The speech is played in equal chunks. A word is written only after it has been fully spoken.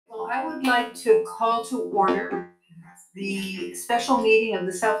I would like to call to order the special meeting of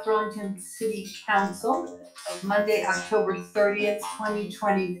the South Burlington City Council of Monday, October 30th,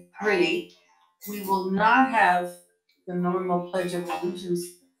 2023. We will not have the normal Pledge of Allegiance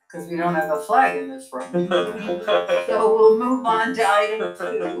because we don't have a flag in this room. So we'll move on to item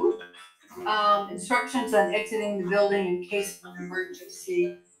 2. Instructions on exiting the building in case of an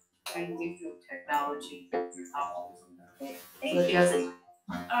emergency and we do technology.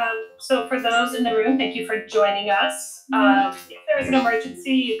 So for those in the room, thank you for joining us. If there is an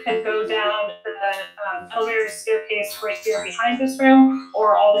emergency, you can go down the elevator staircase right here behind this room,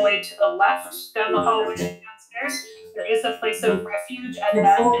 or all the way to the left down the hallway downstairs. There is a place of refuge at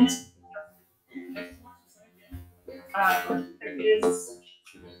that end.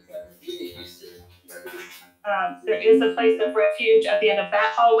 There is a place of refuge at the end of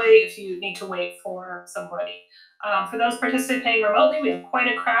that hallway if you need to wait for somebody. For those participating remotely, we have quite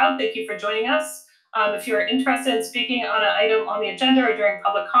a crowd. Thank you for joining us. If you're interested in speaking on an item on the agenda or during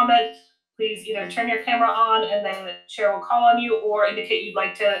public comment, please either turn your camera on and the chair will call on you, or indicate you'd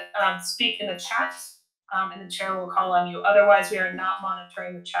like to speak in the chat and the chair will call on you. Otherwise, we are not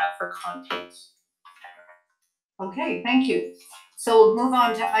monitoring the chat for content. Okay, thank you. So we'll move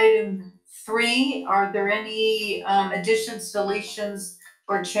on to item 3. Are there any additions, deletions,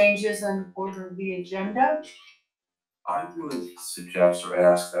 or changes in order of the agenda? I would suggest or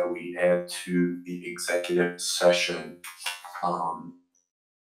ask that we add to the executive session, I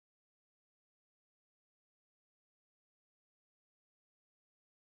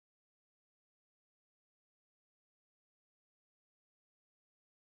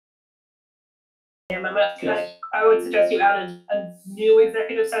would suggest you add a new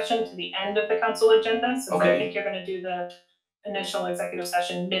executive session to the end of the council agenda, since I think you're gonna do the initial executive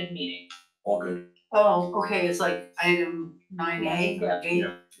session mid-meeting. all good. Oh, okay, it's like item 9A or 8.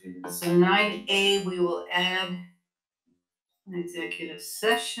 Yeah. So 9A, we will add an executive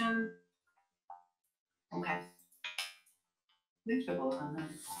session. Okay. We have to vote on that.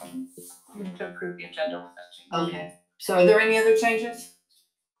 You have to approve the agenda with that change. Okay, so are there any other changes?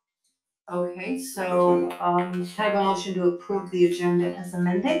 Okay, so can I have a motion to approve the agenda as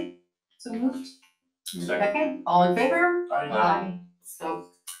amended? So moved. Second, all in favor? Aye.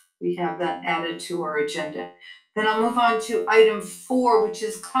 So we have that added to our agenda. Then I'll move on to item 4, which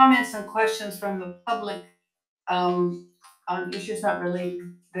is comments and questions from the public on issues not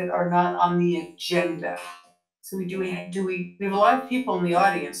related, that are not on the agenda. So we have a lot of people in the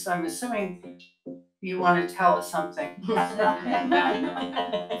audience, so I'm assuming you want to tell us something.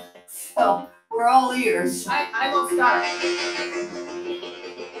 So we're all ears. I will start.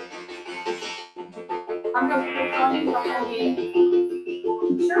 I'm going to call you the whole meeting.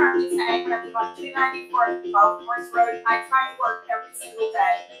 Sure, I'm just saying that we want 294 Golf Course Road. I try to work every single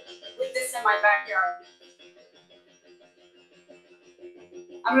day with this in my backyard.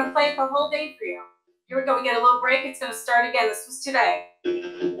 I'm going to play it the whole day for you. Here we go. We get a little break. It's going to start again. This was today.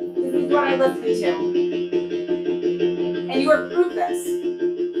 This is what I listened to. And you approve this.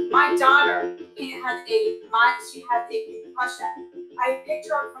 My daughter had a concussion. I picked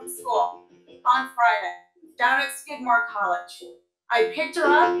her up from school on Friday down at Skidmore College. I picked her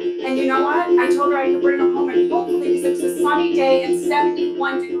up, and you know what? I told her I could bring her home, and hopefully, because it was a sunny day and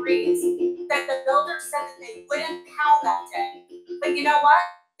 71 degrees, that the builder said that they wouldn't pound that day. But you know what?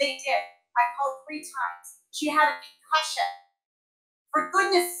 They did. I called 3 times. She had a concussion. For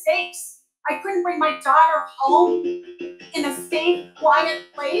goodness sakes, I couldn't bring my daughter home in a safe,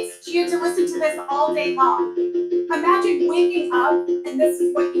 quiet place. She had to listen to this all day long. Imagine waking up and this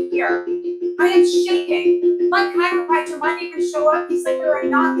is what you hear. I am shaking. My chiropractor might even show up. He's like, "You're a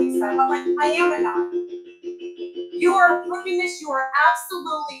knot, Lisa." I'm like, "I am a knot." You are approving this. You are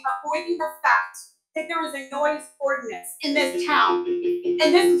absolutely avoiding the fact that there is a noise ordinance in this town.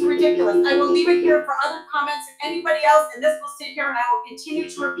 And this is ridiculous. I will leave it here for other comments and anybody else, and this will sit here and I will continue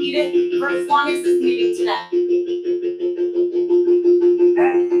to repeat it for as long as this meeting today.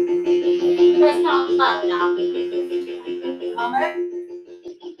 That's not fun now. Comment?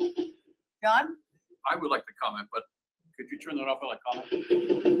 John? I would like to comment, but could you turn that off while I comment?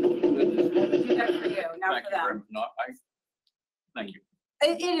 Do that for you, not for them. Thank you.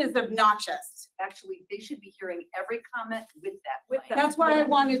 It is obnoxious. Actually, they should be hearing every comment with that. That's why I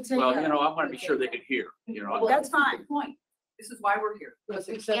wanted to. Well, I want to be sure they can hear, Well, that's fine. Point. This is why we're here. Because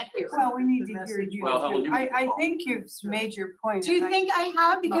they can't hear. Well, we need to hear you. Well, Helen, I think you've made your point. Do you think I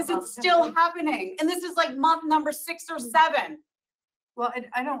have? Because it's still happening. And this is like month number 6 or 7. Well,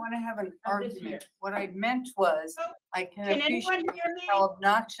 I don't want to have an argument. What I meant was, I can appreciate anyone hear me? how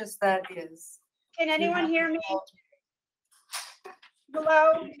obnoxious that is. Can anyone hear me?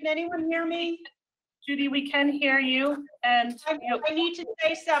 Hello, can anyone hear me? Judy, we can hear you, and I need to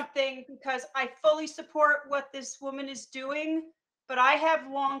say something because I fully support what this woman is doing, but I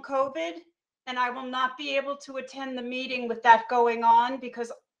have long COVID and I will not be able to attend the meeting with that going on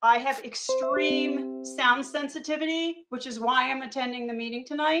because I have extreme sound sensitivity, which is why I'm attending the meeting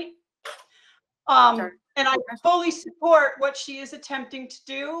tonight. And I fully support what she is attempting to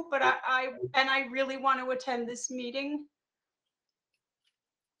do, but I really want to attend this meeting.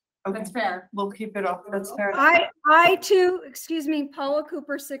 That's fair. We'll keep it off. That's fair. I too, excuse me, Paula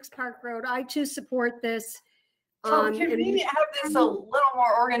Cooper, 6 Park Road. I too support this. So can we have this a little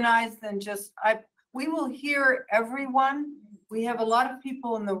more organized than just, we will hear everyone. We have a lot of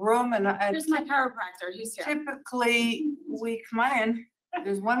people in the room and Here's my chiropractor, he's here. typically we come on in.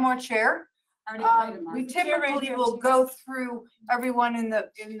 There's one more chair. I already invited him. We typically will go through everyone in the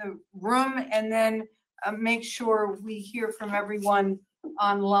room and then make sure we hear from everyone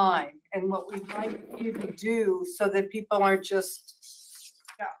online and what we'd like you to do so that people aren't just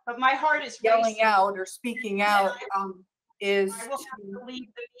Yeah, but my heart is yelling racing. out or speaking out is I will have to leave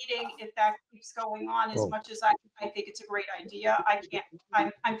the meeting if that keeps going on as much as I think it's a great idea. I can't,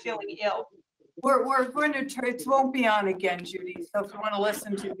 I'm feeling ill. we're going to try, it won't be on again, Judy. So if you want to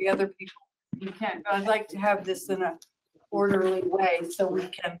listen to the other people, you can. But I'd like to have this in a orderly way so we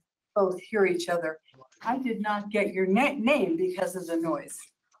can both hear each other. I did not get your name because of the noise.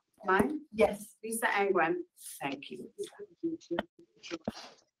 Mine? Yes, Lisa Angwin. thank you.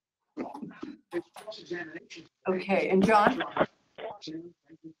 Okay, and John?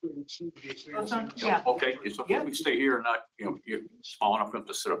 Yeah, Okay, it's okay, we stay here and not, you're small enough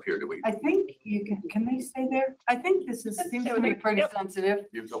to sit up here, do we? I think you can they stay there? I think this seems to be pretty sensitive.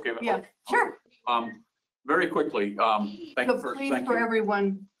 You okay? with Yeah, that? sure. Very quickly, thank So you for, please, thank for you.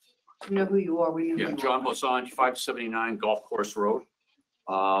 everyone to know who you are, we know who Yeah, you John are. Lasange, 579 Golf Course Road.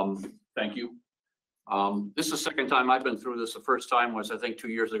 Thank you. This is the second time I've been through this. The first time was, I think, 2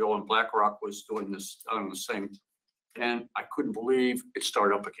 years ago when BlackRock was doing this on the same. And I couldn't believe it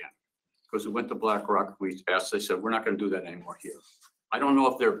started up again. Because we went to BlackRock, we asked, they said, we're not going to do that anymore here. I don't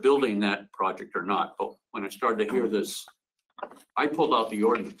know if they're building that project or not, but when I started to hear this, I pulled out the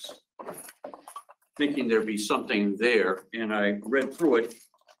ordinance thinking there'd be something there, and I read through it,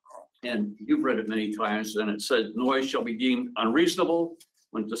 and you've read it many times, and it said noise shall be deemed unreasonable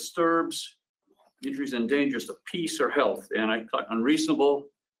when it disturbs, injuries, and dangers to peace or health. And I thought unreasonable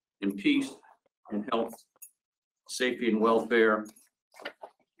in peace and health, safety and welfare.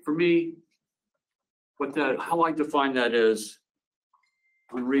 For me, how I define that is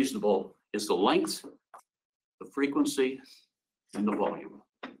unreasonable is the length, the frequency, and the volume.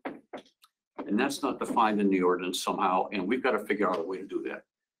 And that's not defined in the ordinance somehow, and we've got to figure out a way to do that.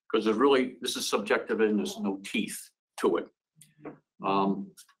 Because this is subjective and there's no teeth to it.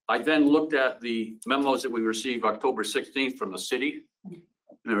 I then looked at the memos that we received October 16th from the city, and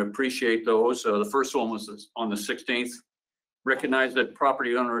I appreciate those. The first one was on the 16th. Recognize that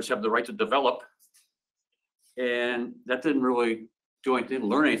property owners have the right to develop. And that didn't really do anything, didn't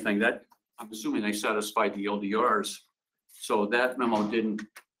learn anything. That, I'm assuming they satisfied the LDRs. So that memo didn't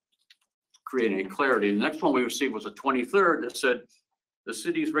create any clarity. The next one we received was the 23rd that said, the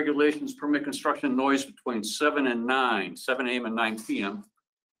city's regulations permit construction noise between 7 and 9, 7 a.m. and 9 p.m.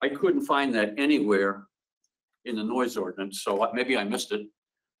 I couldn't find that anywhere in the noise ordinance, so maybe I missed it.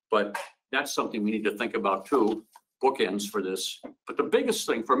 But that's something we need to think about too, bookends for this. But the biggest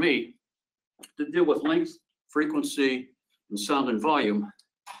thing for me to deal with length, frequency, and sound and volume,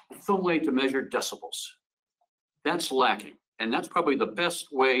 some way to measure decibels. That's lacking. And that's probably the best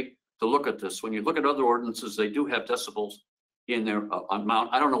way to look at this. When you look at other ordinances, they do have decibels in their amount.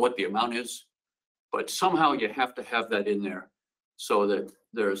 I don't know what the amount is, but somehow you have to have that in there so that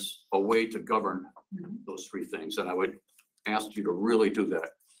there's a way to govern those three things. And I would ask you to really do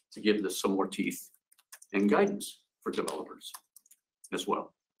that, to give this some more teeth and guidance for developers as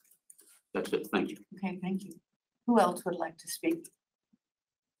well. That's it. Thank you. Okay, thank you. Who else would like to speak?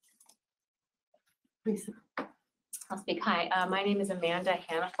 Please. I'll speak. Hi, my name is Amanda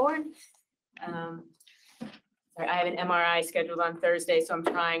Hannaford. Sorry, I have an MRI scheduled on Thursday, so I'm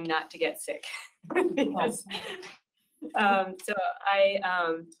trying not to get sick. Because, so I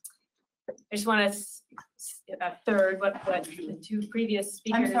just want to third what the two previous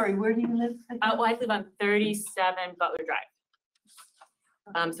speakers. I'm sorry, where do you live? Well, I live on 37 Butler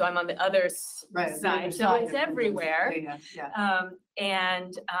Drive. So I'm on the other side, so it's everywhere.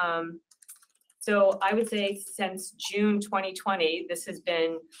 So I would say since June 2020, this has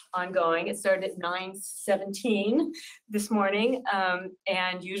been ongoing. It started at 9:17 this morning,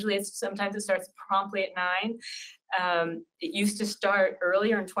 and usually sometimes it starts promptly at 9. It used to start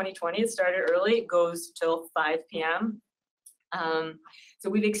earlier in 2020. It started early. It goes till 5 p.m. So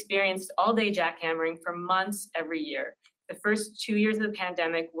we've experienced all-day jackhammering for months every year. The first 2 years of the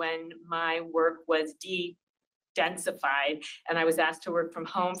pandemic, when my work was densified and I was asked to work from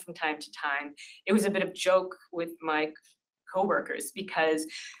home from time to time, it was a bit of a joke with my coworkers, because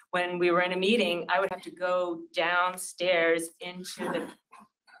when we were in a meeting, I would have to go downstairs into the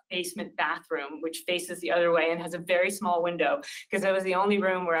basement bathroom, which faces the other way and has a very small window, because it was the only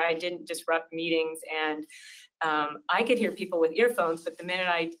room where I didn't disrupt meetings. And I could hear people with earphones, but the minute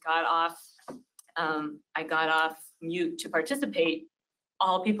I got off mute to participate,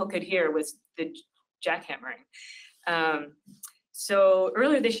 all people could hear was the jackhammering. So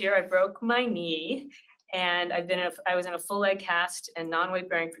earlier this year, I broke my knee, and I was in a full leg cast and non-weight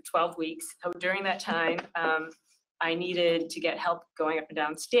bearing for 12 weeks. So during that time, I needed to get help going up and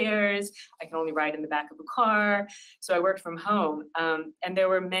down stairs. I can only ride in the back of a car. So I worked from home. And there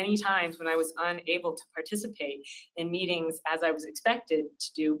were many times when I was unable to participate in meetings as I was expected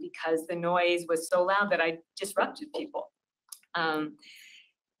to do, because the noise was so loud that I disrupted people,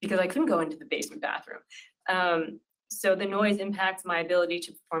 because I couldn't go into the basement bathroom. So the noise impacts my ability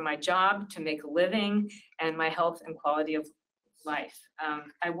to perform my job, to make a living, and my health and quality of life.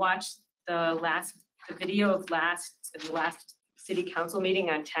 I watched the video of the last city council meeting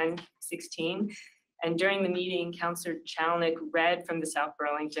on 10/16. And during the meeting, Councillor Chalnick read from the South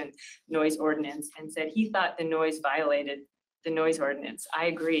Burlington noise ordinance and said he thought the noise violated the noise ordinance. I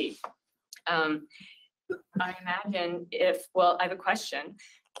agree. I imagine I have a question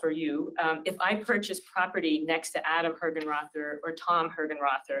for you. If I purchased property next to Adam Hergenrother or Tom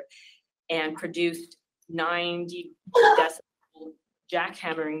Hergenrother and produced 90 decibel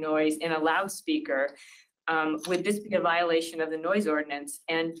jackhammering noise in a loudspeaker, would this be a violation of the noise ordinance?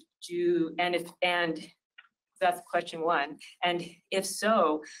 And that's question one. And if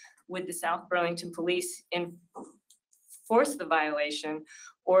so, would the South Burlington Police enforce the violation,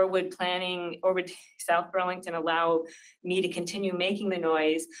 or would South Burlington allow me to continue making the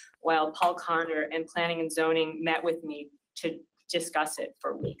noise while Paul Connor and Planning and Zoning met with me to discuss it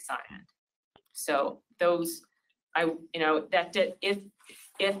for weeks on end? So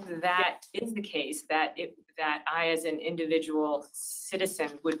if that is the case, that I as an individual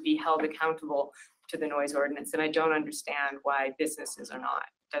citizen would be held accountable to the noise ordinance, and I don't understand why businesses are not.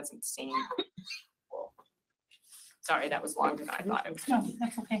 Doesn't seem cool. Sorry, that was longer than I thought it was. No,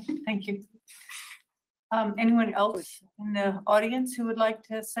 that's okay. Thank you. Anyone else in the audience who would like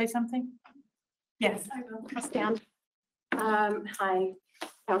to say something? Yes. I will stand. Hi,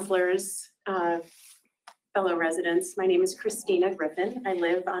 councilors, fellow residents. My name is Christina Griffin. I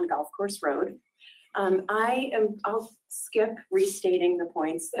live on Golf Course Road. I'll skip restating the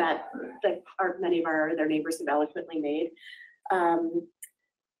points that many of our other neighbors have eloquently made.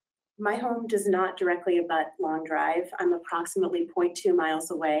 My home does not directly abut Long Drive. I'm approximately 0.2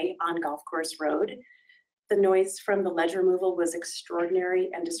 miles away on Golf Course Road. The noise from the ledge removal was extraordinary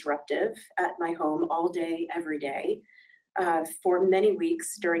and disruptive at my home all day, every day, for many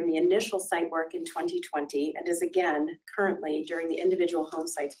weeks during the initial site work in 2020, and is again currently during the individual home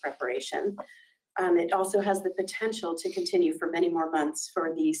sites preparation. It also has the potential to continue for many more months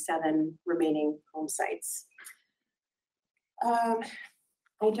for the 7 remaining home sites.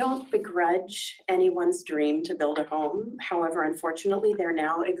 I don't begrudge anyone's dream to build a home. However, unfortunately, there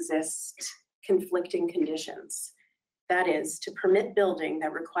now exist conflicting conditions. That is, to permit building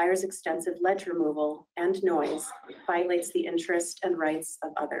that requires extensive ledge removal and noise violates the interest and rights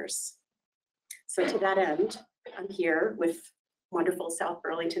of others. So to that end, I'm here with wonderful South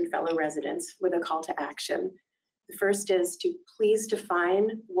Burlington fellow residents with a call to action. The first is to please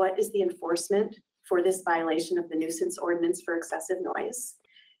define what is the enforcement for this violation of the nuisance ordinance for excessive noise,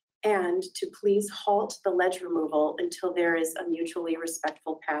 and to please halt the ledge removal until there is a mutually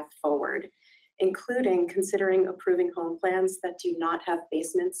respectful path forward, including considering approving home plans that do not have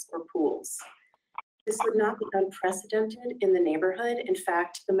basements or pools. This would not be unprecedented in the neighborhood. In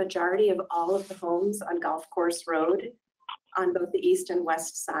fact, the majority of all of the homes on Golf Course Road on both the east and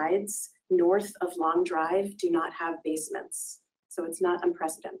west sides, north of Long Drive, do not have basements. So it's not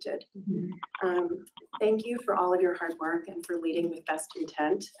unprecedented. Thank you for all of your hard work and for leading with best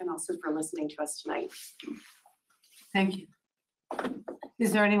intent, and also for listening to us tonight. Thank you.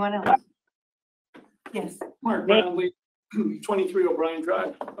 Is there anyone else? Yes. Mark Brownlee, 23 O'Brien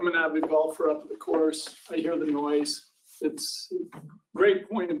Drive. I'm an avid golfer up at the course. I hear the noise. It's a great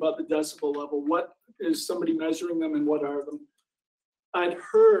point about the decibel level. What is somebody measuring them and what are them? I'd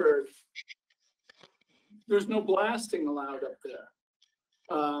heard there's no blasting allowed up there.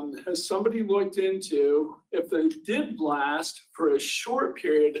 has somebody looked into if they did blast for a short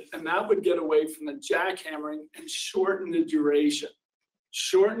period, and that would get away from the jackhammering and shorten the duration,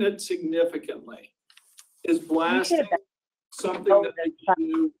 shorten it significantly? Is blasting something that they can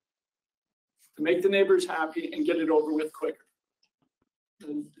do to make the neighbors happy and get it over with quicker?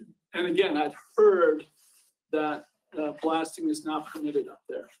 And again, I've heard that blasting is not permitted up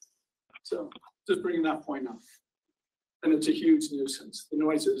there. So just bringing that point up. And it's a huge nuisance. The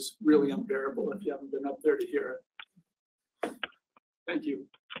noise is really unbearable if you haven't been up there to hear it. Thank you.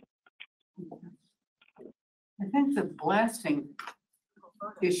 I think the blasting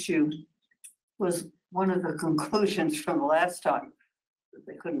issue was one of the conclusions from the last time, that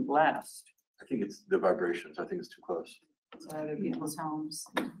they couldn't blast I think it's the vibrations. I think it's too close. out of people's homes.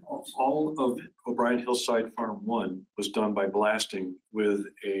 All of O'Brien Hillside Farm 1 was done by blasting with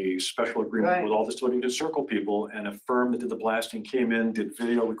a special agreement with all the Stonington Circle people, and a firm that did the blasting came in, did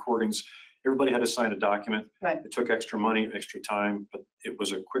video recordings. Everybody had to sign a document. Right. It took extra money, extra time, but it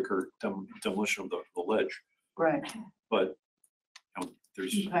was a quicker demolition of the ledge. Right. But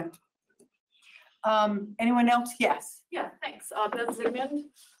there's. Okay. Anyone else? Yes. Yeah, thanks. Beth Zigmund,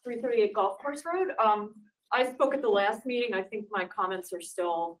 338 Golf Course Road. I spoke at the last meeting. I think my comments are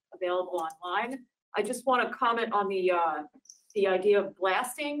still available online. I just want to comment on the idea of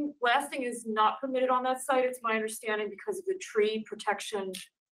blasting. Blasting is not permitted on that site, it's my understanding, because of the tree protection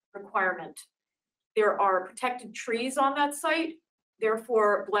requirement. There are protected trees on that site,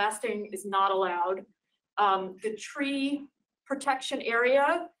 therefore blasting is not allowed. The tree protection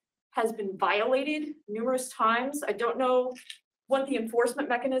area has been violated numerous times. I don't know what the enforcement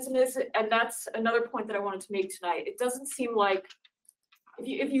mechanism is, and that's another point that I wanted to make tonight. It doesn't seem like,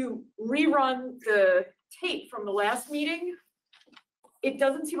 if you rerun the tape from the last meeting, it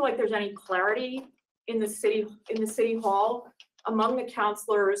doesn't seem like there's any clarity in the city hall among the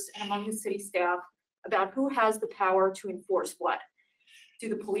counselors and among the city staff about who has the power to enforce what. Do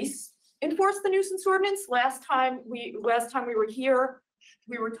the police enforce the nuisance ordinance? Last time we were here,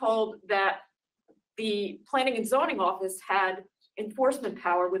 we were told that the planning and zoning office had enforcement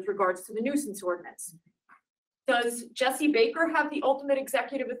power with regards to the nuisance ordinance. Does Jesse Baker have the ultimate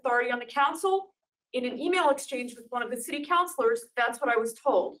executive authority on the council? In an email exchange with one of the city councilors, that's what I was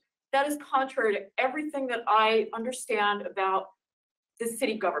told. That is contrary to everything that I understand about the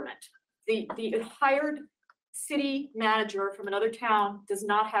city government. The hired city manager from another town does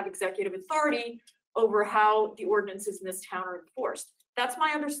not have executive authority over how the ordinances in this town are enforced. That's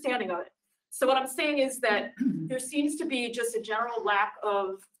my understanding of it. So what I'm saying is that there seems to be just a general lack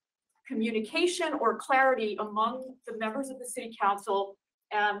of communication or clarity among the members of the city council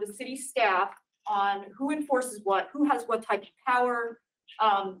and the city staff on who enforces what, who has what type of power,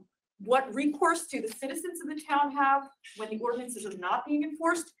 what recourse do the citizens of the town have when the ordinances are not being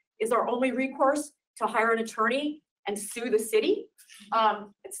enforced? Is our only recourse to hire an attorney and sue the city?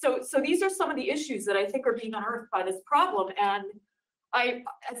 So these are some of the issues that I think are being unearthed by this problem. And I,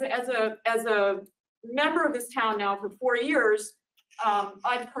 as a member of this town now for 4 years,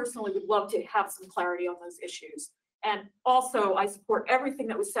 I personally would love to have some clarity on those issues. And also, I support everything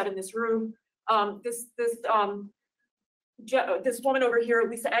that was said in this room. This woman over here,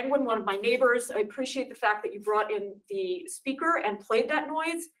 Lisa Engwin, one of my neighbors, I appreciate the fact that you brought in the speaker and played that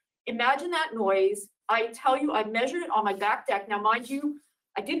noise. Imagine that noise. I tell you, I measured it on my back deck. Now, mind you,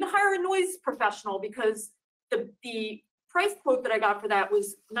 I didn't hire a noise professional because the price quote that I got for that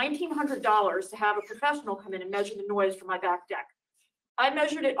was $1,900 to have a professional come in and measure the noise from my back deck. I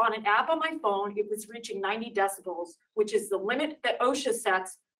measured it on an app on my phone. It was reaching 90 decibels, which is the limit that OSHA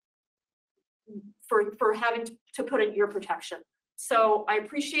sets for having to put in ear protection. So I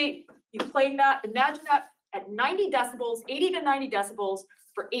appreciate you playing that. Imagine that at 90 decibels, 80 to 90 decibels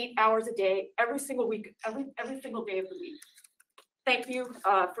for 8 hours a day, every single week, every single day of the week. Thank you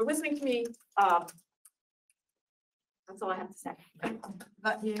for listening to me. That's all I have to say.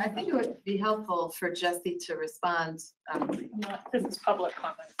 But I think it would be helpful for Jesse to respond. This is public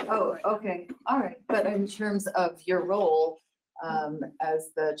comment. Oh, okay, all right. But in terms of your role as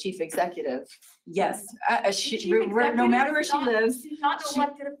the chief executive, yes, no matter where she lives. She's not an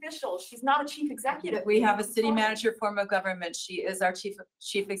elected official. She's not a chief executive. We have a city manager form of government. She is our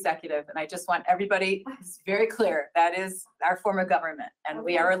chief executive. And I just want everybody, it's very clear, that is our form of government. And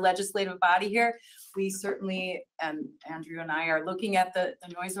we are a legislative body here. We certainly, and Andrew and I are looking at the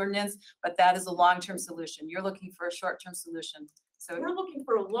noise ordinance, but that is a long-term solution. You're looking for a short-term solution. So we're looking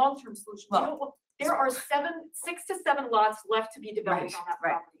for a long-term solution. Well, there are 6 to 7 lots left to be developed on that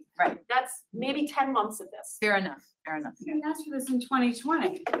property. Right. That's maybe 10 months of this. Fair enough. Fair enough. You didn't ask for this in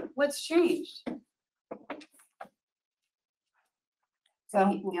 2020. What's changed?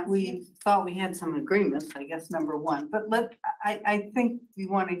 Well, we thought we had some agreements, I guess, number one, but I think we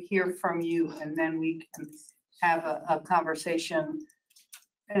want to hear from you and then we can have a conversation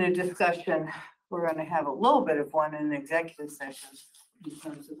and a discussion. We're going to have a little bit of one in an executive session in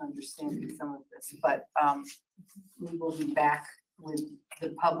terms of understanding some of this, but we will be back with the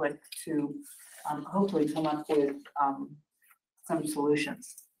public to hopefully come up with some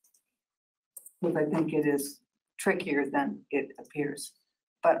solutions. Because I think it is trickier than it appears.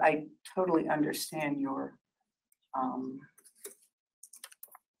 But I totally understand your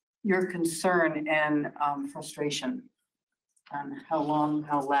concern and frustration on how long,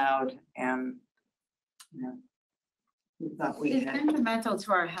 how loud, and, you know, we thought we It's had. detrimental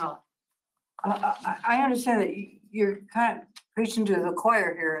to our health. I understand that you're kind of preaching to the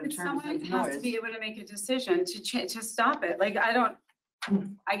choir here in But terms someone of has to noise. be able to make a decision to stop it. Like,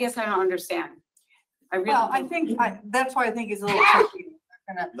 I guess I don't understand. I really Well, I don't. think, that's why I think it's a little tricky.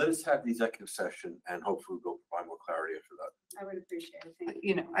 Let us have the executive session and hopefully we'll provide more clarity after that. I would appreciate it. Thank you.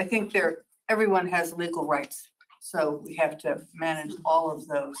 You know, I think everyone has legal rights. So we have to manage all of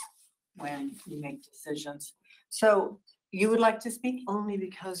those when we make decisions. So you would like to speak? Only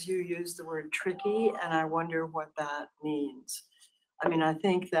because you used the word tricky, and I wonder what that means. I mean, I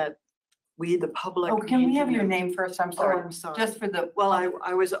think that we, the public. Oh, can we need to have your know- name first? I'm Oh, sorry. I'm sorry. Just for the. Well,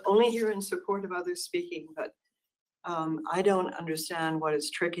 I was only here in support of others speaking, but I don't understand what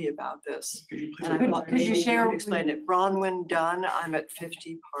is tricky about this. And I thought Could you maybe share would explain it. Bronwyn Dunn, I'm at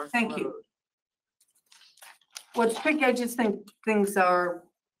 50 Park Road. Thank you. What's tricky, I just think things are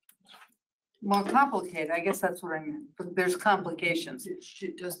more complicated. I guess that's what I mean. There's complications.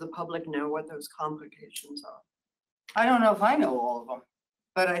 Does the public know what those complications are? I don't know if I know all of them,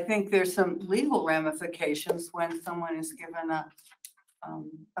 but I think there's some legal ramifications when someone is given a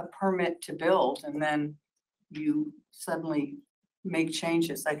permit to build and then you suddenly make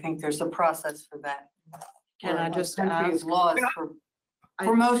changes. I think there's a process for that. Can I Our just country has ask? laws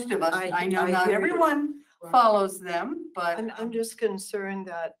for most of us. I know not hear you. everyone follows them, but. I'm just concerned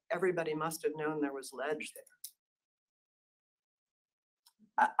that everybody must have known there was ledge there.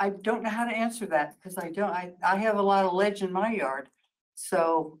 I don't know how to answer that because I have a lot of ledge in my yard.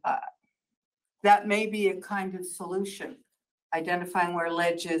 So that may be a kind of solution, identifying where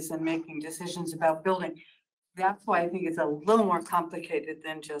ledge is and making decisions about building. That's why I think it's a little more complicated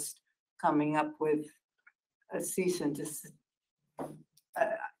than just coming up with a cease and desist.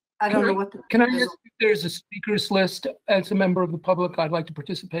 I don't know what. Can I ask if there's a speakers list as a member of the public? I'd like to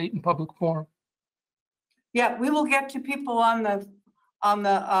participate in public forum. Yeah, we will get to people on the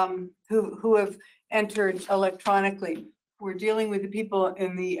who have entered electronically. We're dealing with the people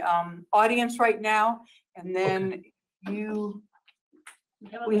in the audience right now, and then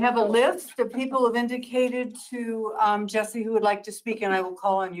we have a list of people who have indicated to Jesse who would like to speak, and I will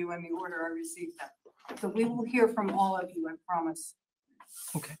call on you in the order I receive them. So we will hear from all of you, I promise.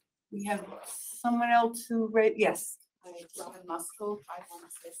 Okay. We have someone else who yes. Robin Musco,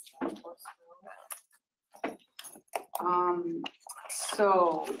 516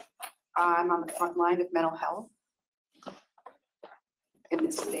 So I'm on the front line of mental health in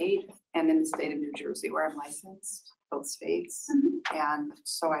the state and in the state of New Jersey where I'm licensed, both states. And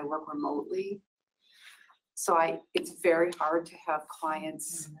so I work remotely. So it's very hard to have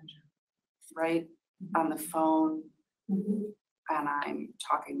clients right on the phone and I'm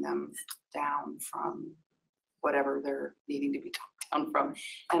talking them down from whatever they're needing to be talked down from.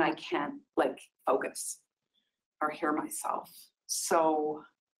 And I can't like focus or hear myself. So,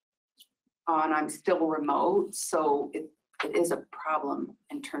 and I'm still remote, so it is a problem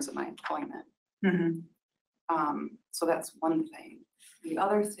in terms of my employment. So that's one thing. The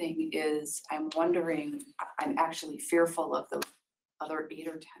other thing is I'm wondering, I'm actually fearful of the other 8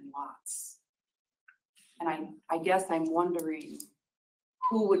 or 10 lots. And I guess I'm wondering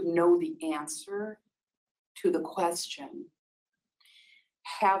who would know the answer to the question,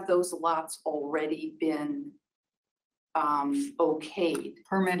 have those lots already been okayed?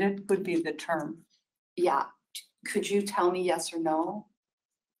 Permitted would be the term. Yeah. Could you tell me yes or no?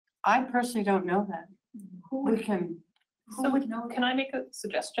 I personally don't know that. We can. So can I make a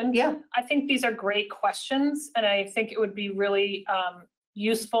suggestion? Yeah. I think these are great questions and I think it would be really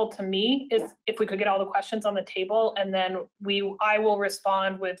useful to me if we could get all the questions on the table and then I will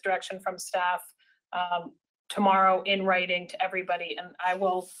respond with direction from staff tomorrow in writing to everybody and I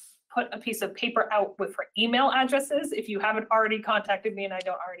will put a piece of paper out with for email addresses if you haven't already contacted me and I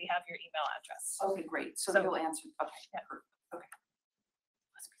don't already have your email address. Okay, great. So you'll answer. Okay. Yeah. Okay.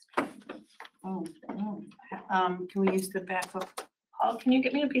 Can we use the backup? Paul, can you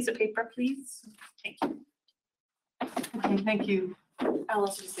get me a piece of paper, please? Thank you. Okay, thank you. I'll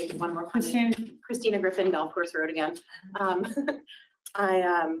also say one more. Christina. Christina Griffin, Golf Course Road again.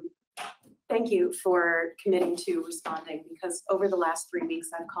 I thank you for committing to responding, because over the last 3 weeks,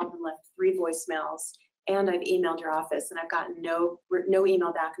 I've called and left 3 voicemails, and I've emailed your office, and I've gotten no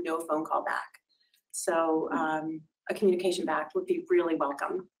email back, no phone call back. So a communication back would be really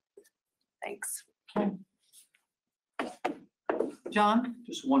welcome. Thanks. John?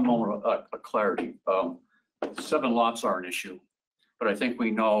 Just one moment of clarity. 7 lots are an issue, but I think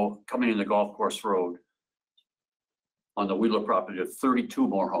we know coming in the Golf Course Road on the Wheeler property, there are 32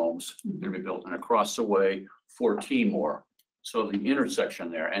 more homes going to be built, and across the way, 14 more. So the intersection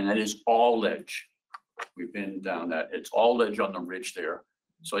there, and that is all ledge. We've been down that. It's all ledge on the ridge there.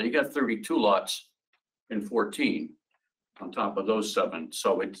 So you got 32 lots in 14 on top of those 7.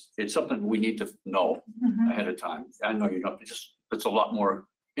 So it's something we need to know ahead of time. I know it's a lot more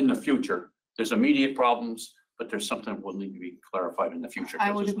in the future. There's immediate problems, but there's something that will need to be clarified in the future.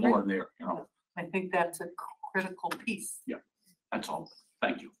 I would There's agree. more there, you know. I think that's a critical piece. Yeah, that's all.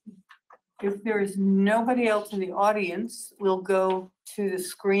 Thank you. If there is nobody else in the audience, we'll go to the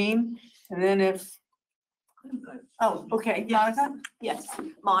screen, and then okay, Monica? Yes,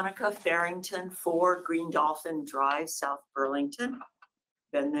 Monica Farrington, 4 Green Dolphin Drive, South Burlington.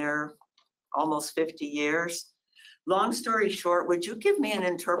 Been there almost 50 years. Long story short, would you give me an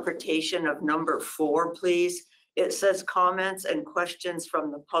interpretation of number 4, please? It says comments and questions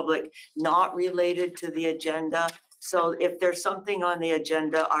from the public not related to the agenda. So if there's something on the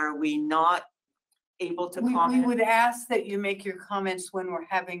agenda, are we not able to comment? We would ask that you make your comments when we're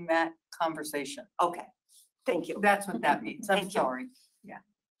having that conversation. Okay, thank you. That's what that means. I'm Thank you. sorry. Yeah.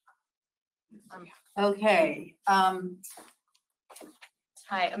 Okay. Hi,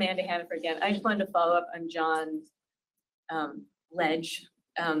 Amanda Hannaford again. I just wanted to follow up on John's ledge,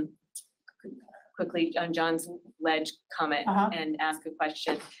 quickly on John's ledge comment and ask a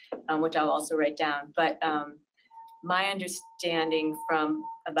question, which I'll also write down. But my understanding from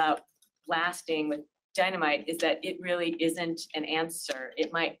about blasting with dynamite is that it really isn't an answer.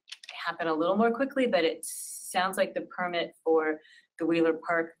 It might happen a little more quickly, but it sounds like the permit for the Wheeler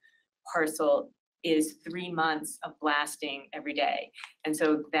Park parcel is 3 months of blasting every day. And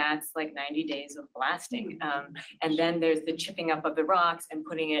so that's like 90 days of blasting. And then there's the chipping up of the rocks and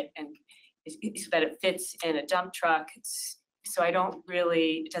putting it and so that it fits in a dump truck. So I don't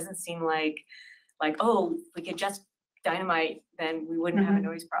really, it doesn't seem like, oh, we could just dynamite, then we wouldn't have a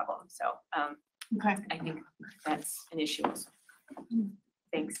noise problem. So okay. I think that's an issue.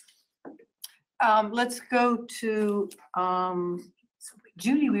 Thanks. Let's go to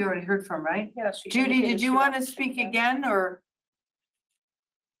Judy, we already heard from, right? Yeah. Judy, did you want to speak again or?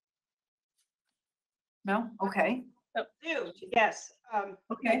 No? Okay. Yes,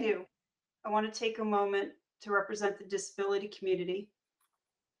 Okay. I do. I want to take a moment to represent the disability community.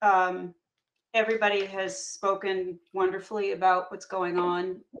 Everybody has spoken wonderfully about what's going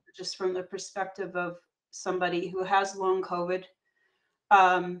on, just from the perspective of somebody who has long COVID.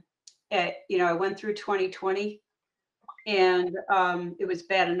 I went through 2020 and it was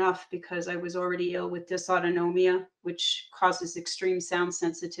bad enough because I was already ill with dysautonomia, which causes extreme sound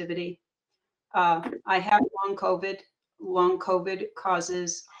sensitivity. I have long COVID. Long COVID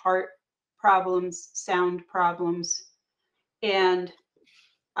causes heart problems, sound problems, and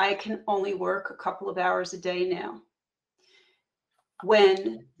I can only work a couple of hours a day now.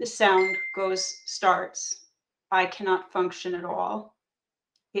 When the sound starts, I cannot function at all.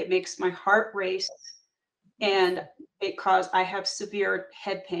 It makes my heart race, and I have severe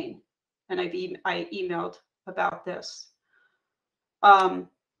head pain, and I emailed about this.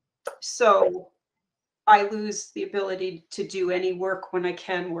 So I lose the ability to do any work when I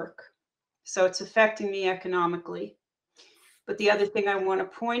can work. So it's affecting me economically. But the other thing I want to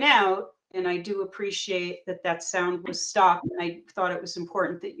point out, and I do appreciate that sound was stopped, and I thought it was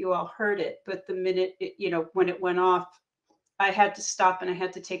important that you all heard it, but the minute when it went off, I had to stop and I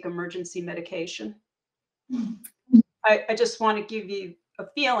had to take emergency medication. I just want to give you a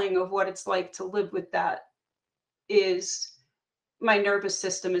feeling of what it's like to live with that. Is my nervous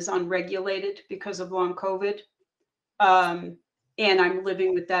system is unregulated because of long COVID. And I'm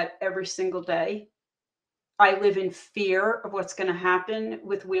living with that every single day. I live in fear of what's going to happen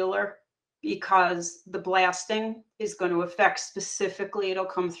with Wheeler because the blasting is going to affect specifically, it'll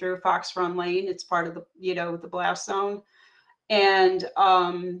come through Fox Run Lane. It's part of the, the blast zone. And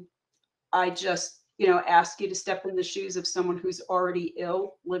I just, ask you to step in the shoes of someone who's already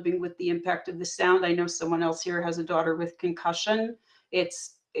ill, living with the impact of the sound. I know someone else here has a daughter with concussion.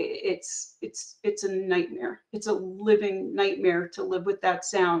 It's a nightmare. It's a living nightmare to live with that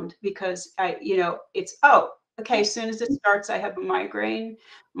sound because it's Okay, as soon as it starts, I have a migraine,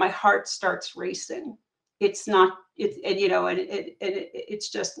 my heart starts racing. It's not, it's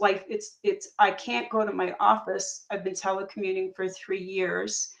just like, I can't go to my office. I've been telecommuting for 3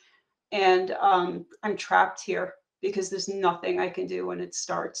 years and I'm trapped here because there's nothing I can do when it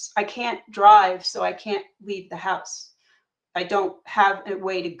starts. I can't drive, so I can't leave the house. I don't have a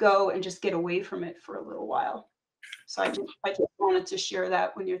way to go and just get away from it for a little while. So I just wanted to share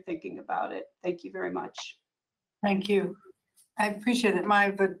that when you're thinking about it. Thank you very much. Thank you. I appreciate it. I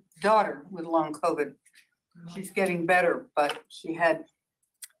have a daughter with long COVID. She's getting better, but she had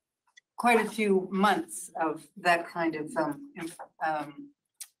quite a few months of that kind of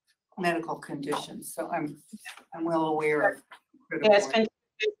medical conditions. So I'm well aware of. Yeah,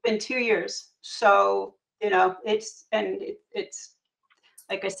 it's been 2 years. So, it's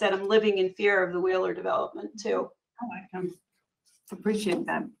like I said, I'm living in fear of the Wheeler development too. Oh, I can appreciate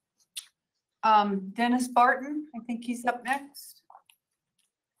that. Dennis Barton, I think he's up next.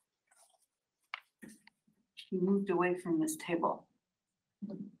 He moved away from this table.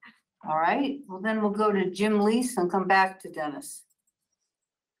 All right, well then we'll go to Jim Lees and come back to Dennis.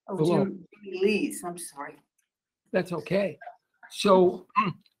 Oh, Hello. Jim Lees, I'm sorry. That's okay. So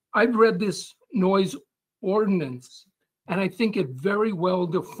I've read this noise ordinance, and I think it very well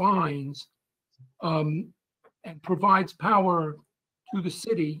defines and provides power to the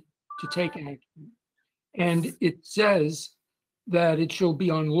city to take action. And it says that it shall be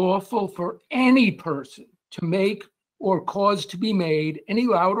unlawful for any person to make or cause to be made any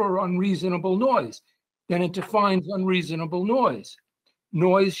loud or unreasonable noise. Then it defines unreasonable noise.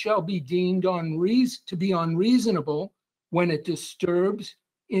 Noise shall be deemed to be unreasonable when it disturbs,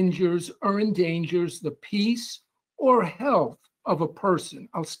 injures, or endangers the peace or health of a person.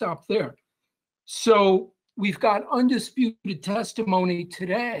 I'll stop there. So we've got undisputed testimony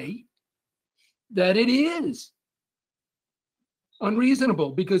today that it is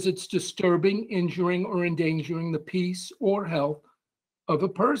unreasonable because it's disturbing, injuring, or endangering the peace or health of a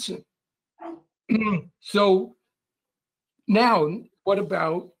person. So now, what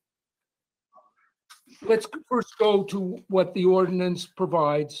about, let's first go to what the ordinance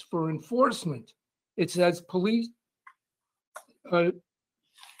provides for enforcement. It says police,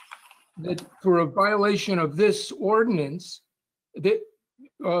 that for a violation of this ordinance, that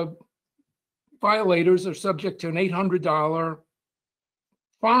violators are subject to an $800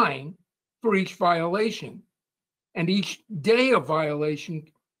 fine for each violation. And each day of violation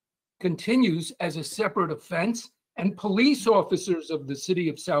continues as a separate offense, and police officers of the city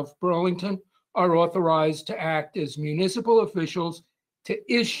of South Burlington are authorized to act as municipal officials to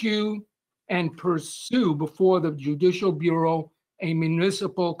issue and pursue before the Judicial Bureau a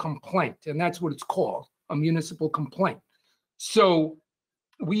municipal complaint. And that's what it's called, a municipal complaint. So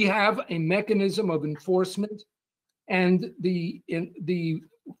we have a mechanism of enforcement, and the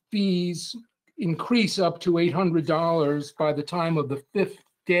fees increase up to $800 by the time of the 5th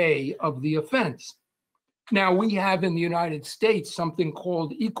day of the offense. Now, we have in the United States something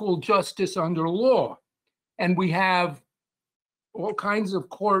called equal justice under law, and we have all kinds of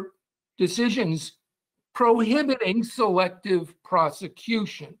court decisions prohibiting selective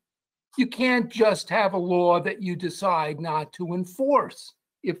prosecution. You can't just have a law that you decide not to enforce.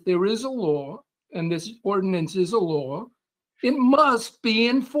 If there is a law, and this ordinance is a law, it must be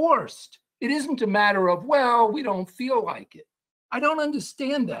enforced. It isn't a matter of, well, we don't feel like it. I don't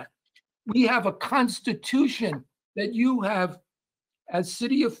understand that. We have a constitution that you have, as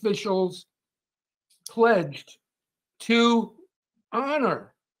city officials, pledged to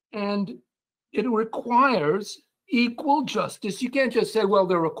honor, and it requires equal justice. You can't just say, well,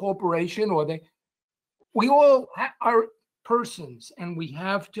 they're a corporation, or we all are persons, and we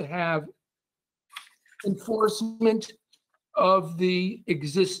have to have enforcement of the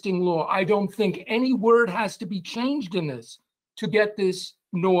existing law. I don't think any word has to be changed in this to get this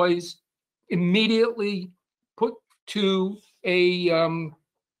noise immediately put to a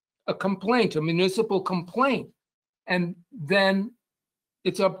complaint, a municipal complaint, and then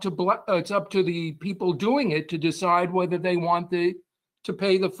it's up to the people doing it to decide whether they want to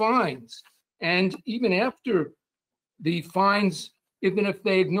pay the fines. And even after the fines, even if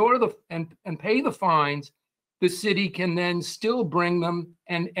they ignore and pay the fines, the city can then still bring them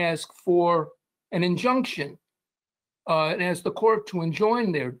and ask for an injunction and ask the court to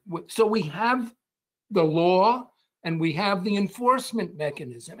enjoin their. So we have the law and we have the enforcement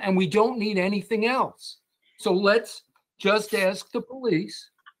mechanism, and we don't need anything else. So let's just ask the police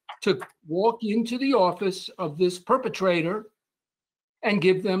to walk into the office of this perpetrator and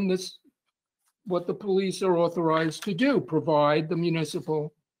give them this, what the police are authorized to do, provide the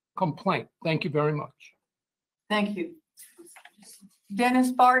municipal complaint. Thank you very much. Thank you.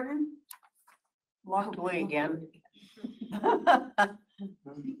 Dennis Barton? Walked away again. Oh,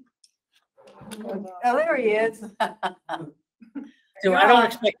 there he is. So I don't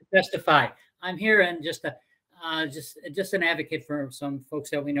expect to testify. I'm here and just an advocate for some folks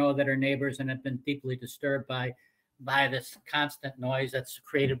that we know that are neighbors and have been deeply disturbed by this constant noise that's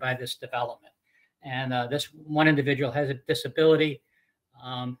created by this development. And this one individual has a disability,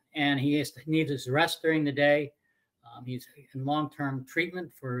 and he needs his rest during the day. He's in long-term treatment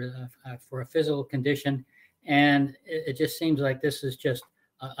for a physical condition, and it just seems like this is just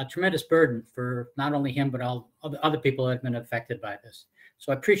a tremendous burden for not only him, but all other people that have been affected by this.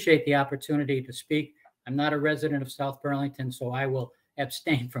 So I appreciate the opportunity to speak. I'm not a resident of South Burlington, so I will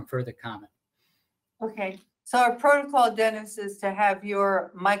abstain from further comment. Okay, so our protocol, Dennis, is to have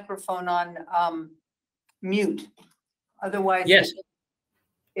your microphone on mute. Otherwise, Yes.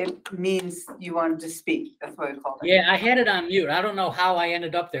 it means you wanted to speak. That's what I call it. Yeah, I had it on mute. I don't know how I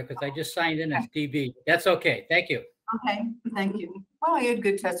ended up there because I just signed in as DB. That's okay. Thank you. Okay, thank you. Well, you had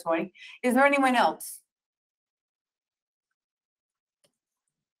good testimony. Is there anyone else?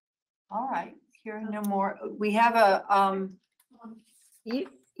 All right, hearing no more. We have a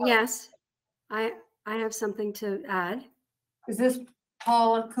Yes, I have something to add. Is this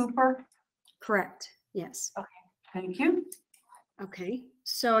Paula Cooper? Correct, yes. Okay, thank you. Okay,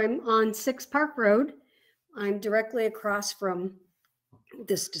 so I'm on 6 Park Road. I'm directly across from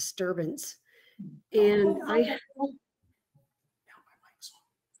this disturbance. And I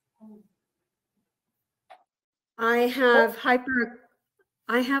have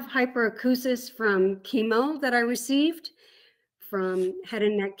hyperacusis from chemo that I received from head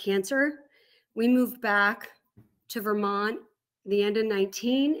and neck cancer. We moved back to Vermont the end of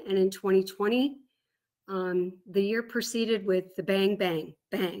 19, and in 2020, the year proceeded with the bang, bang,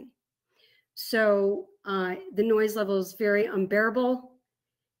 bang. So the noise level is very unbearable,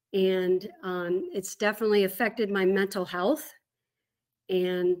 and it's definitely affected my mental health.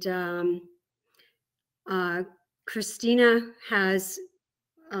 And Christina has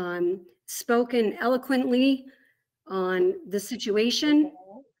spoken eloquently on the situation.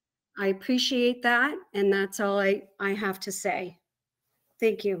 I appreciate that, and that's all I have to say.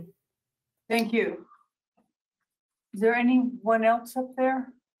 Thank you. Thank you. Is there anyone else up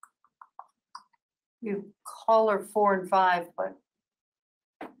there? You caller 4 and 5, but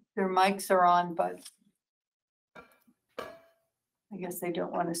their mics are on, but I guess they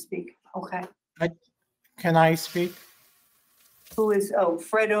don't want to speak. Okay. Can I speak? Who is,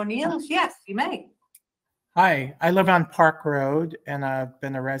 Fred O'Neill? Yes, you may. Hi, I live on Park Road and I've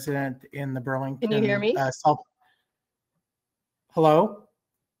been a resident in the Burlington. Can you hear me? Hello?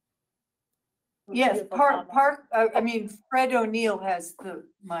 Yes, Fred O'Neill has the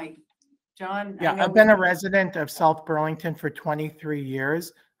mic. John? Yeah, I've been a resident of South Burlington for 23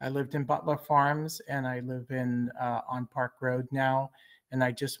 years. I lived in Butler Farms and I live on Park Road now. And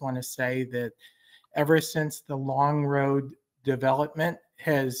I just want to say that ever since the Long Road development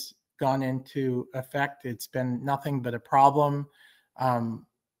has gone into effect, it's been nothing but a problem.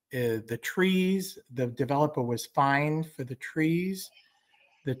 The trees, the developer was fined for the trees,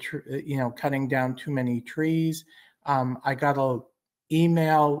 cutting down too many trees. I got a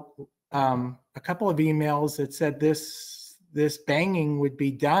couple of emails that said this banging would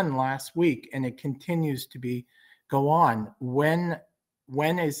be done last week, and it continues to go on. When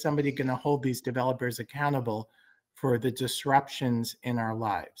is somebody going to hold these developers accountable for the disruptions in our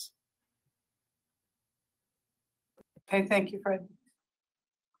lives? Okay, thank you, Fred.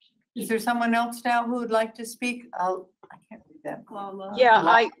 Is there someone else now who would like to speak? I can't read that.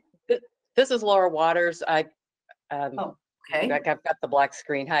 Yeah, this is Laura Waters. Okay. I've got the black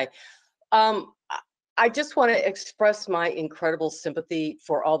screen. Hi. I just want to express my incredible sympathy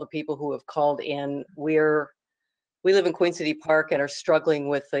for all the people who have called in. We live in Queen City Park and are struggling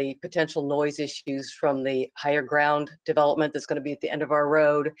with the potential noise issues from the higher ground development that's going to be at the end of our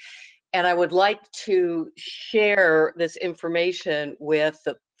road. And I would like to share this information with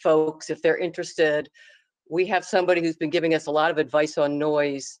the folks if they're interested. We have somebody who's been giving us a lot of advice on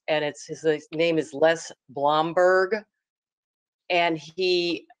noise, and his name is Les Blomberg, and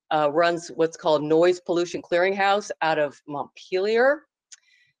he runs what's called Noise Pollution Clearinghouse out of Montpelier.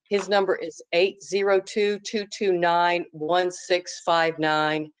 His number is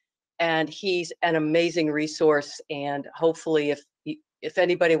 802-229-1659, and he's an amazing resource. And hopefully, if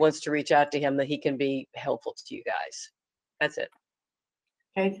anybody wants to reach out to him, that he can be helpful to you guys. That's it.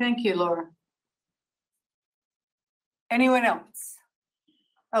 Okay, thank you, Laura. Anyone else?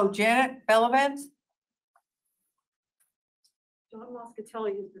 Oh, Janet Bellavance? John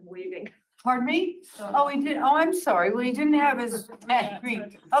Moscatelli has been waving. Pardon me? Oh, he did, oh, I'm sorry. Well, he didn't have his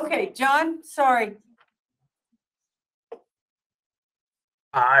green. Okay, John, sorry.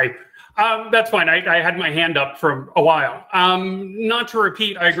 Hi, that's fine. I had my hand up for a while. Not to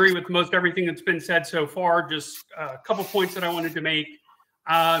repeat, I agree with most everything that's been said so far. Just a couple points that I wanted to make.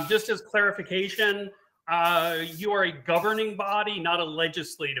 Just as clarification, you are a governing body, not a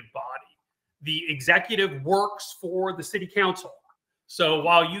legislative body. The executive works for the city council. So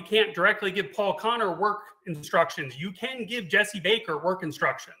while you can't directly give Paul Connor work instructions, you can give Jessie Baker work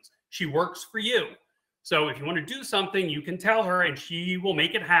instructions. She works for you. So if you want to do something, you can tell her and she will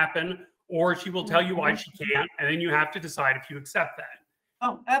make it happen, or she will tell you why she can't, and then you have to decide if you accept that.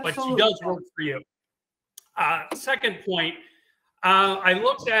 Oh, absolutely. But she does work for you. Second point, I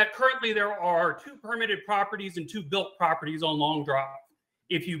looked at, currently there are 2 permitted properties and 2 built properties on Long Drive.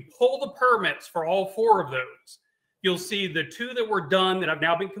 If you pull the permits for all 4 of those, you'll see the 2 that were done that have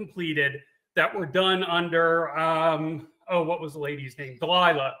now been completed that were done under, oh, what was the lady's name?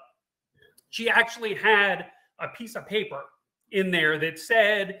 Delilah. She actually had a piece of paper in there that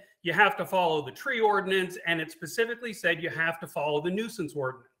said you have to follow the tree ordinance, and it specifically said you have to follow the nuisance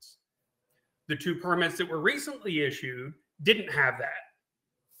ordinance. The 2 permits that were recently issued didn't have that.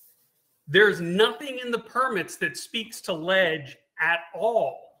 There's nothing in the permits that speaks to ledge at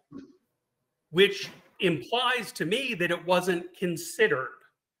all, which implies to me that it wasn't considered.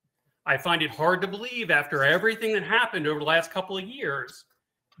 I find it hard to believe after everything that happened over the last couple of years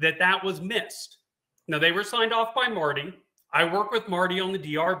that that was missed. Now, they were signed off by Marty. I work with Marty on the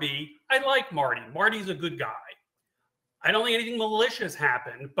DRB. I like Marty. Marty's a good guy. I don't think anything malicious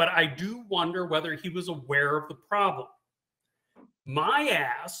happened, but I do wonder whether he was aware of the problem. My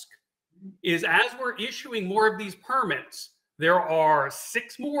ask is, as we're issuing more of these permits, there are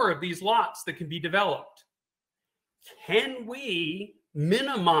 6 more of these lots that can be developed. Can we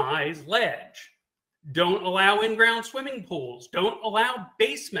minimize ledge? Don't allow in-ground swimming pools. Don't allow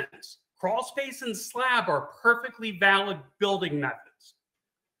basements. Crawl space and slab are perfectly valid building methods.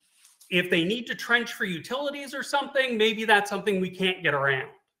 If they need to trench for utilities or something, maybe that's something we can't get around.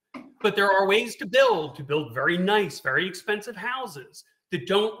 But there are ways to build very nice, very expensive houses that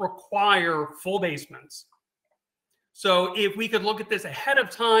don't require full basements. So if we could look at this ahead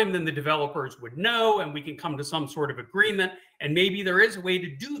of time, then the developers would know and we can come to some sort of agreement. And maybe there is a way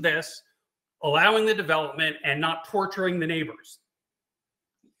to do this, allowing the development and not torturing the neighbors.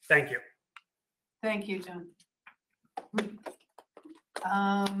 Thank you. Thank you, John.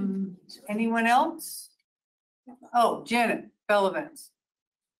 Anyone else? Oh, Janet Bellavance.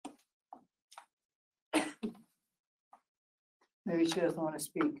 Maybe she doesn't want to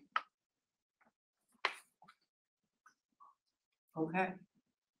speak. Okay.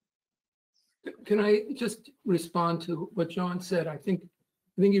 Can I just respond to what John said? I think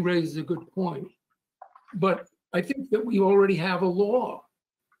he raises a good point. But I think that we already have a law,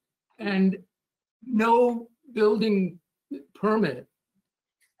 and no building permit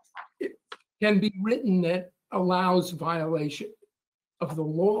can be written that allows violation of the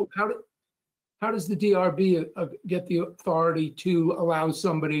law. How does the DRB get the authority to allow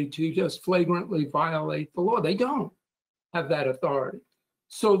somebody to just flagrantly violate the law? They don't have that authority.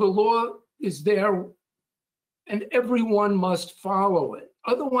 So the law is there and everyone must follow it.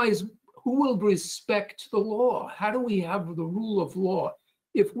 Otherwise, who will respect the law? How do we have the rule of law?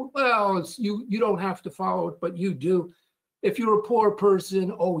 If, well, it's you don't have to follow it, but you do. If you're a poor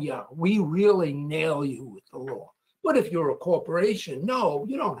person, oh yeah, we really nail you with the law. But if you're a corporation, no,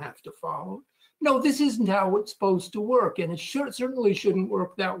 you don't have to follow it. No, this isn't how it's supposed to work. And it certainly shouldn't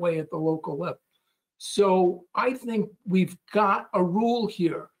work that way at the local level. So I think we've got a rule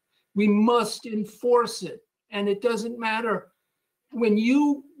here. We must enforce it. And it doesn't matter. When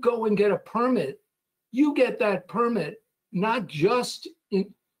you go and get a permit, you get that permit not just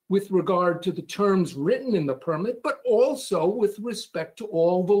with regard to the terms written in the permit, but also with respect to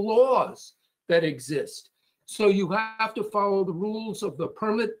all the laws that exist. So you have to follow the rules of the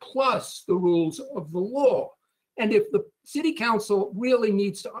permit plus the rules of the law. And if the city council really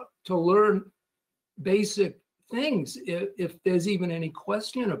needs to learn basic things, if there's even any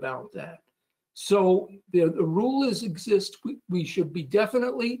question about that. So the rules exist. We should be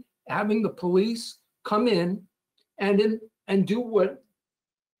definitely having the police come in and do what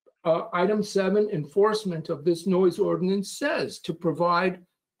item 7 enforcement of this noise ordinance says, to provide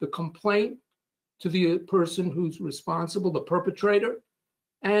the complaint to the person who's responsible, the perpetrator,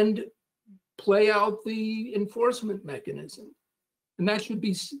 and play out the enforcement mechanism. And that should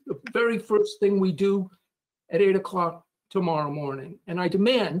be the very first thing we do at 8 o'clock tomorrow morning. And I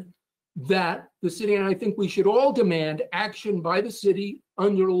demand that the city, and I think we should all demand action by the city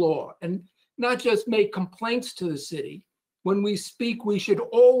under law and not just make complaints to the city. When we speak, we should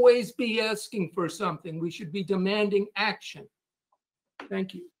always be asking for something. We should be demanding action.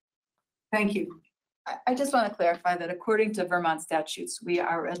 Thank you. Thank you. I just want to clarify that according to Vermont statutes, we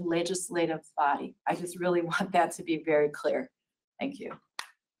are a legislative body. I just really want that to be very clear. Thank you.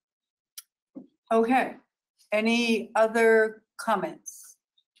 Okay, any other comments?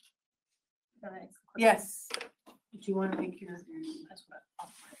 Yes. Do you want to make your?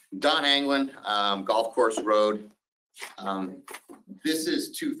 Don Anglin, Golf Course Road. This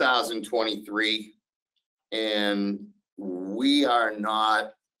is 2023, and we are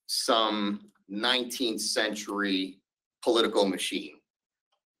not some 19th century political machine.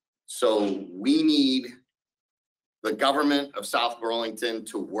 So we need the government of South Burlington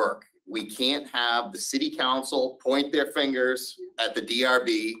to work. We can't have the city council point their fingers at the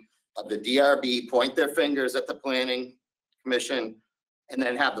DRB, of the DRB point their fingers at the planning commission, and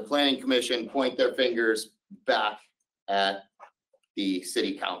then have the planning commission point their fingers back at the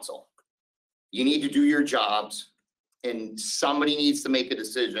city council. You need to do your jobs, and somebody needs to make a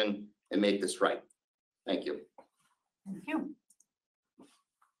decision and make this right. Thank you. Thank you.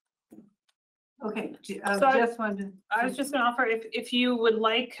 Okay, So I was just gonna offer, if you would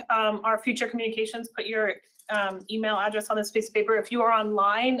like our future communications, put your email address on this piece of paper. If you are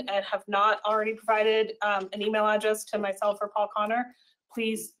online and have not already provided an email address to myself or Paul Connor,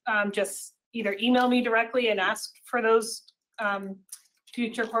 please just either email me directly and ask for those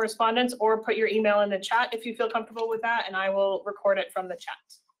future correspondence, or put your email in the chat if you feel comfortable with that, and I will record it from the chat.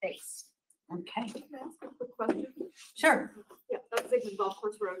 Thanks. Okay. Can I ask a quick question? Sure. Yeah, that's Sigmund Golf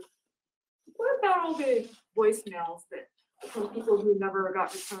Course Road. What about all the voicemails that from people who never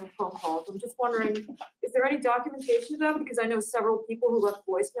got returned phone calls? I'm just wondering, is there any documentation of that? Because I know several people who left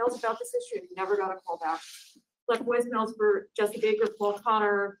voicemails about this issue and never got a call back. Left voicemails for Jesse Baker, Paul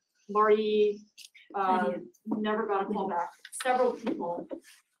Connor, Marty, never got a call back. Several people.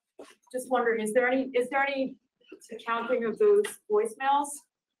 Just wondering, is there any accounting of those voicemails?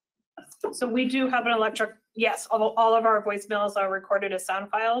 So we do have an yes, all of our voicemails are recorded as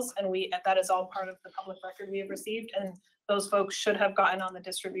sound files, and that is all part of the public record we have received, and those folks should have gotten on the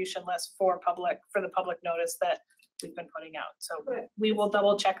distribution list for the public notice that we've been putting out. So we will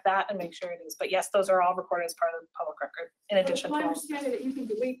double check that and make sure it is. But yes, those are all recorded as part of the public record in addition to. My understanding that you can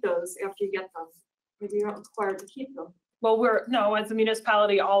delete those after you get them. Maybe you're not required to keep them. Well, as a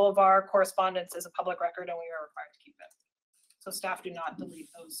municipality, all of our correspondence is a public record and we are required to keep it. So staff do not delete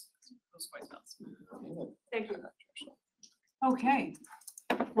those voicemails. Thank you. Okay.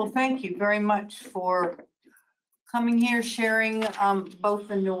 Well, thank you very much for coming here, sharing both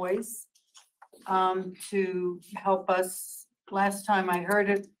the noise to help us. Last time I heard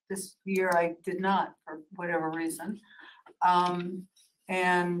it, this year I did not, for whatever reason.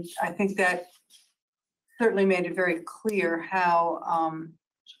 And I think that certainly made it very clear how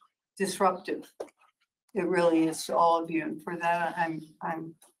disruptive it really is to all of you. And for that,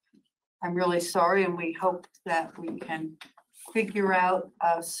 I'm really sorry, and we hope that we can figure out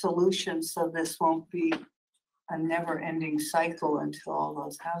a solution so this won't be a never-ending cycle until all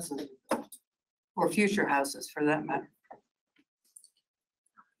those houses, or future houses for that matter.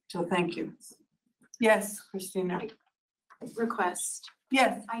 So thank you. Yes, Christina. Request.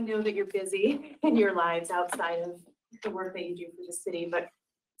 Yes. I know that you're busy in your lives outside of the work that you do for the city, but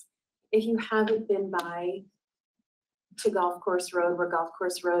if you haven't been by to Golf Course Road, where Golf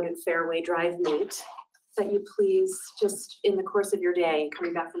Course Road and Fairway Drive meet, that you please just in the course of your day,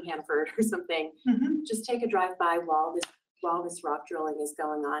 coming back from Hanford or something, just take a drive by while this rock drilling is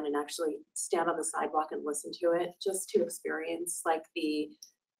going on and actually stand on the sidewalk and listen to it, just to experience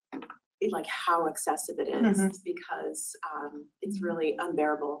how excessive it is, because it's really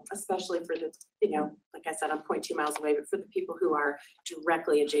unbearable, especially for the, like I said, I'm 0.2 miles away, but for the people who are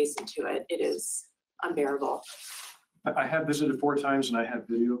directly adjacent to it, it is unbearable. I have visited 4 times and I have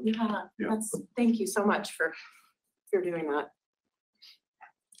video. Yeah. Thank you so much for doing that.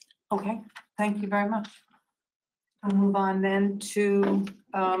 Okay, thank you very much. I'll move on then to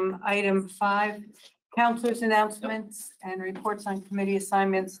item 5, councilors' announcements and reports on committee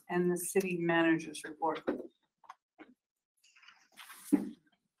assignments and the city manager's report.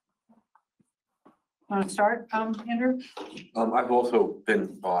 Want to start, Andrew? I've also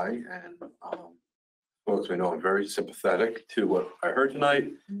been by, and folks may know I'm very sympathetic to what I heard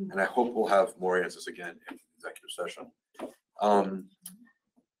tonight, and I hope we'll have more answers again in executive session.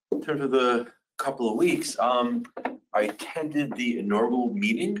 In terms of the couple of weeks, I attended the inaugural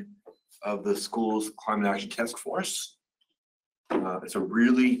meeting of the school's climate action task force. It's a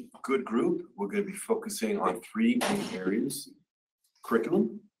really good group. We're going to be focusing on 3 main areas: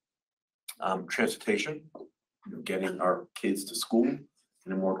 curriculum, transportation, getting our kids to school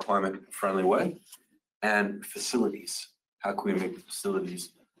in a more climate-friendly way, and facilities. How can we make the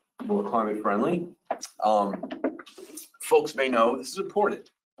facilities more climate-friendly? Folks may know, this is important,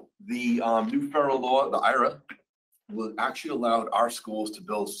 the new federal law, the IRA, will actually allow our schools to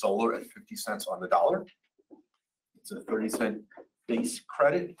build solar at 50 cents on the dollar. It's a 30-cent base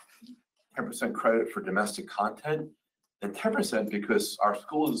credit, 10% credit for domestic content, and 10% because our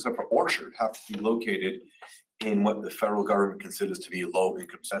schools, except for Orchard, have to be located in what the federal government considers to be a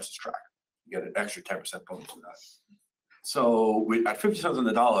low-income census tract. You get an extra 10% bonus for that. So at 50 cents on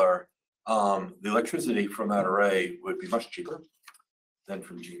the dollar, the electricity from that array would be much cheaper than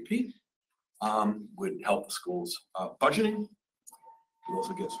from GMP. Would help the schools budgeting. We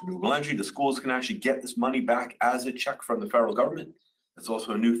also get some renewable energy. The schools can actually get this money back as a check from the federal government. It's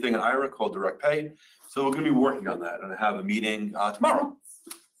also a new thing in IRA called direct pay. So we're going to be working on that, and I have a meeting tomorrow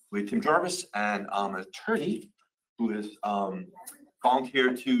with Tim Jarvis and an attorney who has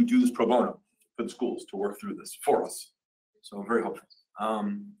volunteered to do this pro bono for the schools to work through this for us. So I'm very hopeful.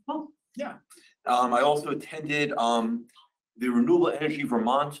 I also attended the Renewable Energy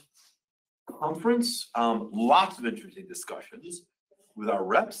Vermont conference. Lots of interesting discussions with our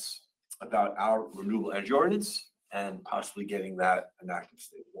reps about our renewable energy ordinance and possibly getting that enacted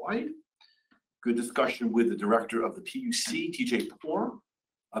statewide. Good discussion with the director of the PUC, TJ Poor,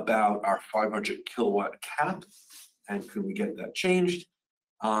 about our 500 kilowatt cap and could we get that changed.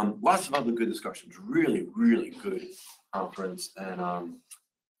 Lots of other good discussions, really, really good conference. And I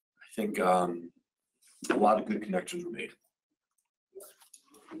think a lot of good connections were made.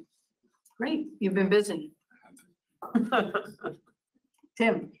 Great, you've been busy.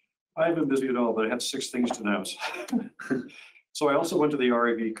 Tim. I haven't been busy at all, but I have 6 things to announce. So I also went to the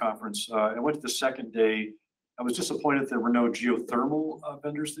RAV conference. I went to the second day. I was disappointed there were no geothermal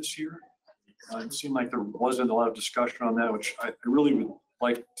vendors this year. It seemed like there wasn't a lot of discussion on that, which I really would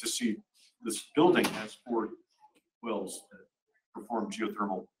like to see. This building has 4 wells that perform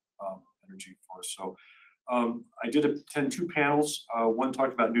geothermal energy for us. So I did attend 2 panels. One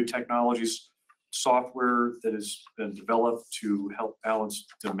talked about new technologies, software that has been developed to help balance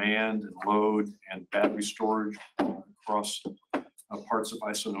demand and load and battery storage across parts of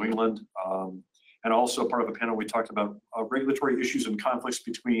ISO New England. And also part of a panel, we talked about regulatory issues and conflicts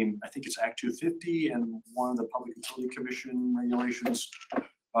between, I think it's Act 250 and one of the Public Utility Commission regulations.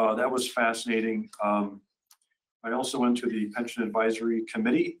 That was fascinating. I also went to the Pension Advisory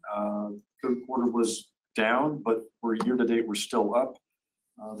Committee. Third quarter was down, but we're year to date, we're still up.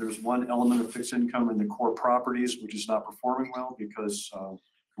 There's one element of fixed income in the core properties, which is not performing well because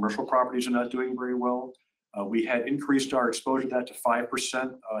commercial properties are not doing very well. We had increased our exposure to that to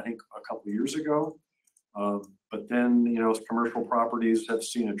 5%, I think a couple of years ago. But then, you know, commercial properties have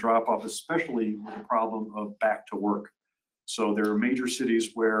seen a drop off, especially with the problem of back to work. So there are major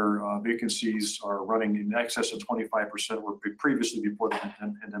cities where vacancies are running in excess of 25%, where previously before the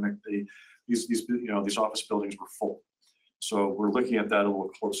pandemic, these office buildings were full. So we're looking at that a little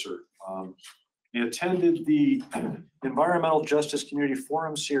closer. I attended the Environmental Justice Community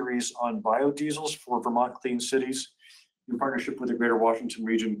Forum series on biodiesels for Vermont Clean Cities in partnership with the Greater Washington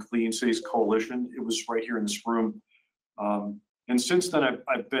Region Clean Cities Coalition. It was right here in this room. And since then,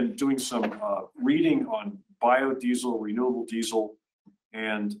 I've been doing some reading on biodiesel, renewable diesel,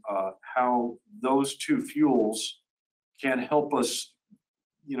 and how those 2 fuels can help us,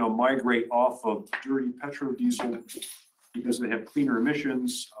 you know, migrate off of dirty petrodiesel because they have cleaner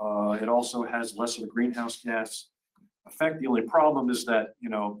emissions. It also has less of a greenhouse gas effect. The only problem is that, you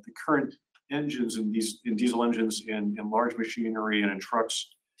know, the current engines in diesel engines in large machinery and in trucks,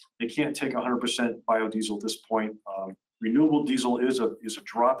 they can't take 100% biodiesel at this point. Renewable diesel is a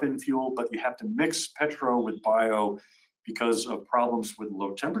drop-in fuel, but you have to mix petro with bio because of problems with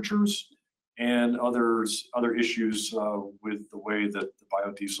low temperatures and other issues with the way that the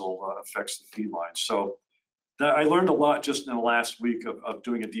biodiesel affects the feed line. So I learned a lot just in the last week of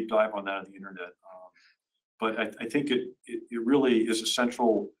doing a deep dive on that on the internet. But I think it really is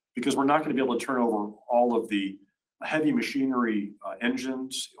essential because we're not going to be able to turn over all of the heavy machinery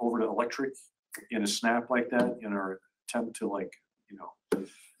engines over to electric in a snap like that in our attempt to, like, you know,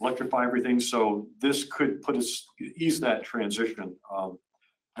 electrify everything. So this could ease that transition.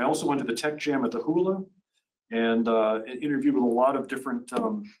 I also went to the Tech Jam at the Hula and interviewed with a lot of different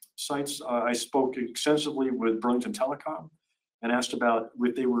sites. I spoke extensively with Burlington Telecom and asked about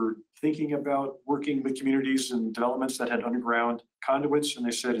what they were thinking about working with communities and developments that had underground conduits, and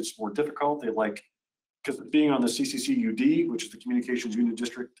they said it's more difficult. They like because being on the CCCUD, which is the Communications Unit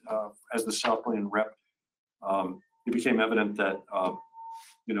District, as the South Burlington rep, it became evident that,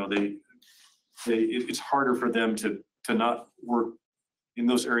 you know, it's harder for them to not work in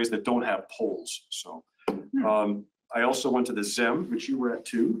those areas that don't have poles. So I also went to the ZEM, which you were at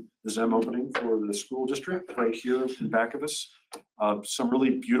too, the ZEM opening for the school district right here in back of us. Some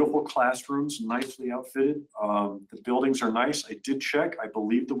really beautiful classrooms, nicely outfitted. The buildings are nice. I did check. I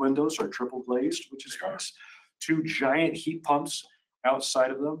believe the windows are triple glazed, which is nice. 2 giant heat pumps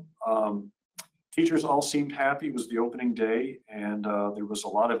outside of them. Teachers all seemed happy. It was the opening day, and there was a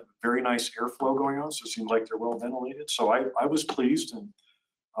lot of very nice airflow going on, so it seemed like they're well ventilated. So I was pleased, and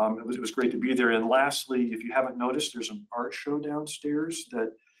it was great to be there. And lastly, if you haven't noticed, there's an art show downstairs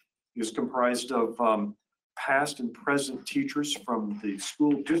that is comprised of past and present teachers from the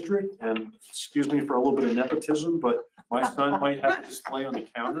school district. And excuse me for a little bit of nepotism, but my son might have a display on the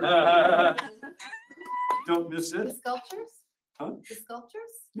counter. Don't miss it. The sculptures? Huh? The sculptures?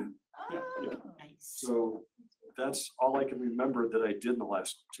 Yeah. Yeah. Nice. So that's all I can remember that I did in the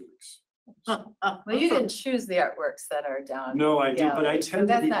last 2 weeks. Well, you didn't choose the artworks that are down. No, I did, but I gallery, so attended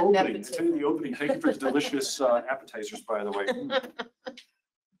that's the not opening. I nepotism. attended the opening. Thank you for the delicious appetizers, by the way.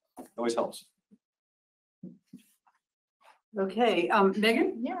 Always helps. Okay,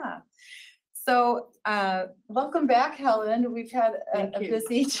 Megan? Yeah. So, welcome back, Helen. We've had a Thank you.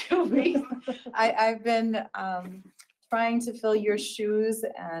 busy 2 weeks. I've been trying to fill your shoes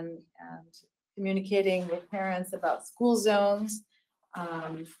and communicating with parents about school zones.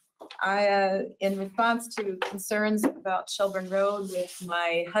 In response to concerns about Shelburne Road with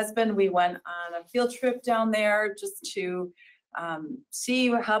my husband, we went on a field trip down there just to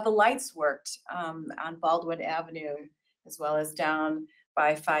see how the lights worked on Baldwin Avenue, as well as down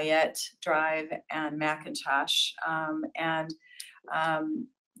by Fayette Drive and McIntosh.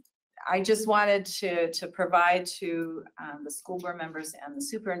 I just wanted to provide to the school board members and the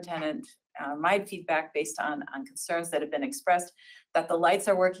superintendent my feedback based on concerns that have been expressed, that the lights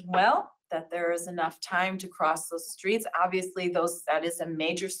are working well, that there is enough time to cross those streets. Obviously, that is a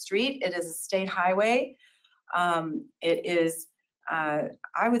major street. It is a state highway. It is,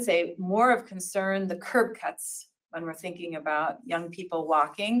 I would say, more of concern the curb cuts when we're thinking about young people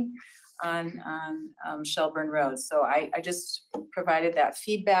walking on Shelburne Road. So I just provided that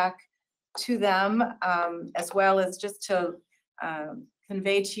feedback to them, as well as just to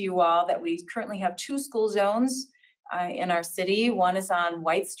convey to you all that we currently have 2 school zones in our city. One is on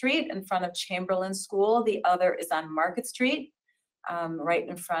White Street in front of Chamberlain School. The other is on Market Street, right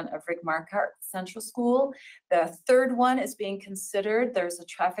in front of Rick Markart Central School. The third one is being considered. There's a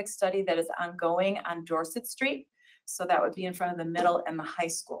traffic study that is ongoing on Dorset Street. So that would be in front of the middle and the high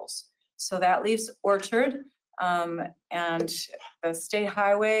schools. So that leaves Orchard, and the state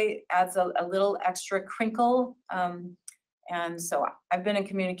highway adds a little extra crinkle. And so I've been in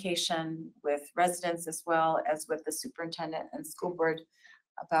communication with residents as well as with the superintendent and school board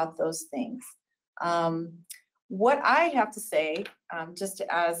about those things. What I have to say, just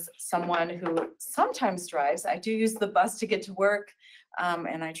as someone who sometimes drives, I do use the bus to get to work,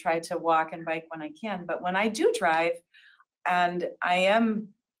 and I try to walk and bike when I can. But when I do drive, and I am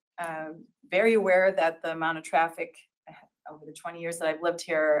very aware that the amount of traffic over the 20 years that I've lived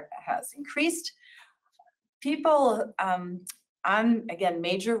here has increased. People on, again,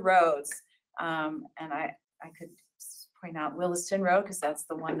 major roads, and I could point out Williston Road, because that's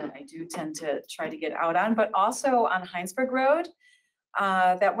the one that I do tend to try to get out on, but also on Heinsberg Road,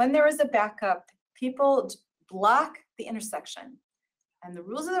 that when there is a backup, people block the intersection. And the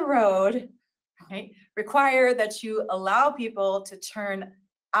rules of the road, right, require that you allow people to turn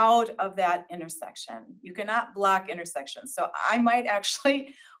out of that intersection. You cannot block intersections. So I might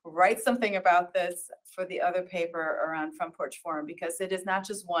actually write something about this for the other paper around Front Porch Forum, because it is not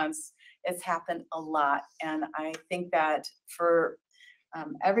just once, it's happened a lot. And I think that for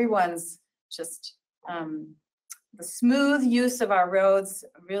everyone's just the smooth use of our roads,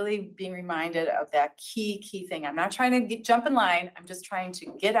 really being reminded of that key thing. I'm not trying to jump in line. I'm just trying to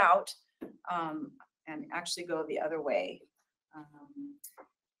get out and actually go the other way.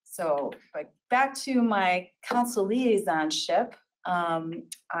 So, but back to my council liaisonship,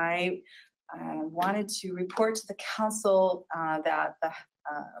 I wanted to report to the council that the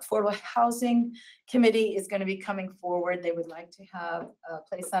Affordable Housing Committee is going to be coming forward. They would like to have a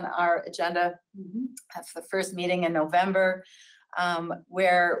place on our agenda. That's the first meeting in November,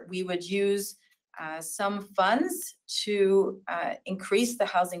 where we would use some funds to increase the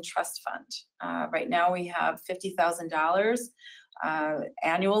Housing Trust Fund. Right now we have $50,000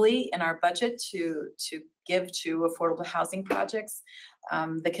 annually in our budget to give to affordable housing projects.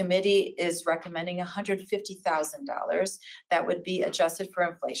 The committee is recommending $150,000 that would be adjusted for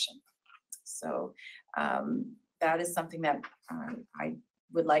inflation. So that is something that I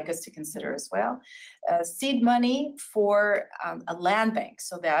would like us to consider as well. Seed money for a land bank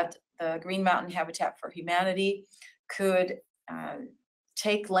so that the Green Mountain Habitat for Humanity could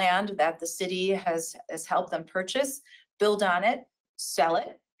take land that the city has helped them purchase, build on it, sell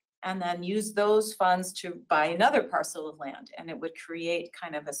it, and then use those funds to buy another parcel of land. And it would create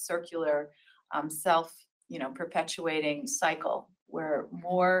kind of a circular perpetuating cycle where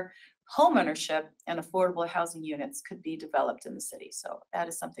more homeownership and affordable housing units could be developed in the city. So that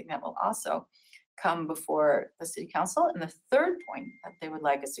is something that will also come before the city council. And the third point that they would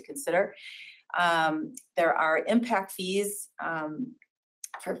like us to consider, there are impact fees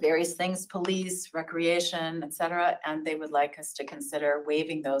for various things, police, recreation, et cetera, and they would like us to consider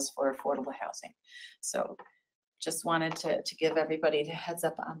waiving those for affordable housing. So just wanted to give everybody a heads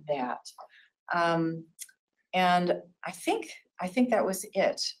up on that. And I think that was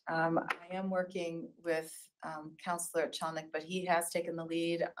it. I am working with Councillor Chalnick, but he has taken the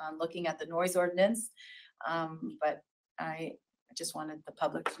lead on looking at the noise ordinance. But I just wanted the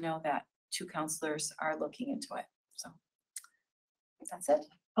public to know that 2 councillors are looking into it. So that's it.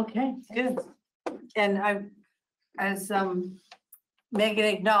 Okay, good. And as Megan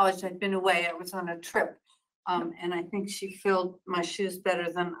acknowledged, I'd been away. I was on a trip. And I think she filled my shoes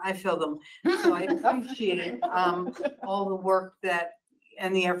better than I fill them. So I appreciate all the work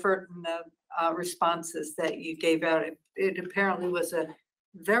and the effort and the responses that you gave out. It apparently was a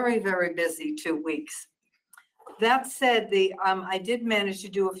very, very busy 2 weeks. That said, I did manage to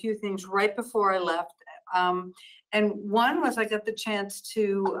do a few things right before I left. And one was I got the chance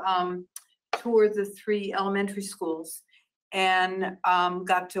to tour the 3 elementary schools and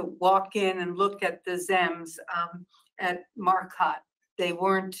got to walk in and look at the ZEMs at Marcotte. It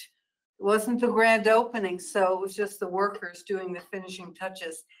wasn't the grand opening, so it was just the workers doing the finishing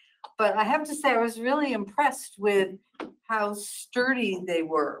touches. But I have to say, I was really impressed with how sturdy they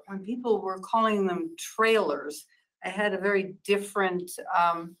were. When people were calling them trailers, I had a very different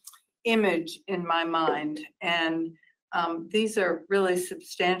image in my mind. And these are really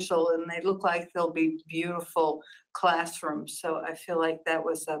substantial and they look like they'll be beautiful classrooms. So I feel like that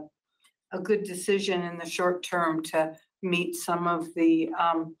was a good decision in the short term to meet some of the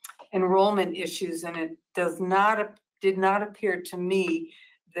enrollment issues. And it did not appear to me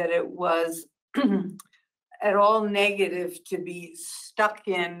that it was at all negative to be stuck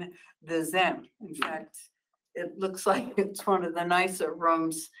in the ZEM. In fact, it looks like it's one of the nicer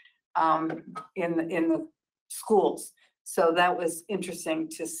rooms in the schools. So that was interesting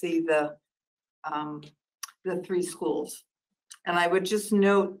to see the 3 schools. And I would just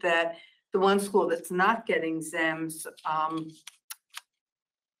note that the one school that's not getting ZEMs,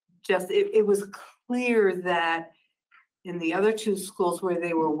 it was clear that in the other 2 schools where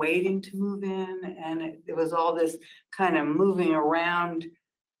they were waiting to move in, and there was all this kind of moving around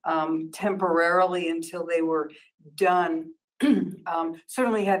temporarily until they were done,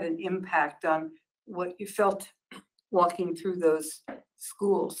 certainly had an impact on what you felt walking through those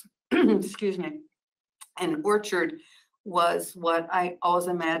schools. Excuse me. And Orchard was what I always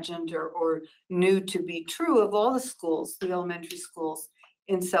imagined or knew to be true of all the schools, the elementary schools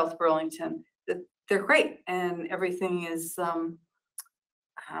in South Burlington. That they're great and everything is, I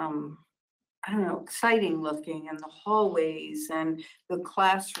don't know, exciting looking, and the hallways and the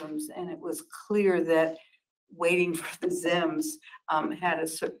classrooms. And it was clear that waiting for the ZEMs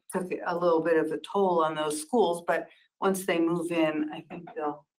took a little bit of a toll on those schools. But once they move in, I think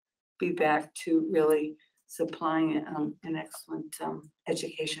they'll be back to really supplying an excellent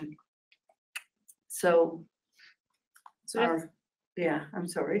education. So, yeah, I'm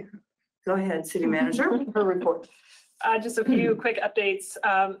sorry. Go ahead, City Manager, her report. Just a few quick updates.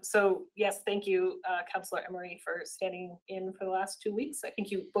 So yes, thank you, Councilor Emery, for standing in for the last 2 weeks. I think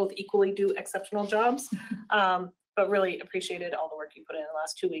you both equally do exceptional jobs, but really appreciated all the work you put in the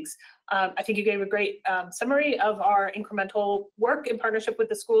last 2 weeks. I think you gave a great summary of our incremental work in partnership with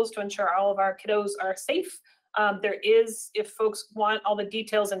the schools to ensure all of our kiddos are safe. There is, if folks want all the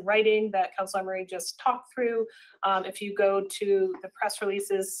details in writing that Councilor Emery just talked through, if you go to the press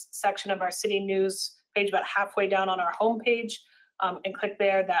releases section of our city news page about halfway down on our homepage and click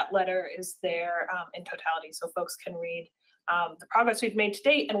there, that letter is there in totality so folks can read the progress we've made to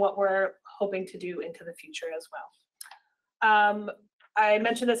date and what we're hoping to do into the future as well. I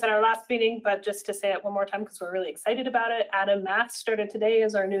mentioned this at our last meeting, but just to say it one more time because we're really excited about it. Adam Mass started today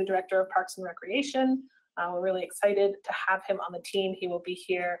as our new Director of Parks and Recreation. We're really excited to have him on the team. He will be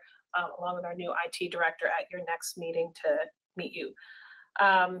here along with our new IT Director at your next meeting to meet you.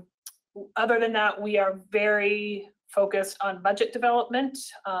 Other than that, we are very focused on budget development.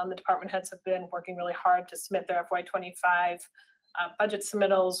 The department heads have been working really hard to submit their FY25 budget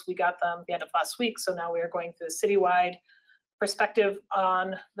submittals. We got them at the end of last week, so now we are going through a citywide perspective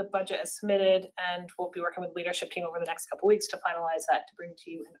on the budget as submitted, and we'll be working with the leadership team over the next couple weeks to finalize that to bring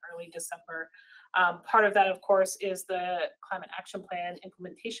to you in early December. Part of that, of course, is the climate action plan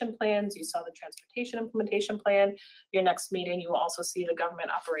implementation plans. You saw the transportation implementation plan. Your next meeting, you will also see the government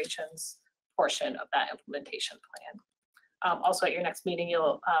operations portion of that implementation plan. Also at your next meeting,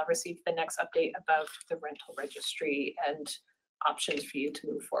 you'll receive the next update about the rental registry and options for you to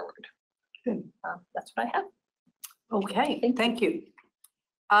move forward. Good. That's what I have. Okay, thank you.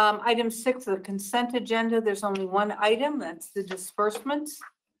 Item 6, the consent agenda. There's only one item, that's the disbursements.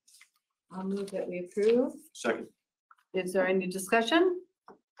 I'll move that we approve. Second. Is there any discussion?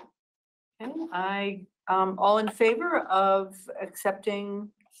 Okay, all in favor of accepting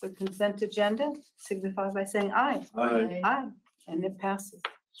the consent agenda, signify by saying aye. Aye. Aye, and it passes.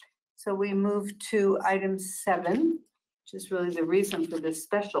 So we move to item 7, which is really the reason for this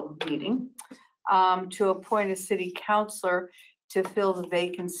special meeting, to appoint a city councillor to fill the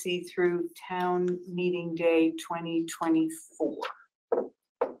vacancy through town meeting day 2024.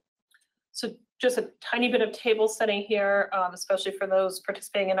 So just a tiny bit of table setting here, especially for those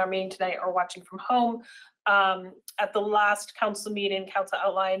participating in our meeting tonight or watching from home. At the last council meeting, council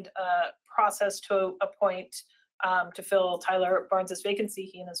outlined a process to appoint to fill Tyler Barnes's vacancy.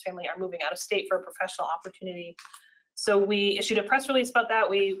 He and his family are moving out of state for a professional opportunity. So we issued a press release about that.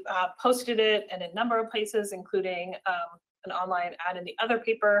 We posted it in a number of places, including an online ad in the other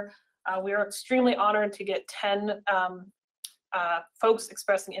paper. We are extremely honored to get 10 folks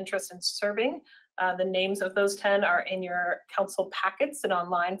expressing interest in serving. The names of those 10 are in your council packets and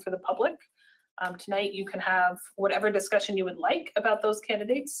online for the public. Tonight, you can have whatever discussion you would like about those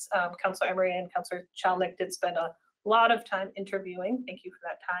candidates. Councilor Emery and Councilor Chalnick did spend a lot of time interviewing. Thank you for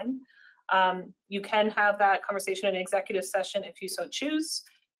that time. You can have that conversation in an executive session if you so choose.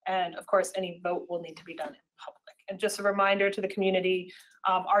 And of course, any vote will need to be done in public. And just a reminder to the community,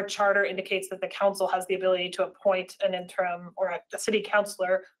 our charter indicates that the council has the ability to appoint an interim or a city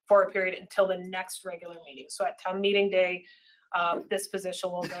councillor for a period until the next regular meeting. So at town meeting day, this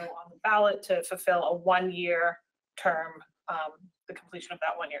position will go on the ballot to fulfill a 1-year term, the completion of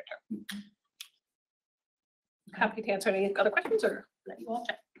that 1-year term. Happy to answer any other questions or let you all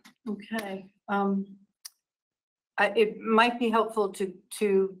check. Okay. It might be helpful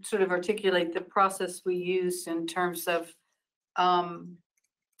to sort of articulate the process we used in terms of, I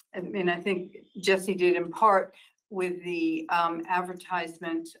mean, I think Jesse did in part with the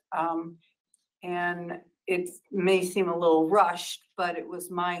advertisement, and it may seem a little rushed, but it was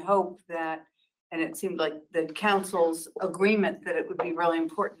my hope that, and it seemed like the council's agreement that it would be really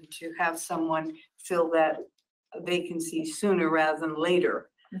important to have someone fill that vacancy sooner rather than later.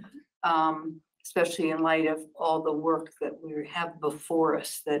 Especially in light of all the work that we have before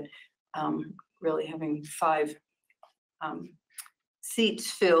us, that really having 5 seats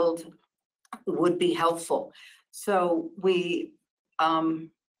filled would be helpful. So we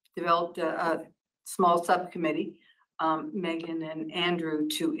developed a small subcommittee, Megan and Andrew,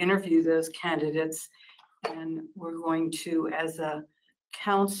 to interview those candidates. And we're going to, as a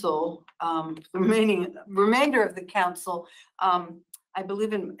council, remainder of the council, I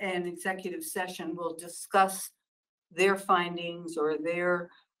believe in an executive session, we'll discuss their findings or their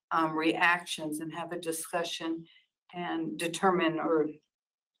reactions and have a discussion and determine or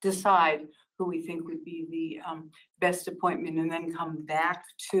decide who we think would be the best appointment, and then come back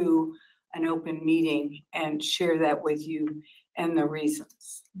to an open meeting and share that with you and the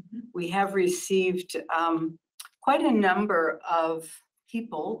reasons. We have received quite a number of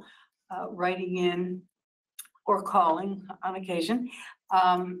people writing in or calling on occasion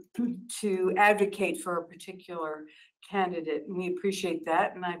to advocate for a particular candidate. And we appreciate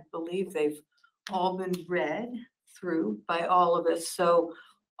that. And I believe they've all been read through by all of us. So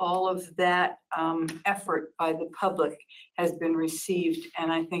all of that effort by the public has been received,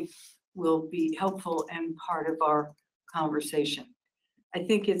 and I think will be helpful and part of our conversation. I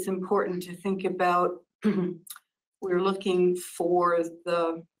think it's important to think about, we're looking for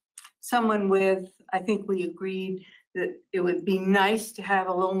someone with, I think we agreed that it would be nice to have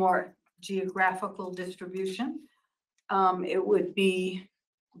a little more geographical distribution. It would be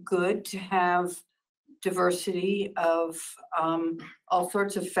good to have diversity of all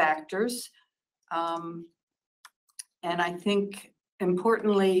sorts of factors. And I think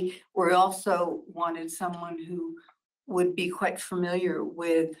importantly, we also wanted someone who would be quite familiar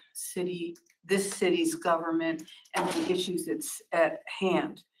with city this city's government and the issues it's at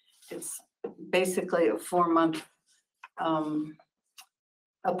hand. It's basically a 4-month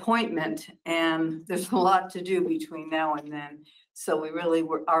appointment, and there's a lot to do between now and then. So we really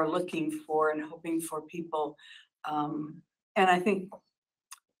are looking for and hoping for people. And I think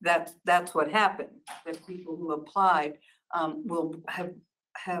that's what happened, that people who applied will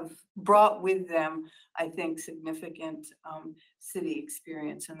have brought with them, I think, significant city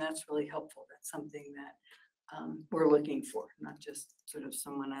experience, and that's really helpful. That's something that we're looking for, not just sort of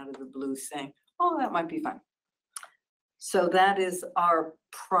someone out of the blue saying, oh, that might be fun. So that is our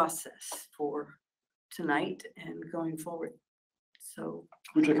process for tonight and going forward. So.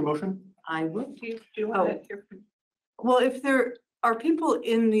 Would you take a motion? I would. Do you want to? Well, if there are people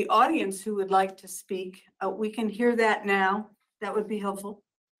in the audience who would like to speak, we can hear that now. That would be helpful.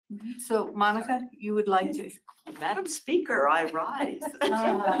 So Monica, you would like to? Madam Speaker, I rise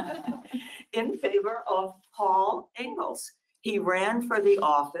in favor of Paul Ingalls. He ran for the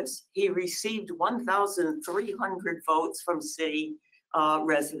office. He received 1,300 votes from city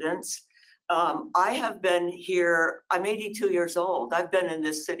residents. I have been here, I'm 82 years old. I've been in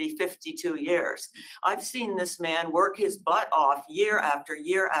this city 52 years. I've seen this man work his butt off year after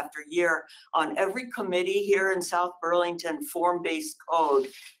year after year on every committee here in South Burlington, form-based code,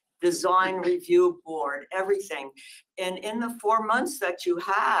 design review board, everything. And in the 4 months that you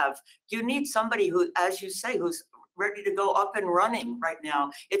have, you need somebody who, as you say, who's ready to go up and running right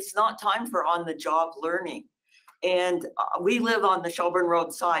now. It's not time for on-the-job learning. And we live on the Shelburne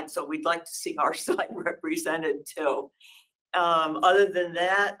Road side, so we'd like to see our side represented too. Other than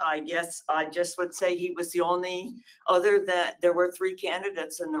that, I guess I just would say he was the only, other than there were 3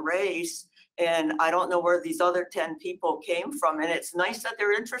 candidates in the race, and I don't know where these other 10 people came from. And it's nice that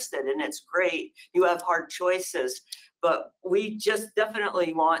they're interested, and it's great. You have hard choices, but we just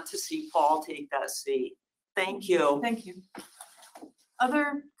definitely want to see Paul take that seat. Thank you. Thank you.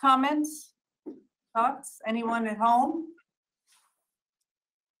 Other comments? Thoughts? Anyone at home?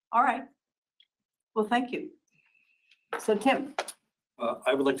 All right. Well, thank you. So Tim.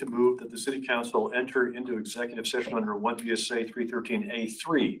 I would like to move that the city council enter into executive session under 1 VSA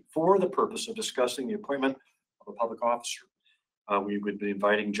 313A3 for the purpose of discussing the appointment of a public officer. We would be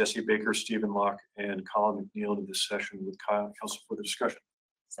inviting Jesse Baker, Stephen Locke, and Colin McNeil to this session with council for the discussion.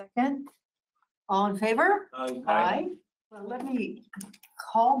 Second. All in favor? Aye. Well, let me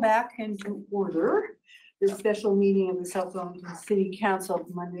call back into order the special meeting of the South Burlington City Council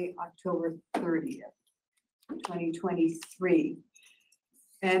of Monday, October 30th, 2023.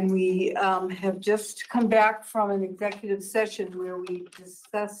 And we have just come back from an executive session where we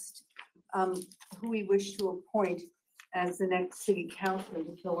discussed who we wish to appoint as the next city councilor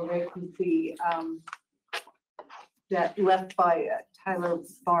to fill a vacancy that left by Tyler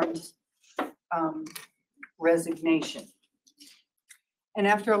Barnes' resignation. And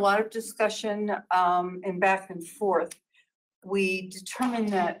after a lot of discussion and back and forth, we determined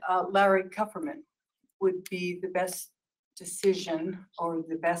that Larry Kupferman would be the best decision or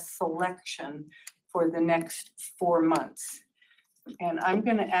the best selection for the next 4 months. And I'm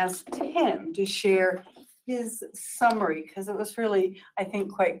going to ask Tim to share his summary because it was really, I think,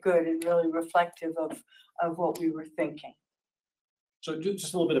 quite good and really reflective of what we were thinking. So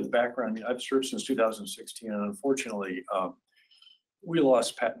just a little bit of background. I mean, I've served since 2016, and unfortunately, we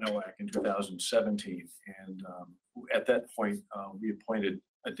lost Pat Nowak in 2017. And at that point, we appointed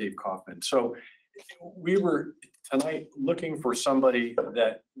Dave Kaufman. So we were tonight looking for somebody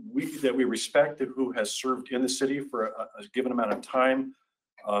that we respect, who has served in the city for a given amount of time,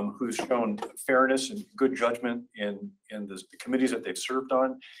 who's shown fairness and good judgment in the committees that they've served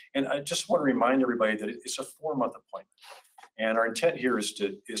on. And I just want to remind everybody that it's a 4-month appointment. And our intent here is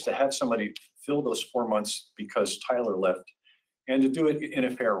to have somebody fill those 4 months because Tyler left, and to do it in a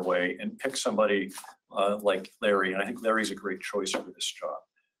fair way and pick somebody like Larry. And I think Larry's a great choice for this job.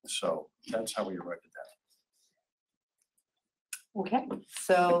 So that's how we arrived at that. Okay,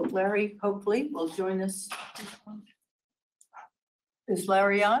 so Larry hopefully will join us. Is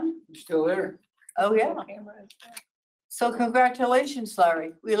Larry on? I'm still there. Oh, yeah. So congratulations,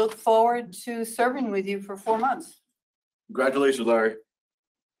 Larry. We look forward to serving with you for 4 months. Congratulations, Larry.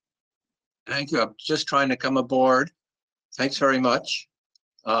 Thank you. I'm just trying to come aboard. Thanks very much.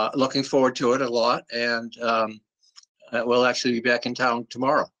 Looking forward to it a lot. And we'll actually be back in town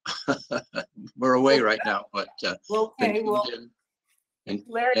tomorrow. We're away right now, but okay, well,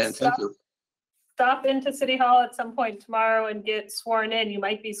 Larry, and thank you. Stop into City Hall at some point tomorrow and get sworn in. You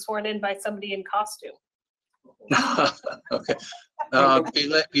might be sworn in by somebody in costume. Okay.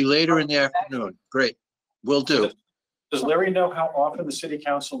 Be later in the afternoon. Great. Will do. Does Larry know how often the city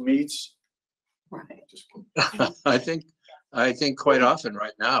council meets? Right. I think quite often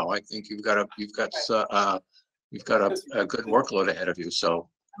right now, I think you've got a good workload ahead of you, so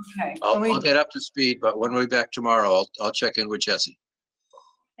Okay. I'll get up to speed, but when we're back tomorrow, I'll check in with Jesse.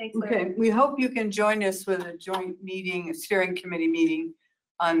 Thanks, Larry. Okay, we hope you can join us with a joint meeting, a steering committee meeting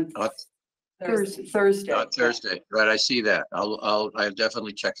on Thursday. Thursday, right, I see that. I'll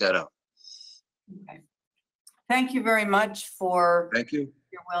definitely check that out. Okay. Thank you very much for Thank you.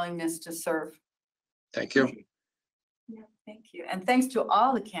 your willingness to serve. Thank you. Yeah, thank you. And thanks to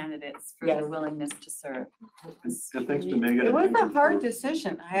all the candidates for their willingness to serve. And thanks to Megan. It was a hard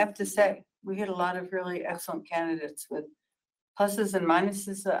decision, I have to say. We had a lot of really excellent candidates with pluses and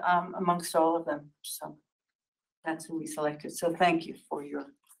minuses amongst all of them. So that's who we selected. So thank you for your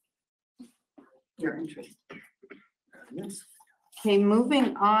interest. Okay,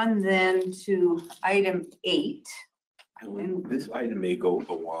 moving on then to item 8. And this item may go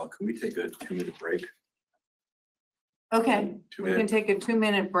a while. Can we take a 2-minute break? Okay, we can take a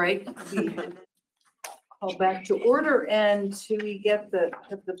 2-minute break. Call back to order, and we get the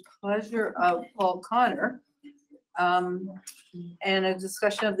pleasure of Paul Connor and a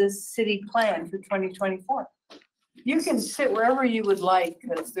discussion of this city plan for 2024. You can sit wherever you would like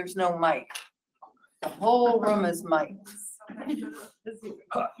because there's no mic. The whole room is mics. We'll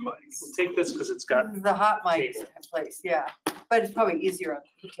take this because it's got. This is the hot mic place, yeah. But it's probably easier on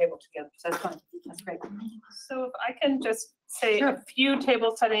the table together. So that's fine. That's great. So if I can just say a few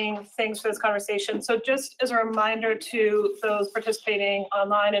table setting things for this conversation. So just as a reminder to those participating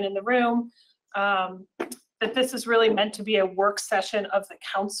online and in the room, that this is really meant to be a work session of the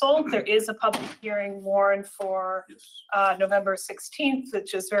council. There is a public hearing warned for November 16th,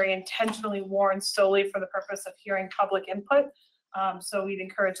 which is very intentionally warned solely for the purpose of hearing public input. So we'd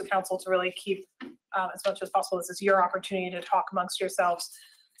encourage the council to really keep as much as possible. This is your opportunity to talk amongst yourselves.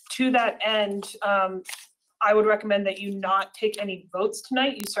 To that end, I would recommend that you not take any votes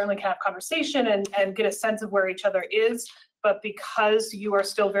tonight. You certainly can have conversation and get a sense of where each other is. But because you are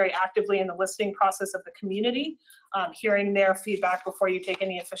still very actively in the listening process of the community, hearing their feedback before you take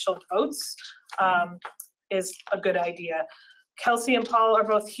any official votes is a good idea. Kelsey and Paul are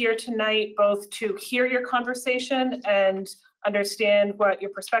both here tonight, both to hear your conversation and understand what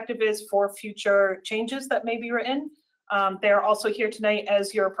your perspective is for future changes that may be written. They're also here tonight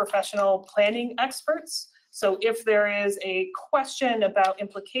as your professional planning experts. So if there is a question about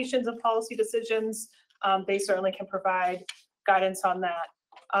implications of policy decisions, they certainly can provide guidance on that.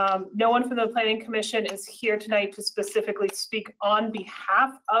 No one from the Planning Commission is here tonight to specifically speak on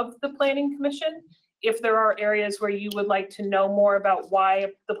behalf of the Planning Commission. If there are areas where you would like to know more about why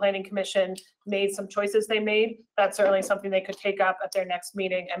the Planning Commission made some choices they made, that's certainly something they could take up at their next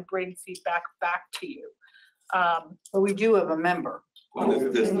meeting and bring feedback back to you. But we do have a member.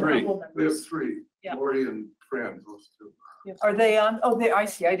 Well, there's 3. We have 3. Yeah. Lori and Fran, those 2. Are they on? Oh, I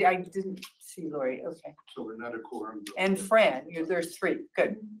see. I didn't see Lori. Okay. So we're not a quorum. And Fran, there's 3.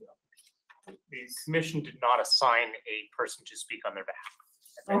 Good. The commission did not assign a person to speak on their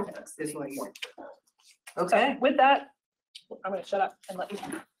behalf. Okay. This is what you- Okay. So with that, I'm going to shut up and let you.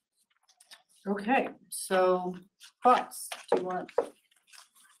 Okay. So thoughts? Do you want?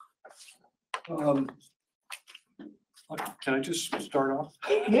 Can I just start off?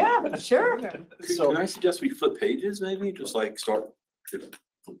 Yeah, sure. So can I suggest we flip pages maybe, just like start,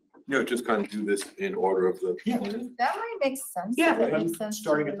 just kind of do this in order of the. That might make sense. Yeah. That makes sense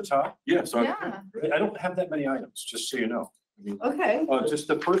Starting to at the me. top? Yeah, so Yeah. I don't have that many items, just so you know. I mean, Okay. just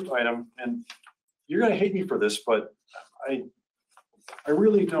the first item, and you're gonna hate me for this, but I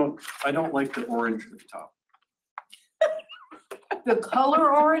really don't like the orange at the top. The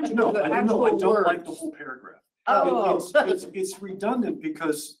color orange? No, or the I don't actual like word? the whole paragraph. Oh. It's redundant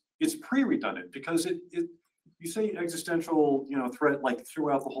because it's pre-redundant, because you say existential, threat like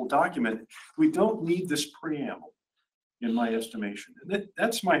throughout the whole document. We don't need this preamble, in my estimation. And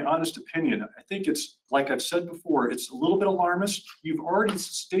that's my honest opinion. I think it's, like I've said before, it's a little bit alarmist. You've already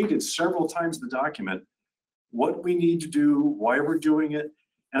stated several times in the document what we need to do, why we're doing it.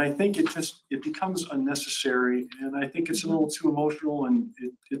 And I think it becomes unnecessary, and I think it's a little too emotional, and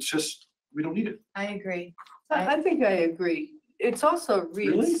it's just, we don't need it. I agree. I think I agree. It's also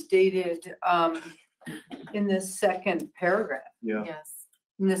restated in the second paragraph. Yeah. Yes.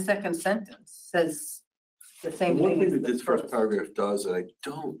 In the second sentence says the same One thing. thing as that the this first paragraph does, and I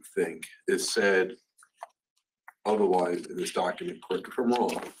don't think is said otherwise in this document, correct if I'm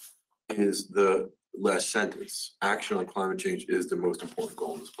wrong, is the last sentence. Action on climate change is the most important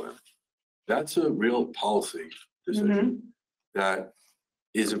goal in this plan. That's a real policy decision that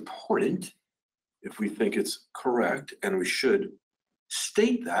is important if we think it's correct, and we should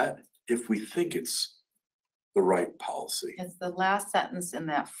state that if we think it's the right policy. It's the last sentence in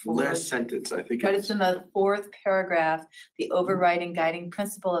that Last fourth, sentence, I think but it's in the fourth paragraph. The overriding guiding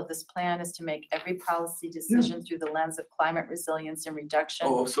principle of this plan is to make every policy decision through the lens of climate resilience and reduction.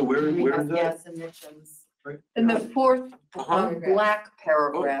 Oh, so where is greenhouse that? gas emissions. In the fourth Uh-huh. black Oh,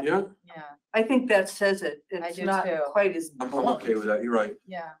 paragraph, yeah, Yeah, I think that says it. It's do not too. quite as I'm blunt. okay with that, you're right.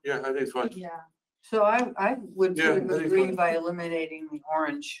 yeah, Yeah, I think it's fine. yeah. So I would Yeah, sort of I think agree fine. by eliminating the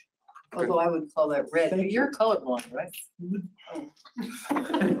orange, although I would call that red. But you're colorblind, right?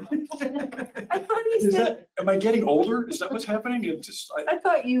 I thought you Is said, that, am I getting older? Is that what's happening? It just, I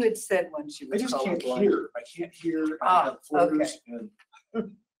thought you had said once you were I just can't colorblind. hear. I can't hear. I Ah, have floaters and.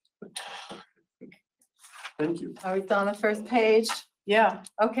 Thank you. Are we still on the first page? Yeah.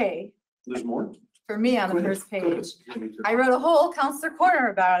 Okay, There's more? for me on Go the ahead, first go ahead. page. Yeah, me too. I wrote a whole counselor corner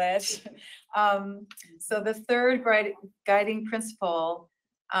about it. So the third guiding principle,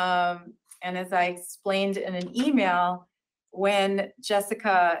 and as I explained in an email, when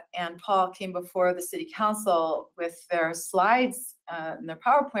Jessica and Paul came before the city council with their slides in their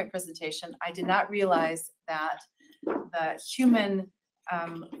PowerPoint presentation, I did not realize that the human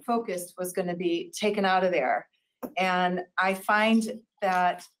focus was going to be taken out of there. And I find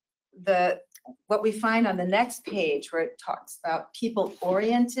that what we find on the next page where it talks about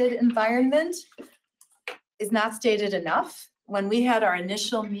people-oriented environment is not stated enough. When we had our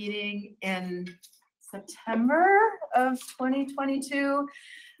initial meeting in September of 2022,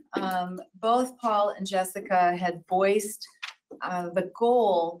 both Paul and Jessica had voiced the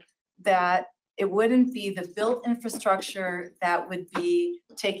goal that it wouldn't be the built infrastructure that would be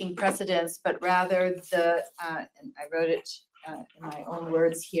taking precedence, but rather and I wrote it in my own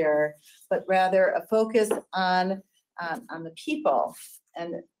words here, but rather a focus on the people,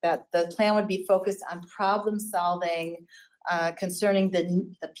 and that the plan would be focused on problem solving concerning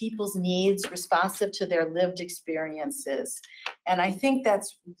the people's needs responsive to their lived experiences. And I think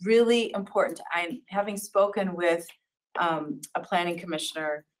that's really important. I'm having spoken with a planning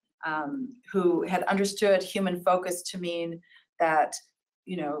commissioner who had understood human focus to mean that,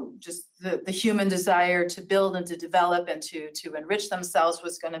 you know, just the human desire to build and to develop and to enrich themselves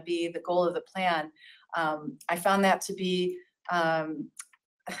was going to be the goal of the plan. I found that to be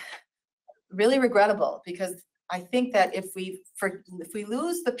really regrettable, because I think that if we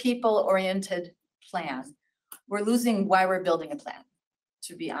lose the people-oriented plan, we're losing why we're building a plan,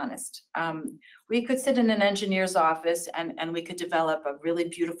 to be honest. We could sit in an engineer's office and we could develop a really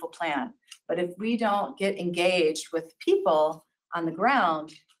beautiful plan. But if we don't get engaged with people on the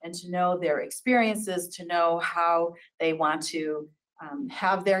ground and to know their experiences, to know how they want to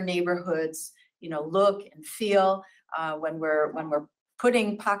have their neighborhoods, you know, look and feel, when we're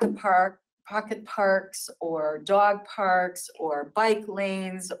putting pocket parks or dog parks or bike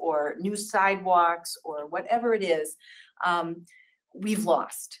lanes or new sidewalks or whatever it is, we've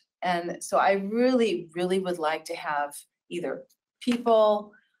lost. And so I really, really would like to have either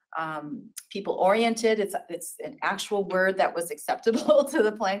people oriented, it's an actual word that was acceptable to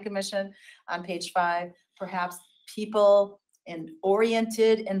the Plan Commission on page 5, perhaps people in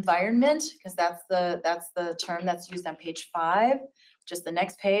oriented environment, because that's the term that's used on page 5, just the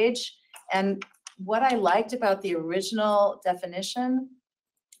next page. And what I liked about the original definition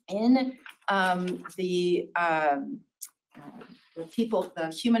in the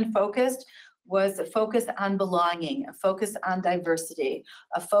human focused was a focus on belonging, a focus on diversity,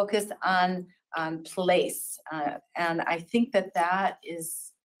 a focus on place. And I think that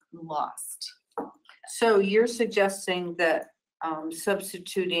is lost. So you're suggesting that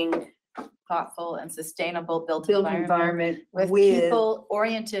substituting Thoughtful and sustainable built built environment environment with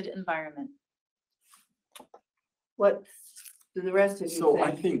people-oriented environment. What do the rest of you So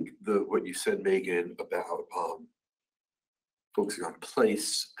I think? think what you said, Megan, about focusing on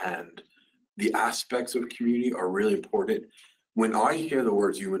place and the aspects of community are really important. When I hear the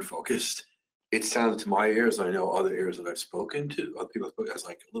words human focused, it sounds to my ears, I know other ears that I've spoken to, other people have spoken, as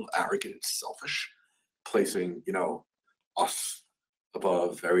like a little arrogant and selfish, placing, you know, us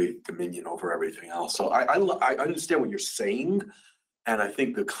above very dominion over everything else. So I understand what you're saying, and I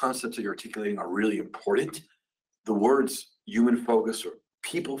think the concepts that you're articulating are really important. The words human focus or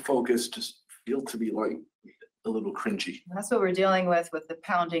people focus just feel to be like a little cringy. And that's what we're dealing with the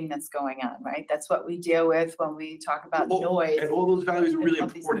pounding that's going on, right? That's what we deal with when we talk about noise. And all those values are really and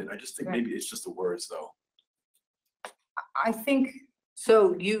all these- important. I just think Right. maybe it's just the words though. I think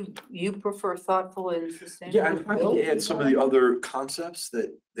So you prefer thoughtful and sustainable? Yeah, I'm trying built to add some of the environment? other concepts that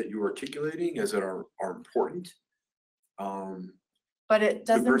you're articulating as that are important. But it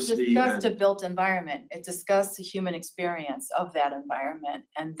doesn't Diversity discuss and- the built environment. It discusses the human experience of that environment.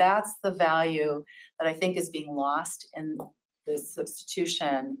 And that's the value that I think is being lost in the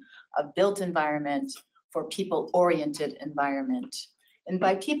substitution of built environment for people-oriented environment. And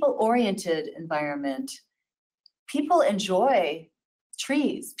by people-oriented environment, people enjoy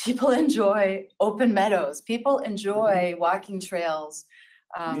trees, people enjoy open meadows, people enjoy walking trails,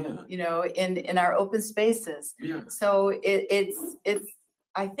 you know, in our open spaces. Yeah. So it's,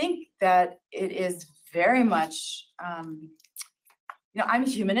 I think that it is very much, you know, I'm a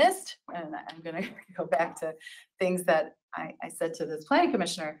humanist, and I'm gonna go back to things that I said to this planning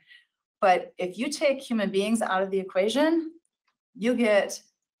commissioner. But if you take human beings out of the equation, you get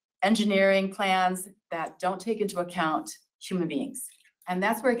engineering plans that don't take into account human beings. And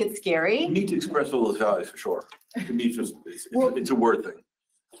that's where it gets scary. You need to express all those values for sure. To me, it's a word thing.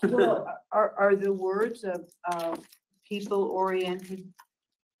 Well, are the words of people-oriented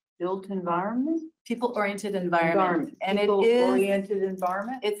built environment? People-oriented environment. And it is, People-oriented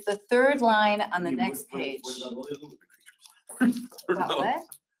environment? it's the third line on the next page. About what?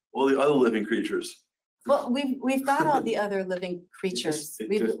 All the other living creatures. Well, we've got all the other living creatures.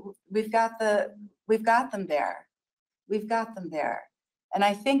 We've got them there. We've got them there. And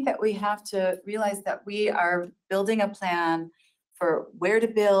I think that we have to realize that we are building a plan for where to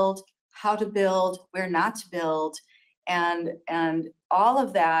build, how to build, where not to build. And all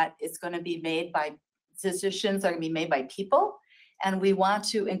of that is going to be made by, decisions are going to be made by people. And we want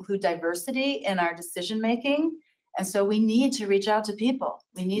to include diversity in our decision-making. And so we need to reach out to people.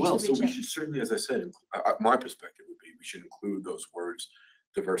 We need to Well, so reach we out. should certainly, as I said, my perspective would be, we should include those words,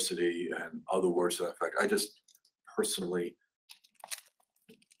 diversity and other words to that effect. I just personally.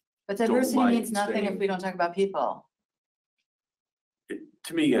 But don't diversity like means nothing if saying- we don't talk about people.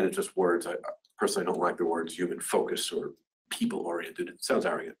 To me, again, it's just words. I personally don't like the words human focused or people oriented. It sounds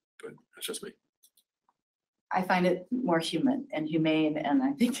arrogant, but that's just me. I find it more human and humane, and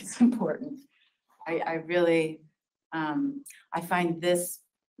I think it's important. I really, I find this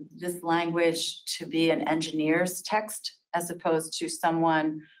language to be an engineer's text as opposed to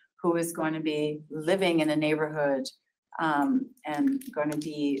someone who is going to be living in a neighborhood and going to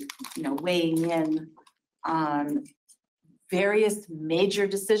be, you know, weighing in on various major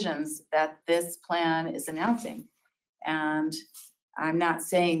decisions that this plan is announcing. And I'm not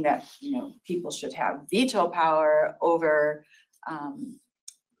saying that, you know, people should have veto power over,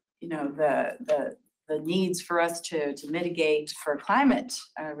 you know, the needs for us to mitigate for climate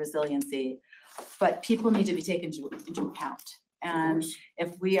resiliency, but people need to be taken into account. And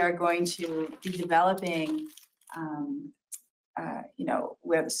if we are going to be developing, you know,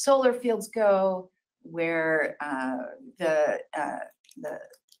 where the solar fields go, where the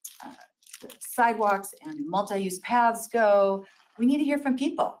sidewalks and multi-use paths go, we need to hear from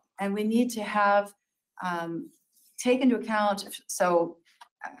people, and we need to have take into account. So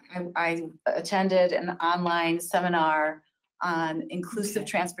I attended an online seminar on inclusive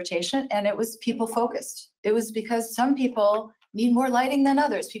transportation, and it was people focused. It was because some people need more lighting than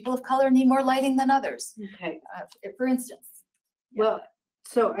others. People of color need more lighting than others. Okay. For instance. Well,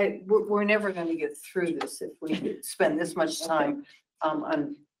 so we're never going to get through this if we spend this much time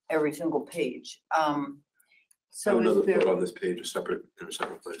on every single page. So I have is another there, thought on this page, in a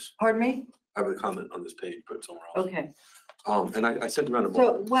separate place. pardon me? I have a comment on this page, but somewhere else. Okay. And I sent around a.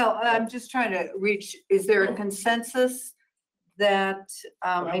 So, well, I'm just trying to reach, is there a consensus that,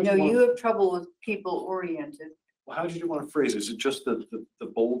 I know you have trouble with people oriented. Well, how did you want to phrase it? Is it just the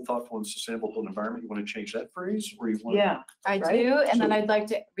bold, thoughtful, and sustainable built environment? You want to change that phrase, or you want? Yeah. I right? do, and then So- I'd like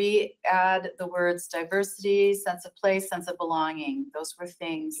to re-add the words diversity, sense of place, sense of belonging. Those were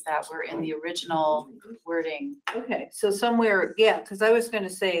things that were in the original wording. Okay, so somewhere, yeah, because I was going to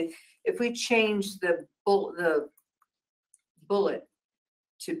say, if we change the bullet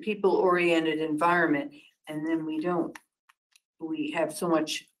to people-oriented environment, and then we have so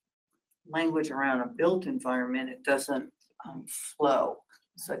much language around a built environment, it doesn't flow.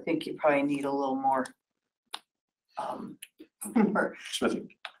 So I think you probably need a little more, Smithing.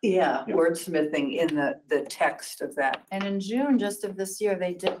 yeah, Yeah. wordsmithing in the text of that. And in June just of this year,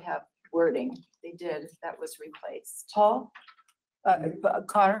 they did have wording. They did, that was replaced. Paul?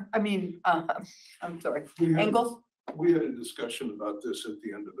 Connor, I mean, I'm sorry, Engel? We had a discussion about this at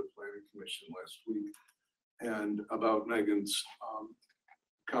the end of the planning commission last week, and about Megan's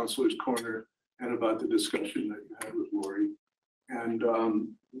counselor's corner, and about the discussion that you had with Lori. And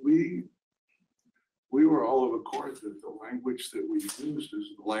we were all of accord that the language that we used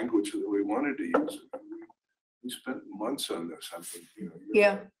is the language that we wanted to use. We spent months on this. I think, you know, you're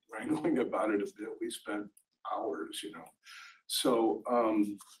Yeah. wrangling about it a bit. We spent hours, you know. So,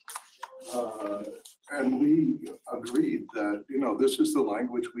 and we agreed that, you know, this is the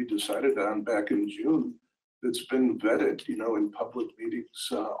language we decided on back in June. That's been vetted, you know, in public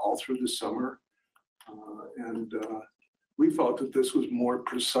meetings all through the summer. And we felt that this was more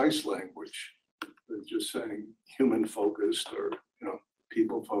precise language than just saying human focused or, you know,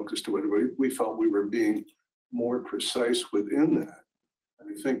 people focused or whatever. We felt we were being more precise within that. And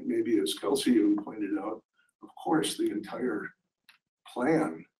I think maybe as Kelsey you pointed out, of course, the entire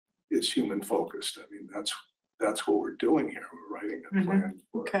plan is human focused. I mean, that's what we're doing here. We're writing a plan.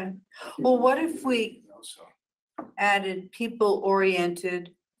 For, Okay. Well, what if we added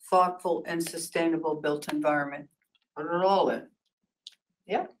people-oriented, thoughtful, and sustainable built environment? Put it all in.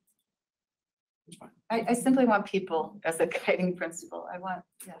 Yeah. I simply want people as a guiding principle.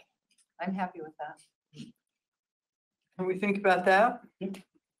 Yeah, I'm happy with that. Can we think about that?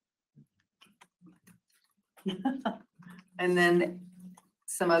 And then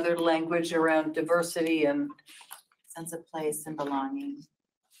some other language around diversity and sense of place and belonging.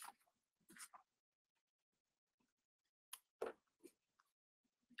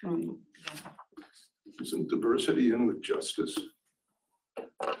 Isn't diversity in with justice?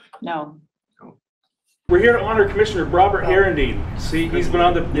 No. We're here to honor Commissioner Robert Herendeen. See, he's been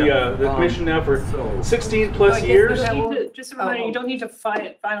on the commission now for 16 plus years. Just a reminder, you don't need to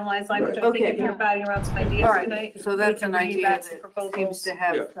finalize language. I think if you're batting around some ideas All right, tonight. so that's an idea that Proposals. seems to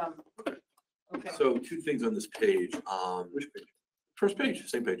have Yeah. some. Okay. So two things on this page. Which page? First page,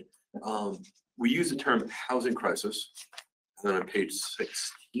 same page. We use the term housing crisis. And then on page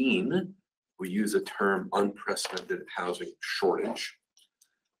 16, we use the term unprecedented housing shortage.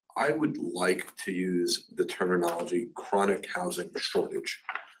 I would like to use the terminology chronic housing shortage.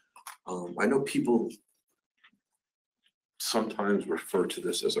 I know people sometimes refer to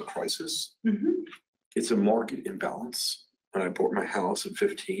this as a crisis. It's a market imbalance. When I bought my house in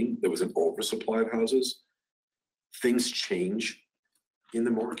 15, there was an oversupply of houses. Things change in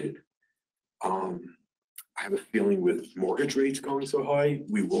the market. I have a feeling with mortgage rates going so high,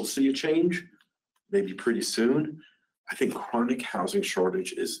 we will see a change, maybe pretty soon. I think chronic housing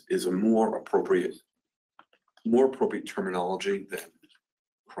shortage is a more appropriate terminology than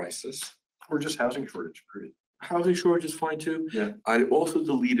crisis. Or just housing shortage, period. Housing shortage is fine too. Yeah. I also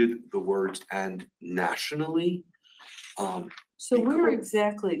deleted the words "and nationally." So where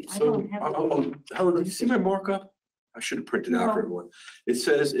exactly? I don't have. Helen, did you see my markup? I should have printed out for everyone. It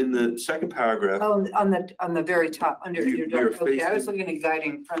says in the second paragraph. Oh, on the very top, under your, okay, I was facing- looking at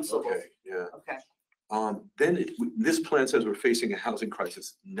guiding principles. Okay, yeah. Okay. Then this plan says we're facing a housing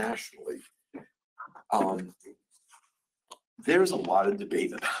crisis nationally. There's a lot of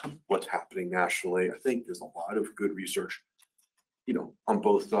debate about what's happening nationally. I think there's a lot of good research, you know, on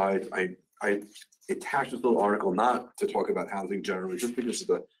both sides. I attached this little article not to talk about housing generally, just because of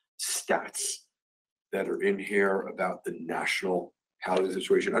the stats that are in here about the national housing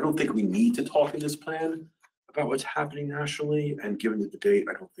situation. I don't think we need to talk in this plan about what's happening nationally, and given the debate,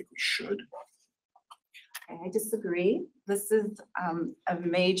 I don't think we should. I disagree. This is a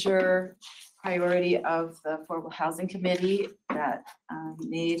major priority of the Affordable Housing Committee that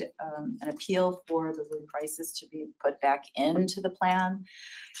made an appeal for the root crisis to be put back into the plan.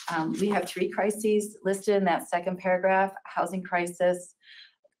 We have 3 crises listed in that second paragraph: housing crisis,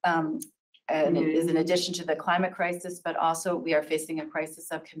 and it is in addition to the climate crisis, but also we are facing a crisis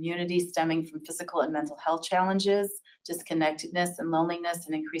of community stemming from physical and mental health challenges, disconnectedness and loneliness,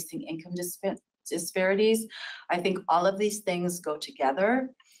 and increasing income disparities. I think all of these things go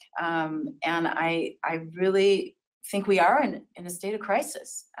together. And I really think we are in a state of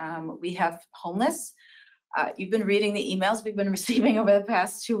crisis. We have homeless. You've been reading the emails we've been receiving over the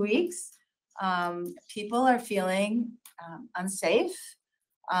past 2 weeks. People are feeling unsafe.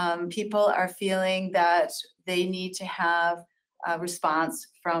 People are feeling that they need to have a response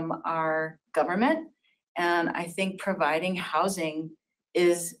from our government. And I think providing housing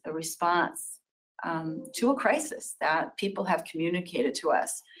is a response to a crisis that people have communicated to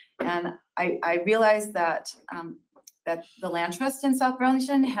us. And I realize that that the Land Trust in South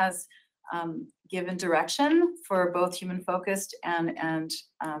Burlington has given direction for both human focused and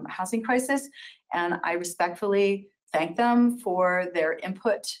housing crisis. And I respectfully thank them for their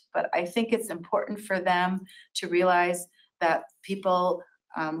input, but I think it's important for them to realize that people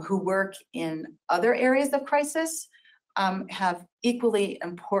who work in other areas of crisis have equally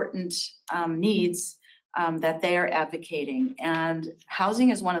important needs that they are advocating, and housing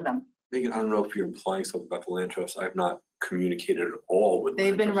is one of them. Megan, I don't know if you're implying something about the land trust. I have not communicated at all with. They've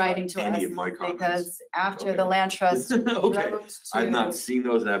land been trust writing on to any us of my comments. because after Okay. the land trust Okay, wrote I've to- not seen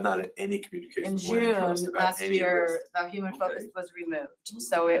those, and I've not had any communication. in with land trust June about last any of year, this. the human Okay. focus was removed.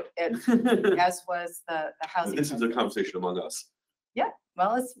 So it as was the housing. This is a trust. conversation among us. Yeah,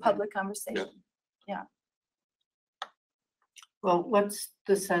 well, it's public conversation. Yeah. Well, what's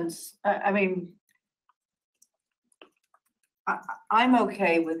the sense, I mean, I'm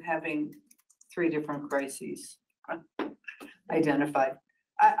okay with having 3 different crises identified.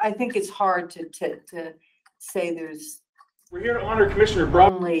 I think it's hard to say there's. We're here to honor Commissioner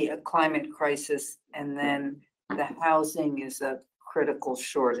Brown. Only a climate crisis and then the housing is a critical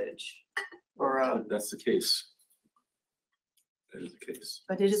shortage or a. That's the case. That is the case.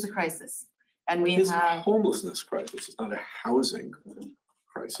 But it is a crisis. And we It's a have, homelessness crisis. It's not a housing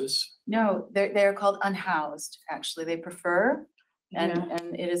crisis. no, they're called unhoused, actually. They prefer,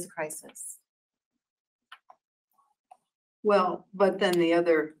 and it is a crisis. Well, but then the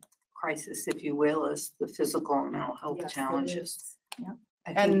other crisis, if you will, is the physical and mental health Yes, it challenges. is. Yeah.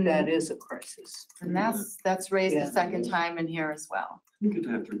 I think And- that is a crisis. And that's raised Yeah. a second time in here as well. You could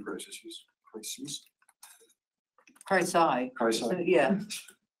have 3 crises. Crises. Crisis. Crisis. So, yeah.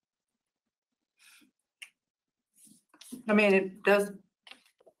 I mean, it does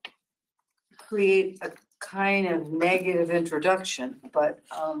create a kind of negative introduction, but,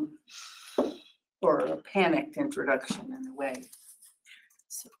 or a panicked introduction in a way.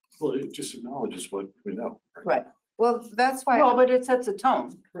 Well, it just acknowledges what we know. Right. Well, that's why. Well, but it sets a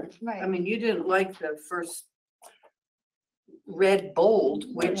tone. Right. I mean, you didn't like the first red bold,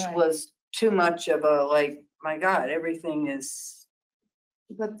 which Right. was too much of a like, my God, everything is.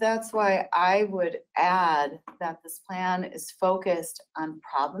 But that's why I would add that this plan is focused on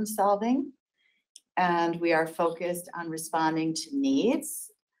problem solving. And we are focused on responding to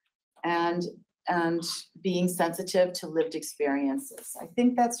needs and being sensitive to lived experiences. I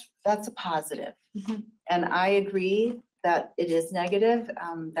think that's a positive. And I agree that it is negative.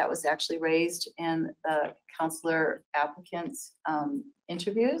 That was actually raised in the counselor applicants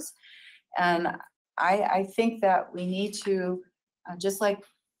interviews. And I think that we need to, just like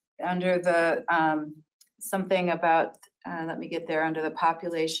under the, something about, let me get there, under the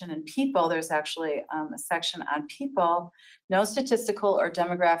population and people, there's actually a section on people. No statistical or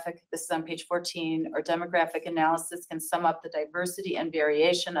demographic, this is on page 14, or demographic analysis can sum up the diversity and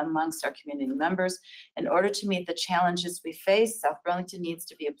variation amongst our community members. In order to meet the challenges we face, South Burlington needs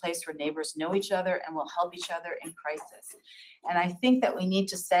to be a place where neighbors know each other and will help each other in crisis. And I think that we need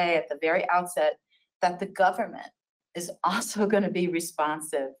to say at the very outset that the government is also going to be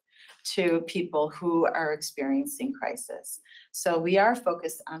responsive to people who are experiencing crisis. So we are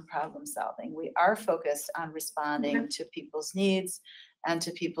focused on problem solving. We are focused on responding to people's needs and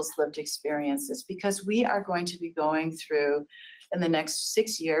to people's lived experiences, because we are going to be going through in the next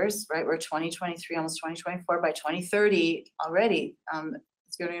 6 years, right? We're 2023, almost 2024, by 2030 already,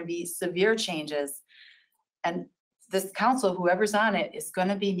 it's going to be severe changes. And this council, whoever's on it, is going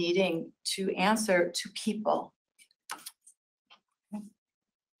to be needing to answer to people.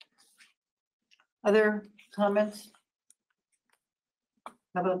 Other comments?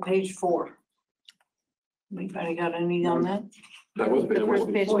 How about page 4? Anybody got any on that? That was The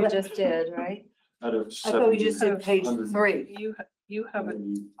first page we just did, right? Out of I thought we just did 700. page 3. You have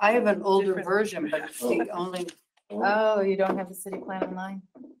a. I have an older Different version, but it's the only, Oh, you don't have the city plan online?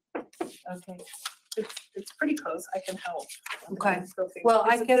 Okay. It's pretty close. I can help. okay. Go figure. Well,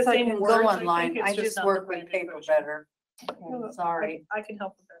 I It's the guess I same can words, go I think, online. it's I just not work the with branded paper version. better. Okay. Sorry. I can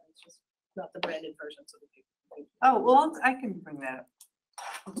help with that. It's just not the branded version, so the people. Oh, well, I can bring that up.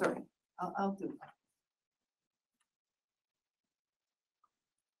 I'm sorry. I'll do that.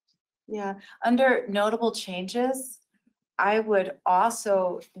 Yeah, under notable changes, I would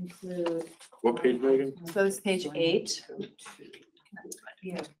also include, What page, Megan? so it's page 8.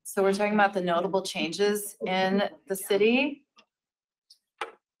 Yeah, so we're talking about the notable changes in the city.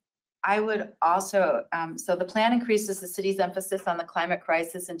 I would also, so the plan increases the city's emphasis on the climate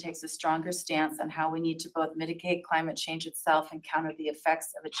crisis and takes a stronger stance on how we need to both mitigate climate change itself and counter the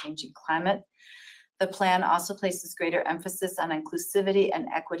effects of a changing climate. The plan also places greater emphasis on inclusivity and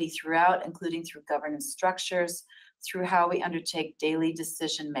equity throughout, including through governance structures, through how we undertake daily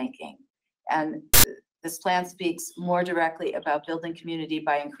decision-making. And this plan speaks more directly about building community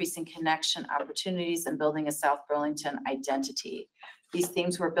by increasing connection opportunities and building a South Burlington identity. These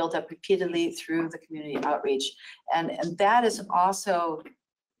themes were built up repeatedly through the community outreach. And that is also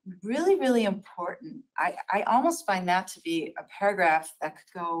really, really important. I almost find that to be a paragraph that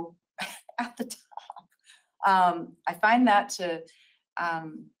could go at the top. I find that to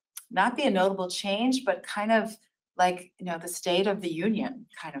not be a notable change, but kind of like, you know, the State of the Union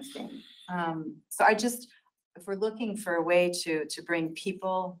kind of thing. So I just, if we're looking for a way to bring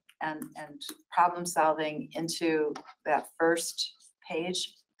people and problem solving into that first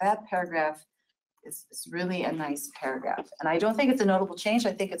page, that paragraph is really a nice paragraph. And I don't think it's a notable change.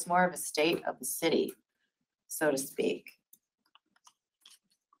 I think it's more of a state of the city, so to speak.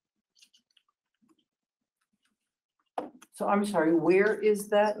 So I'm sorry, where is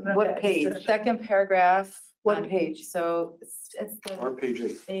that? What page? The second paragraph. What page? So it's Our the page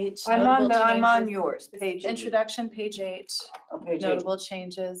 8. page. I'm notable on changes. yours, page. Introduction, page 8. Oh, page 8. Notable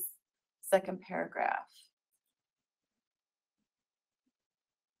changes, second paragraph.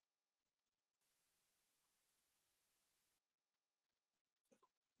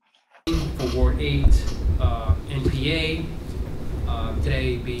 For Ward 8, NPA,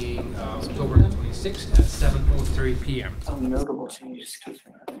 today being October 26th at 7:03 p.m. Oh, notable changes, excuse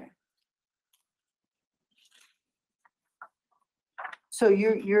me. Okay. So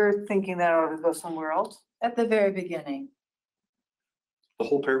you're thinking that ought to go somewhere else? At the very beginning. The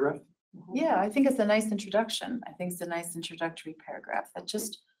whole paragraph? Yeah, I think it's a nice introduction. I think it's a nice introductory paragraph that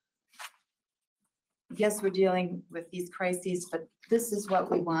just, yes, we're dealing with these crises, but this is what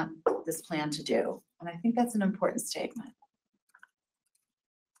we want this plan to do. And I think that's an important statement.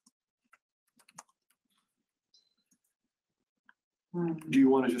 Do you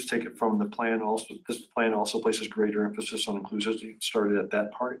want to just take it from the plan also? This plan also places greater emphasis on inclusivity, started at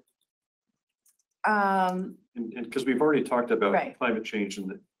that part? And because we've already talked about Right. climate change,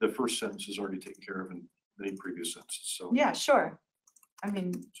 and the first sentence is already taken care of in many previous sentences, so. Yeah, sure. I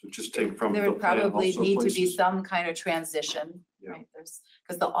mean, So just take from. there the would plan probably also need to be places- some kind of transition, Yeah. right? There's,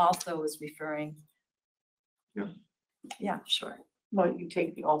 because the also is referring. Yeah. Yeah, sure. Well, you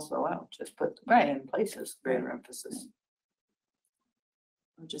take the also out, just put the Right. in places, greater emphasis.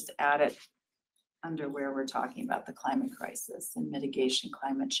 We'll just add it under where we're talking about the climate crisis and mitigation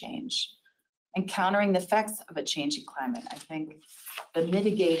climate change and countering the effects of a changing climate. I think the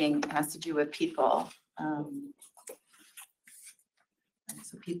mitigating has to do with people.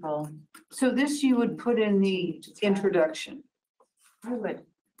 So people. So this you would put in the introduction. I would.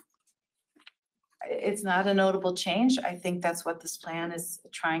 It's not a notable change. I think that's what this plan is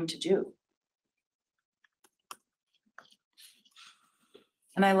trying to do.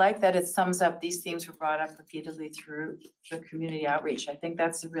 And I like that it sums up, these themes were brought up repeatedly through the community outreach. I think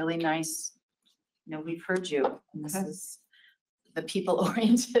that's a really nice, you know, we've heard you, and this is the people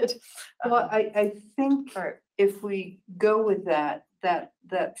oriented. Well, I think if we go with that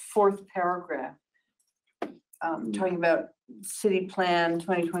fourth paragraph, talking about city plan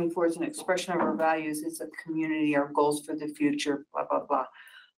 2024 is an expression of our values, it's a community, our goals for the future, blah, blah, blah.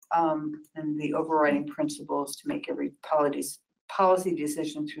 And the overriding principle is to make every policy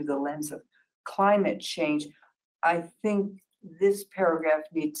decision through the lens of climate change. I think this paragraph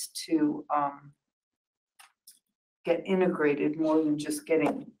needs to get integrated more than just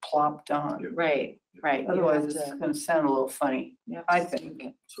getting plopped on. Right, right. Otherwise, it's gonna sound a little funny, I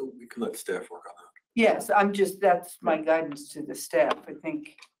think. So we can let staff work on that. Yes, that's my guidance to the staff. I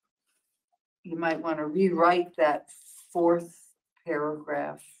think you might want to rewrite that fourth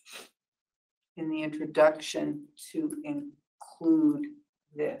paragraph in the introduction to include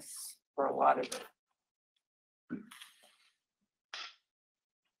this for a lot of it.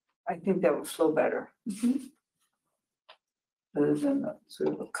 I think that would flow better. Other than the sort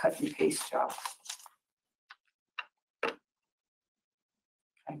of a cut and paste job.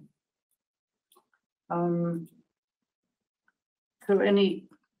 Okay. So any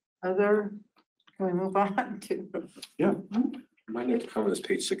other, can we move on to? Yeah. Might need to cover this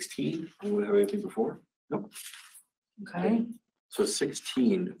page 16. Anyone have anything before? No. Okay. So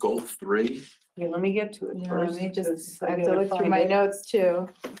 16, goal 3. Yeah, let me get to it Yeah, first. let me just, because I have to gotta look through find my it. notes too.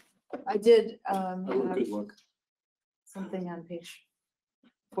 I did, Oh, have good luck. something on page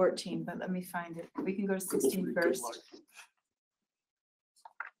 14, but let me find it. We can go to Goal 16 3, good first. luck.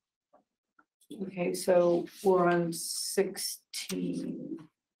 Okay, so we're on 16,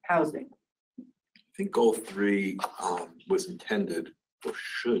 housing. I think goal 3 was intended or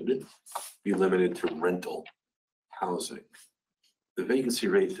should be limited to rental housing. The vacancy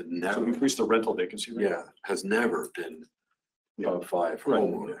rate had never. Increase the rental vacancy rate. Yeah, has never been above 5 Right.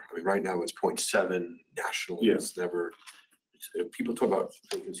 homeowner. I mean, right now it's 0.7 nationally. Yeah. It's never, people talk about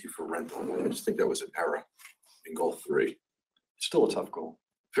vacancy for rental. I just think that was an error in goal 3. Still a tough goal.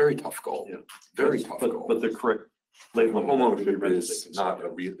 Very tough goal. Yeah. Very tough But goal. the correct The label. homeownership is not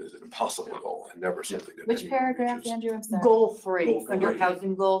is an impossible goal and never something that. Which anyone paragraph, reaches. Andrew? I'm sorry. Goal 3, Goal under three.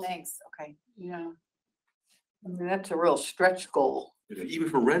 housing goals. Thanks, okay. Yeah. I mean, that's a real stretch goal. Even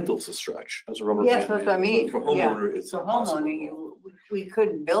for rentals, a stretch. As a rubber Yes, band. that's what I mean. For Yeah. homeowner, it's For impossible. homeowner, we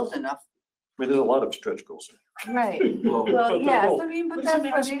couldn't build enough. I mean, there's a lot of stretch goals. Right. Well, Well, but yes, the I mean, but but that's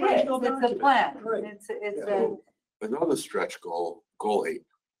it's an what it is. aspirational It's a document. plan. Right. It's a, So, another stretch goal, goal 8.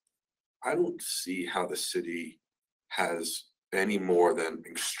 I don't see how the city has any more than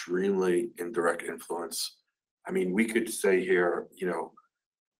extremely indirect influence. I mean, we could say here,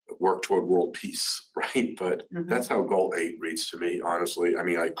 work toward world peace, right? But that's how goal 8 reads to me, honestly. I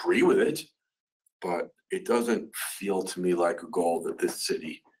mean, I agree with it, but it doesn't feel to me like a goal that this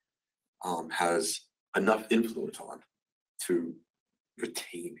city has enough influence on to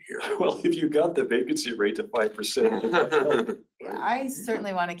retain here. Well, if you got the vacancy rate to 5%. I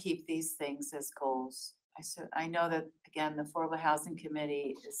certainly want to keep these things as goals. I know that, again, the Affordable Housing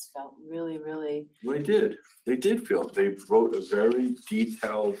Committee has felt really, really. They did feel, they wrote a very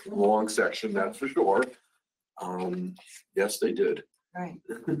detailed, long section, that's for sure. Yes, they did. Right.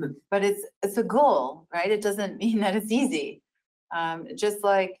 But it's a goal, right? It doesn't mean that it's easy. Just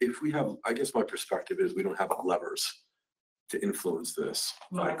like. If we have, I guess my perspective is we don't have levers to influence this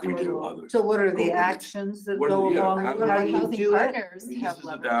like we do others. So what are the actions that go along? how with how you housing do it? partners I mean, have this is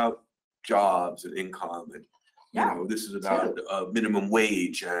leverage. about jobs and income and, this is about minimum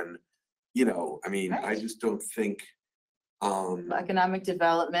wage and, I mean, I just don't think. Economic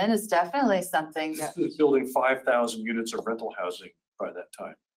development is definitely something that. This is building 5,000 units of rental housing by that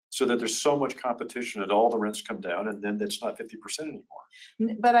time. So that there's so much competition that all the rents come down and then it's not 50% anymore.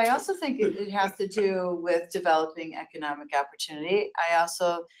 But I also think it has to do with developing economic opportunity. I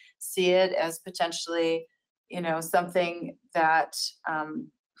also see it as potentially, something that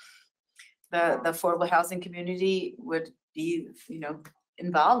the affordable housing community would be,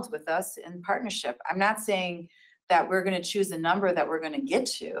 involved with us in partnership. I'm not saying that we're going to choose a number that we're going to get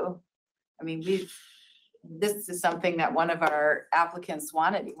to. I mean, this is something that one of our applicants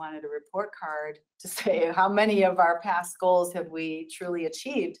wanted. He wanted a report card to say how many of our past goals have we truly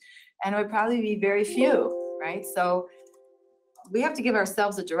achieved, and it would probably be very few, right? So we have to give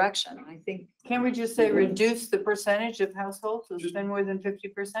ourselves a direction. I think. Can't we just say reduce the percentage of households who spend more than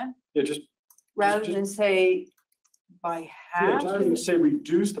 50%? Yeah, just. Rather than say by Yeah, half? just even say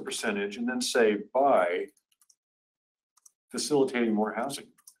reduce the percentage and then say by facilitating more housing.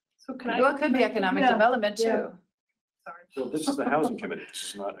 So can Well, it could be economic development too. So this is the housing committee, this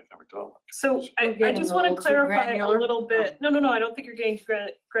is not economic development. So I getting just a want to little too clarify a granular. little bit. No, I don't think you're getting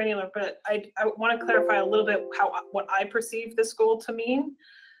granular, but I want to clarify a little bit what I perceive this goal to mean.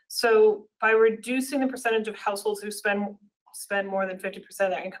 So by reducing the percentage of households who spend more than 50% of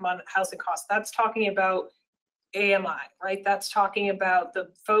their income on housing costs, that's talking about AMI, right? That's talking about the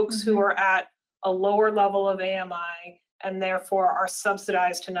folks who are at a lower level of AMI and therefore are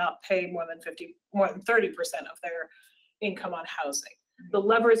subsidized to not pay more than 30% of their income on housing. The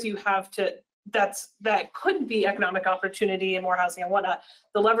levers you have that could be economic opportunity and more housing and whatnot.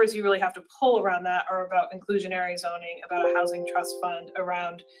 The levers you really have to pull around that are about inclusionary zoning, about a housing trust fund,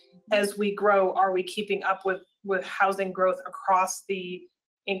 around as we grow, are we keeping up with housing growth across the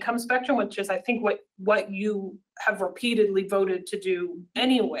income spectrum, which is I think what you have repeatedly voted to do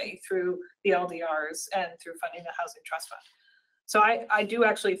anyway through the LDRs and through funding the housing trust fund. So I do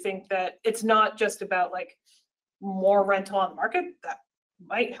actually think that it's not just about like more rental on the market. That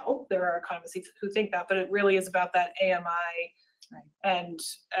might help. There are economists who think that, but it really is about that AMI and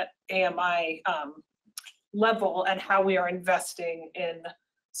AMI level and how we are investing in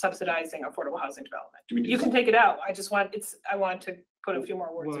subsidizing affordable housing development. You can take it out. I want to put a few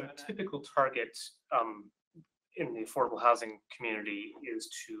more words Well, in a it. typical target in the affordable housing community is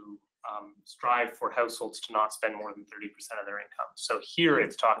to strive for households to not spend more than 30% of their income. So here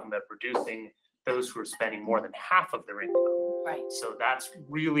it's talking about reducing those who are spending more than half of their income. Right. So that's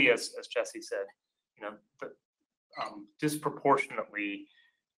really, as Jesse said, disproportionately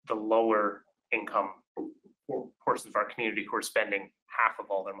the lower income portions of our community who are spending half of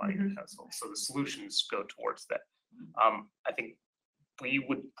all their money in households. So the solutions go towards that. I think we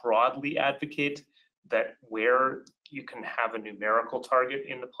would broadly advocate that where you can have a numerical target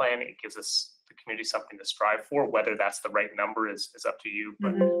in the plan, it gives us the community something to strive for. Whether that's the right number is up to you,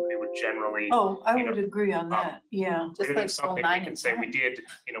 but we would generally. Oh, I would agree on that, yeah. Just like something we can say we did,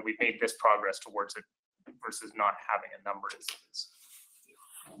 we made this progress towards it versus not having a number is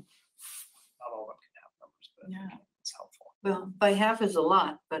not all of them can have numbers, but Yeah. it's helpful. Well, by half is a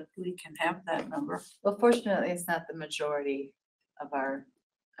lot, but we can have that number. Well, fortunately, it's not the majority of our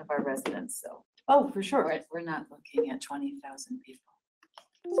residents, so. Oh, for sure. We're not looking at 20,000 people.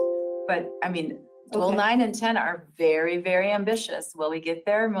 But I mean, goal Okay. 9 and 10 are very, very ambitious. Will we get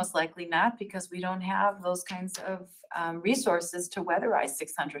there? Most likely not, because we don't have those kinds of resources to weatherize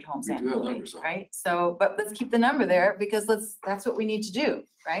 600 homes We do have annually, levers, though. right? So, but let's keep the number there because that's what we need to do,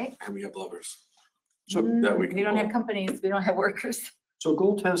 right? And we have levers. So that we can. We don't have companies, we don't have workers. So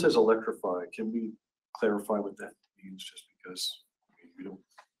goal 10 says electrify. Can we clarify what that means, just because we don't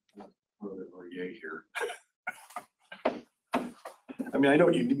know that we're yay here? I mean, I know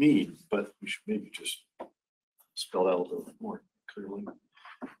what you mean, but we should maybe just spell out a little bit more clearly.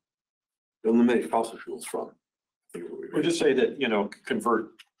 Eliminate fossil fuels from. Or just say that, you know,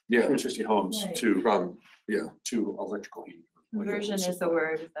 convert 360 homes Right. to yeah, to electrical heat. Conversion is a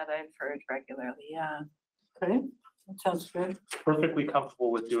word that I've heard regularly, yeah. Okay, that sounds good. Perfectly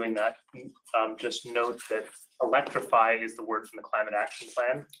comfortable with doing that. Just note that electrify is the word from the climate action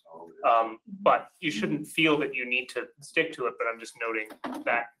plan. But you shouldn't feel that you need to stick to it, but I'm just noting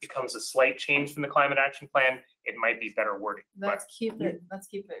that becomes a slight change from the climate action plan. It might be better wording. Let's keep it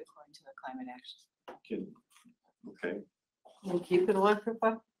according to the climate action. Okay. We'll keep it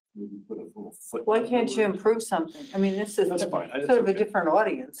electrified. Maybe put a little foot- Why can't you improve something? I mean, this is That's fine. That's sort of a okay. different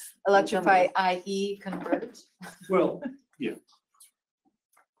audience. Electrify, i.e. convert. Well, yeah.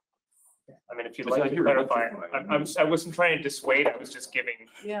 I mean, if you'd But like I to hear clarify, electrify. I wasn't trying to dissuade, I was just giving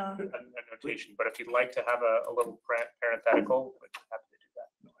Yeah. a notation, but if you'd like to have a little parenthetical, I'd be happy to do that.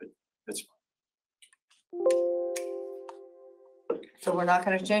 That's So we're not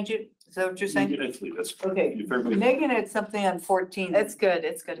gonna change it? Is that what you're saying? That's Okay. if everybody- Megan had something on 14. It's good,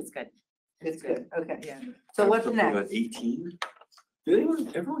 it's good, it's good. It's good, okay. Yeah. So what's Something about next? 18. Did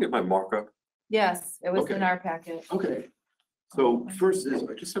everyone get my markup? Yes, it was in Okay. our packet. Okay. So first is,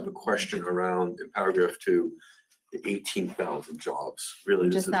 I just have a question around in paragraph 2, the 18,000 jobs. Really, I'm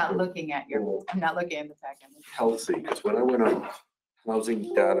this just is not for looking at your, I'm not looking at the packet. healthy, because when I went on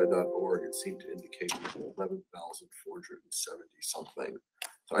housingdata.org, it seemed to indicate 11,470 something.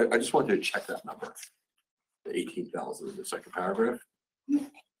 So I just wanted to check that number, the 18,000 in the second paragraph. Okay.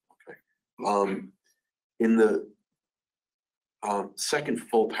 In the second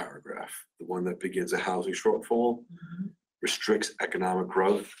full paragraph, the one that begins a housing shortfall restricts economic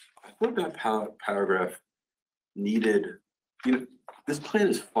growth. I thought that paragraph needed, this plan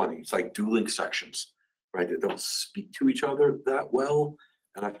is funny. It's like dueling sections, right? They don't speak to each other that well.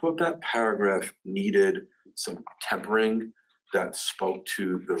 And I thought that paragraph needed some tempering that spoke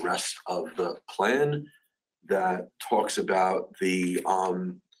to the rest of the plan, that talks about the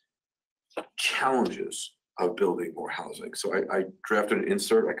challenges of building more housing. So I drafted an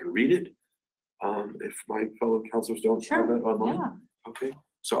insert, I can read it. If my fellow counselors don't have it online. Okay,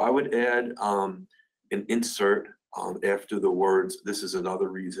 so I would add an insert after the words, "This is another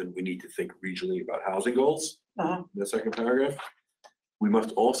reason we need to think regionally about housing goals." In the second paragraph. We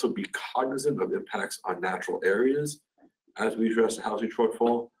must also be cognizant of impacts on natural areas as we address the housing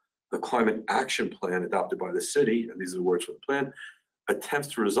shortfall. The climate action plan adopted by the city, and these are the words from the plan, attempts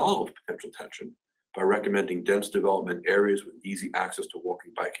to resolve potential tension by recommending dense development areas with easy access to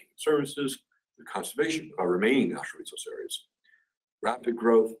walking, biking, and services, the conservation of our remaining natural resource areas. Rapid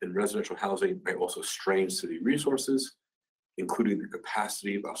growth in residential housing may also strain city resources, including the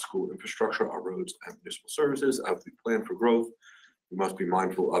capacity of our school infrastructure, our roads, and municipal services. As we plan for growth, we must be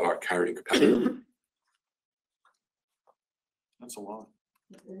mindful of our carrying capacity. That's a lot.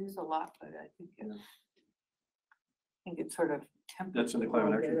 It is a lot, but I think it's sort of temporary. That's in the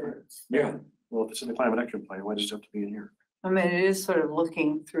climate action plan. Yeah. Well, if it's in the climate action plan, why does it have to be in here? I mean, it is sort of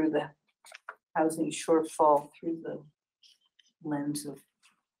looking through the housing shortfall through the lens of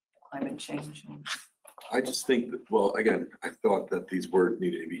climate change. I just think that, well, again, I thought that these words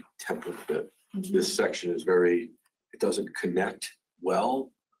needed to be tempered a bit. This section is very, it doesn't connect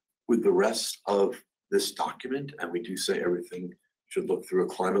well with the rest of this document. And we do say everything should look through a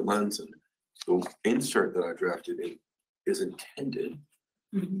climate lens. And the insert that I drafted in is intended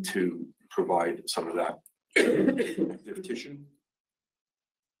to provide some of that tissue.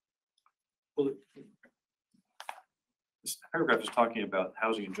 Well, this paragraph is talking about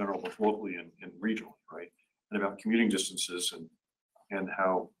housing in general, both locally and regionally, right? And about commuting distances and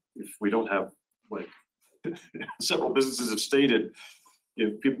how if we don't have, like, several businesses have stated,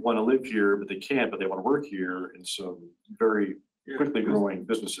 if people want to live here, but they can't, but they want to work here, and some very quickly growing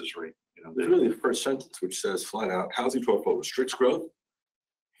businesses, right? There's really the first sentence, which says flat out, housing shortfall restricts growth,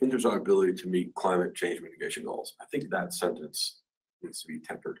 hinders our ability to meet climate change mitigation goals. I think that sentence needs to be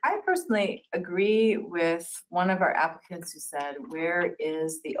tempered. I personally agree with one of our applicants who said, where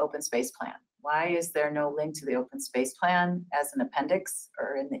is the open space plan? Why is there no link to the open space plan as an appendix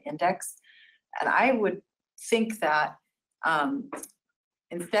or in the index? And I would think that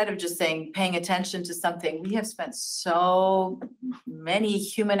instead of just saying, paying attention to something, we have spent so many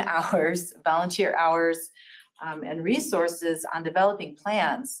human hours, volunteer hours, and resources on developing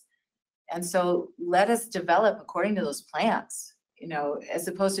plans. And so let us develop according to those plans, you know, as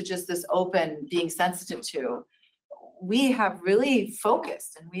opposed to just this open being sensitive to. We have really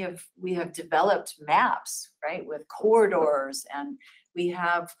focused and we have developed maps, right, with corridors, and we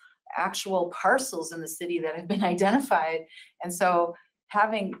have actual parcels in the city that have been identified. And so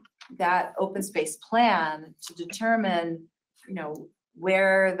having that open space plan to determine, you know,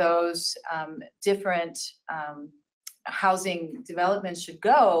 where those different housing developments should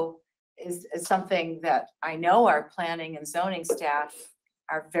go is something that I know our planning and zoning staff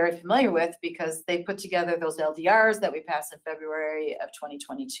are very familiar with, because they put together those LDRs that we passed in February of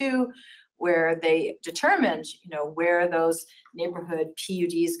 2022, where they determined, you know, where those neighborhood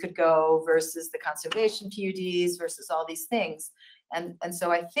PUDs could go versus the conservation PUDs versus all these things. And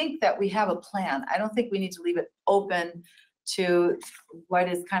so I think that we have a plan. I don't think we need to leave it open to what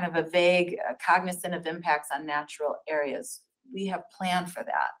is kind of a vague cognizant of impacts on natural areas. We have planned for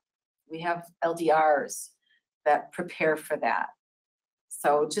that. We have LDRs that prepare for that.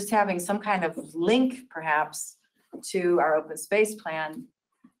 So just having some kind of link perhaps to our open space plan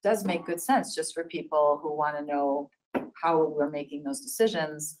does make good sense, just for people who want to know how we're making those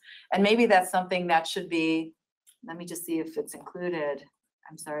decisions. And maybe that's something that should be, let me just see if it's included.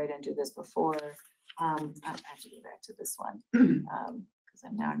 I'm sorry I didn't do this before. I have to go back to this one because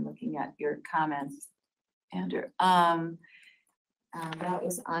I'm looking at your comments, Andrew. That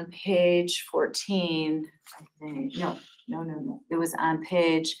was on page 14, I think. No. It was on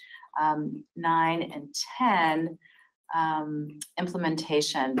page 9 and 10,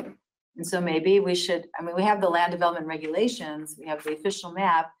 implementation. And so maybe we should, I mean, we have the land development regulations, we have the official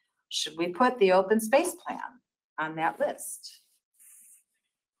map. Should we put the open space plan on that list?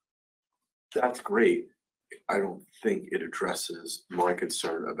 That's great. I don't think it addresses my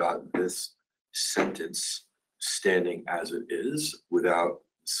concern about this sentence standing as it is without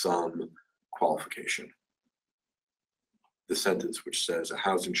some qualification. The sentence which says a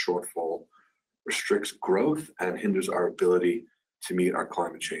housing shortfall restricts growth and hinders our ability to meet our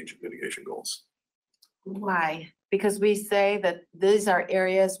climate change mitigation goals. Why? Because we say that these are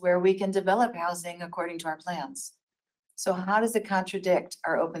areas where we can develop housing according to our plans. So how does it contradict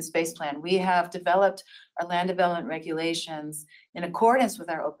our open space plan? We have developed our land development regulations in accordance with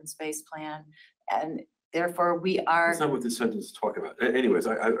our open space plan, and therefore we are. That's not what the sentence is talking about. Anyways,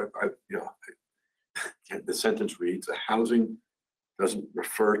 the sentence reads, a housing doesn't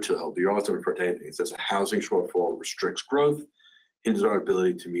refer to LDR, doesn't refer to anything. It says a housing shortfall restricts growth, hinders our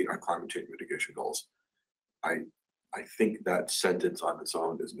ability to meet our climate change mitigation goals. I think that sentence on its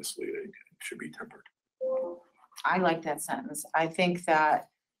own is misleading. It should be tempered. I like that sentence. I think that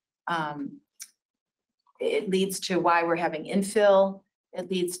it leads to why we're having infill.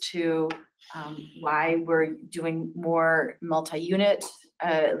 It leads to why we're doing more multi-unit.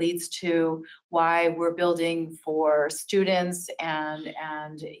 It leads to why we're building for students and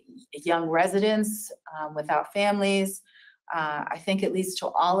young residents without families. I think it leads to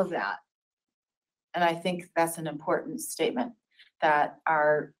all of that. And I think that's an important statement that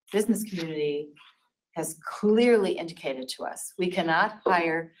our business community has clearly indicated to us. We cannot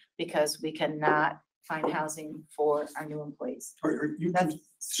hire because we cannot find housing for our new employees. Are you That's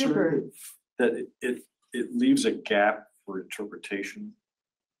super. concerned that it leaves a gap for interpretation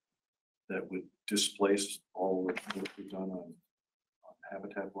that would displace all the work we've done on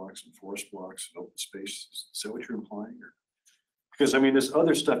habitat blocks and forest blocks and open space? Is that what you're implying? Or? Because I mean, there's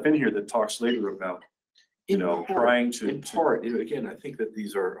other stuff in here that talks later about, trying to. In part, again, I think that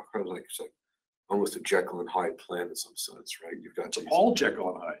these are kind of like almost a Jekyll and Hyde plan in some sense, right? You've got all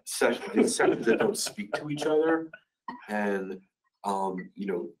Jekyll and Hyde sections that don't speak to each other, and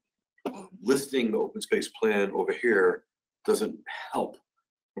listing the open space plan over here doesn't help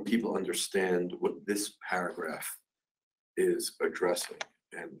when people understand what this paragraph is addressing.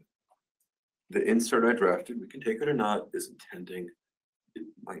 And the insert I drafted, we can take it or not, is intending.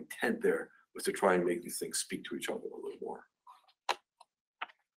 My intent there was to try and make these things speak to each other a little more.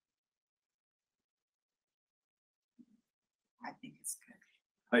 I think it's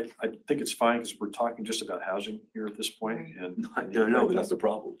good. I think it's fine because we're talking just about housing here at this point, and No, that's the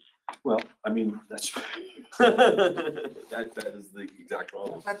problem. Well, I mean, that's that is the exact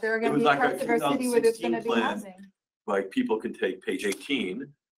problem. But there are It gonna was be like a parts of our city where there's 2016 gonna be plan. housing. Like people can take page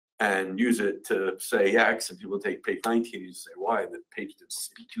 18 and use it to say X, and people take page 19 and say Y, and the page didn't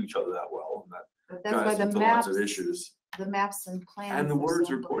speak to each other that well, and that But that's why guys the into lots of maps, issues. the maps and plans. And the words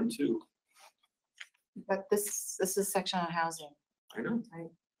so are important too. But this is a section on housing. I know. Right.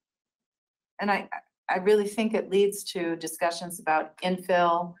 And I really think it leads to discussions about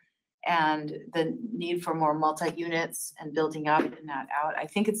infill and the need for more multi-units and building up and not out, I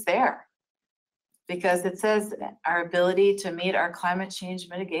think it's there. Because it says our ability to meet our climate change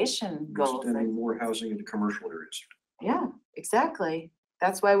mitigation goals. Extending more housing into commercial areas. Yeah, exactly.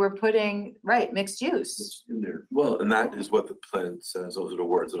 That's why we're putting, right, mixed use. It's in there. Well, and that is what the plan says. Those are the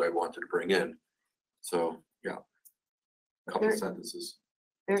words that I wanted to bring in. So, yeah. A couple They're- sentences.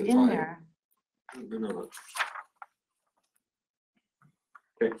 They're to in tie it. there.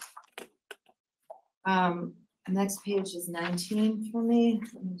 No. Next page is 19 for me.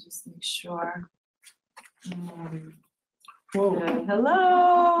 Let me just make sure.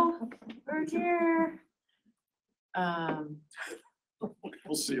 Hello, we're here.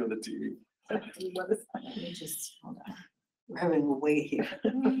 We'll see you on the TV. Let me just, hold on. We're having a wait here.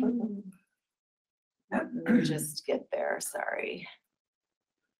 Let me just get there, sorry.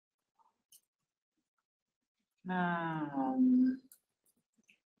 All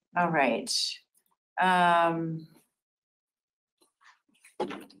right.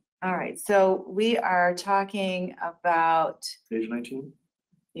 All right, so we are talking about, Page 19?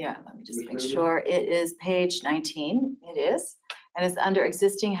 yeah, let me just Which make page? sure it is page 19, it is. And it's under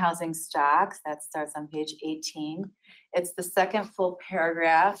existing housing stocks, that starts on page 18. It's the second full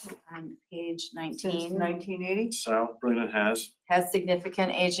paragraph on page 19. 1980? South Burlington Has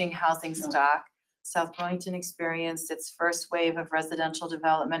significant aging housing stock. South Burlington experienced its first wave of residential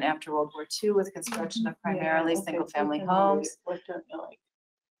development after World War II with construction of primarily single-family homes. What don't you like?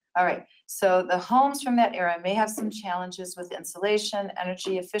 All right, so the homes from that era may have some challenges with insulation,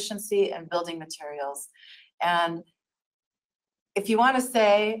 energy efficiency, and building materials. And if you want to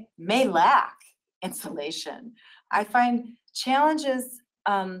say may lack insulation, I find challenges,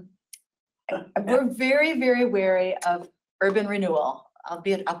 we're very, very wary of urban renewal. I'll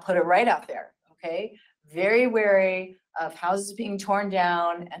put it right out there, okay? Very wary of houses being torn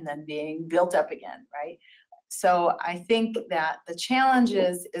down and then being built up again, right? So I think that the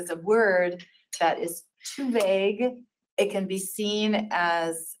challenges is a word that is too vague. It can be seen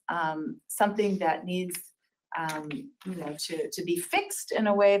as something that needs to be fixed in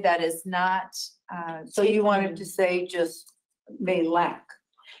a way that is not. So you wanted to say just may lack?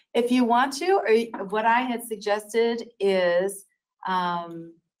 If you want to, or what I had suggested is,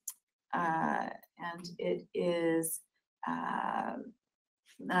 and it is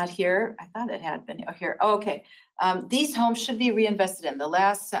not here. I thought it had been here. Oh, okay. These homes should be reinvested in. The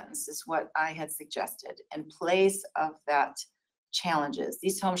last sentence is what I had suggested in place of that challenges.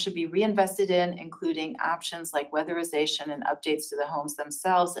 These homes should be reinvested in, including options like weatherization and updates to the homes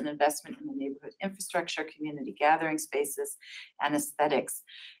themselves and investment in the neighborhood infrastructure, community gathering spaces, and aesthetics.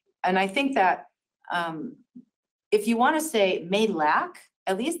 And I think that if you want to say may lack,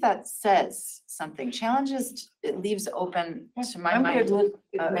 at least that says something. Challenges, it leaves open to my I'm mind. good with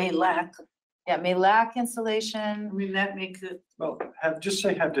it may lack. Yeah, may lack insulation. I mean, that makes it. Well, just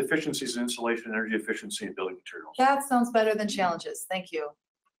say have deficiencies in insulation, energy efficiency, and building materials. That sounds better than challenges. Thank you.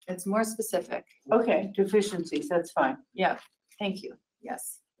 It's more specific. Okay, deficiencies, that's fine. Yeah, thank you.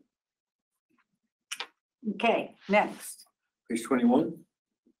 Yes. Okay, next. Page 21?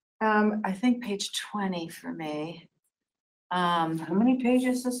 I think page 20 for me. How many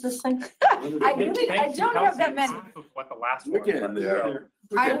pages is this thing? I don't have that many. What the last We're one. getting there.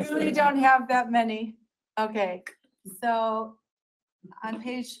 I really don't have that many. Okay, so on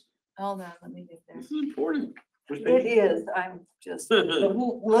page, hold on, let me get there. This is important. It is, I'm just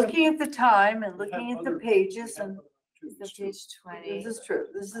looking at the time and looking at the pages and So page 20. this is true.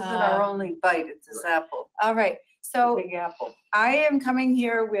 This isn't our only bite at this apple. All right, so Big apple. I am coming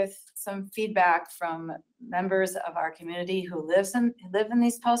here with some feedback from members of our community who live in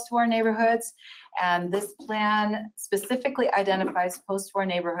these post-war neighborhoods. And this plan specifically identifies post-war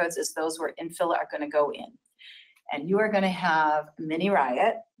neighborhoods as those where infill are going to go in. And you are going to have a mini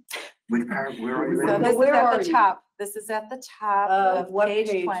riot. Which part, where are you? So this is Where at are the you? top. This is at the top of what page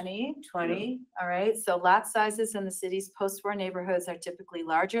page? 20. 20. All right, so lot sizes in the city's post-war neighborhoods are typically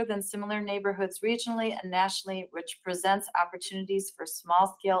larger than similar neighborhoods regionally and nationally, which presents opportunities for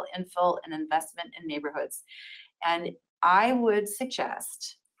small-scale infill and investment in neighborhoods. And I would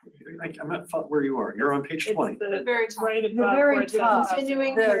suggest. I'm not where you are. You're on page 20. It's the very right The above very where it says top. housing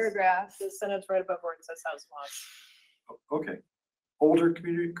Continuing lots. paragraph. The sentence right above where it says house lots. Okay. Older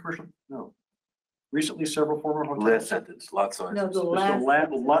community commercial? No. Recently, several former hotels. Last sentence, lot size. No, the Just last.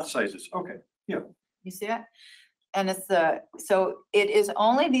 lot sizes. Okay, yeah. You see it? And it's so it is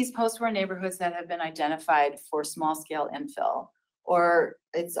only these post-war neighborhoods that have been identified for small-scale infill, or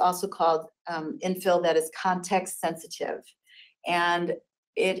it's also called infill that is context sensitive. And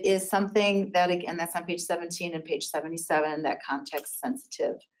it is something that, again, that's on page 17 and page 77, that context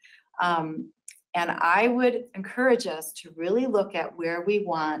sensitive. And I would encourage us to really look at where we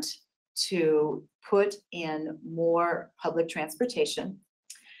want to put in more public transportation.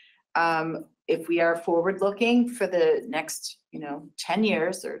 If we are forward-looking for the next, 10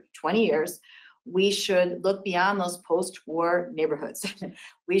 years or 20 years, we should look beyond those post-war neighborhoods.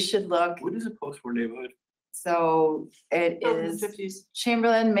 We should look. What is a post-war neighborhood? So it is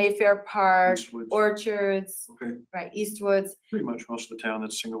Chamberlain, Mayfair Park, Eastwoods. Orchards, Okay, right, Eastwoods, pretty much most of the town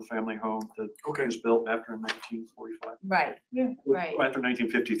that's single-family home that was built after 1945. right, right. After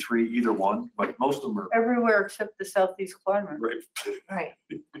 1953, either one, but most of them are, Everywhere except the southeast corner. right. Right.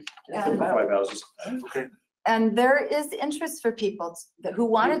 55 houses. Okay. And there is interest for people who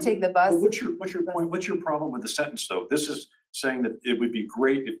want to take the bus. Well, what's your point? What's your problem with the sentence, though? This is saying that it would be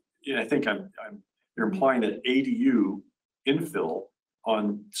great if, I think you're implying that ADU infill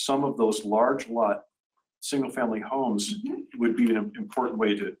on some of those large lot, single-family homes would be an important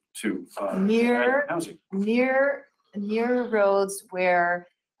way to Near- add housing. Near roads where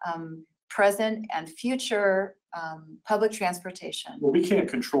present and future public transportation. Well, we can't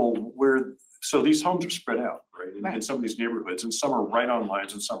control where, so these homes are spread out, right? In some of these neighborhoods, and some are right on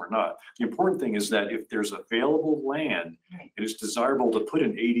lines and some are not. The important thing is that if there's available land and it's desirable to put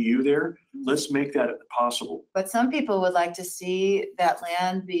an ADU there, let's make that possible. But some people would like to see that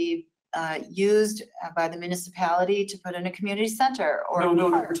land be used by the municipality to put in a community center or. No,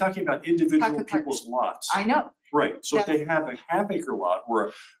 we're talking about individual people's lots. I know. Right, so if they have a half-acre lot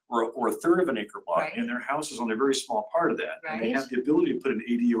or a third of an acre lot, and their house is on a very small part of that, and they have the ability to put an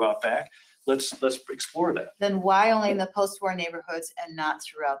ADU out back, let's explore that. Then why only in the post-war neighborhoods and not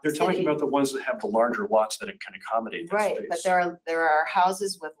throughout the They're city? talking about the ones that have the larger lots that it can accommodate that Right, space. but there are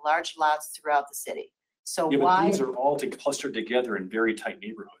houses with large lots throughout the city. So Yeah, but why? these are all clustered together in very tight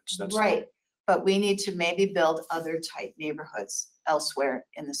neighborhoods. That's Right, but we need to maybe build other tight neighborhoods elsewhere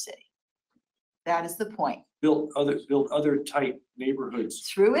in the city. That is the point. Build other tight neighborhoods.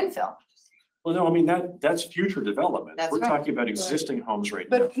 Through infill. Well, no, I mean, that's future development. That's We're right. talking about existing homes right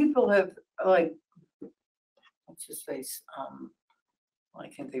now. But people have, like, what's his face, I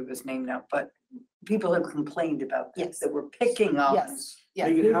can't think of his name now, but people have complained about this, that we're picking up. Yes, yes.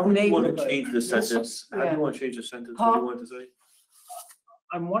 Megan, how do you want to Neighborhood. change the sentence? How do Yeah. you want to change the sentence? What do you want to say?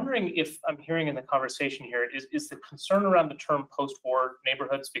 I'm wondering if I'm hearing in the conversation here, is the concern around the term post-war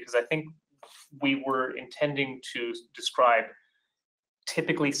neighborhoods? Because I think we were intending to describe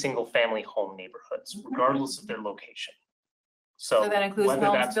typically single-family home neighborhoods, regardless of their location. So that includes whether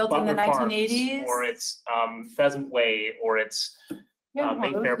homes that's built in the Butler Farms, 1980s? Or it's Pheasant Way, or it's Yeah, well,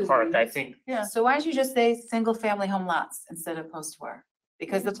 Mayfair those Park. I are- think Yeah, so why don't you just say single-family home lots instead of post-war?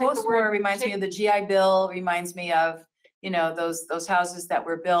 Because the Take the post-war word- reminds me take- of the GI Bill, reminds me of, those houses that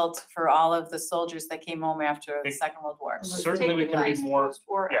were built for all of the soldiers that came home after the Second World War. certainly we can be more,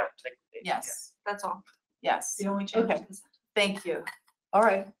 yeah. Yes, That's all. yes. The only change. Okay, thank you. All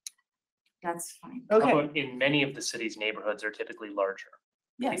right. That's fine. How about in many of the city's neighborhoods are typically larger?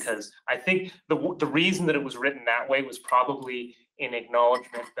 Yes. Because I think the reason that it was written that way was probably in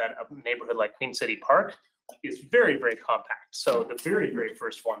acknowledgement that a neighborhood like Queen City Park is very, very compact. So the very, very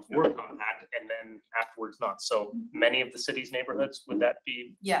first ones were compact and then afterwards not. So many of the city's neighborhoods, would that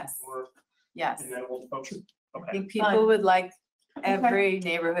be? Yes, more yes. amenable to folks? I Okay. think people would like every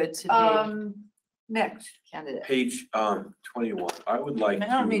neighborhood to be Next. candidate. Page 21, I would like I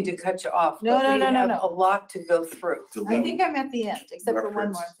don't mean to to cut you off. No, but no, we no, no, have no. A lot to go through. I think I'm at the end, except for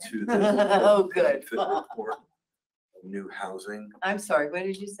one reference more thing. to the Oh, good. benefit report of new housing. I'm sorry, what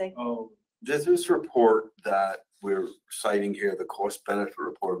did you say? Oh, there's this report that we're citing here, the cost benefit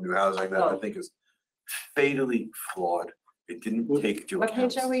report of new housing that I think is fatally flawed. It didn't take into What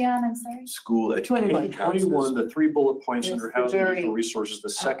account page are we on? I'm sorry. school education. 21, the 3 bullet points It's under the housing very, natural resources, the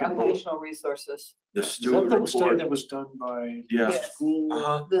second bullet. Occupational resources. The Is that student the study report. that was done by? Yeah. Yes. School?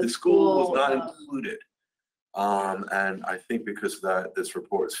 The school was school, not um, included. And I think because of that, this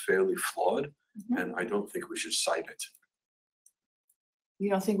report is fairly flawed, and I don't think we should cite it. You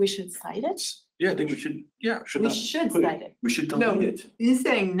don't think we should cite it? Yeah, I think we should, should We not should put cite it. We should No, delete it. he's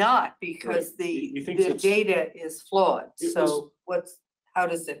saying not because He thinks the it's- data is flawed. It So how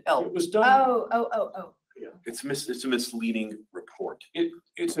does it help? It was done, Oh. It's a misleading report.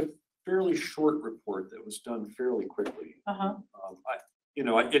 it's a fairly short report that was done fairly quickly. Uh-huh.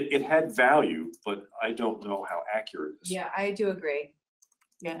 It had value, but I don't know how accurate it is. Yeah, I do agree.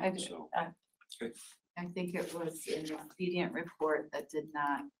 Yeah, I do. So, okay. I think it was an expedient report that did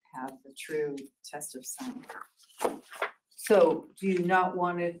not have the true test of science. So do you not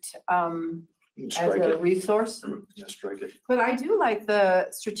want it as Strike a it. resource? Yeah, strike it. But I do like the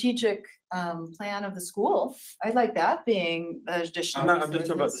strategic plan of the school. I like that being additional. I'm just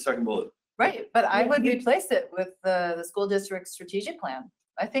talking about the resources. second bullet. Right, but I Yeah. would replace it with the school district strategic plan.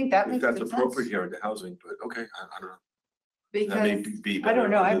 I think that If makes that's good appropriate sense. here into housing, but okay, I don't know. That may Because, be I don't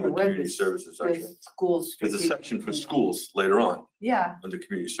know, I better under the haven't read community this, services section. this schools. There's a section for schools later on yeah, under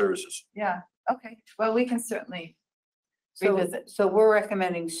community services. yeah, okay, well, we can certainly So, revisit. so we're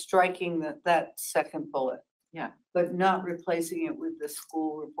recommending striking that second bullet. Yeah. But not replacing it with the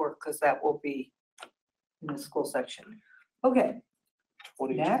school report, because that will be in the school section. Okay,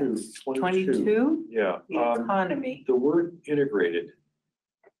 22, Next, 22, Yeah. the economy, The word integrated,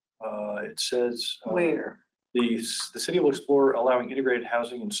 it says. where? The city will explore allowing integrated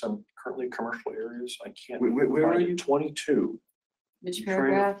housing in some currently commercial areas. I can't. Where are find it. you? 22. Which I'm trying to-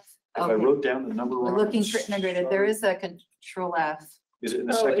 paragraph? If I Okay. wrote down the number We're wrong. looking for integrated. There is a control F. Is it in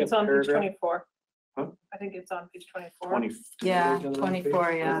the Oh, second it's on page paragraph? 24. Huh? I think it's on page 24. 20. Yeah, Did I write down the wrong page?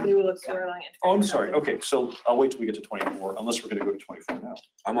 24, yeah. We will explore allowing it. Oh, I'm sorry. Okay, so I'll wait till we get to 24, unless we're gonna go to 24 now.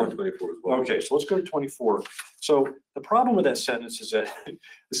 I'm on 24 as well. Okay, so let's go to 24. So the problem with that sentence is that the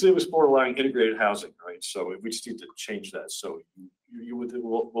city will explore allowing integrated housing, right? So we just need to change that. So you would,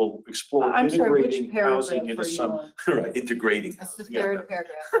 we'll explore I'm sorry, which integrating paragraph housing into are you some. on? Right, integrating. That's the Yeah. third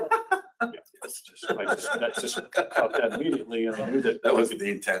paragraph. That just caught that immediately, and I knew that. That wasn't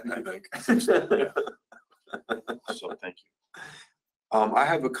the intent, I think. So thank you. I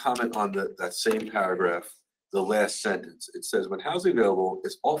have a comment on that same paragraph, the last sentence. It says, when housing available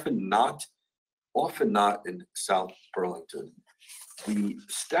is often not in South Burlington. The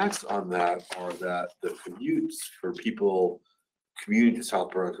stats on that are that the commutes for people commuting to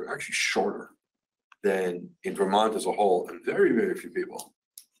South Burlington are actually shorter than in Vermont as a whole, and very, very few people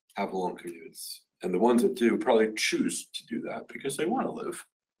have long commutes. And the ones that do probably choose to do that because they want to live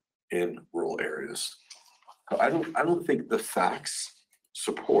in rural areas. So I don't think the facts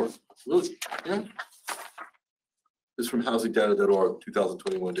support, really, yeah. This is from housingdata.org,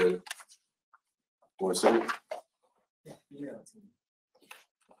 2021 data. Want to see it?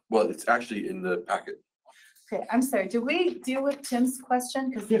 Well, it's actually in the packet. Okay, I'm sorry, did we deal with Tim's question?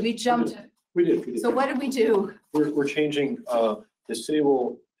 Because we jumped. We did. So what did we do? We're changing, the city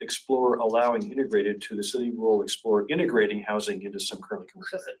will explore allowing integrated to the city will explore integrating housing into some currently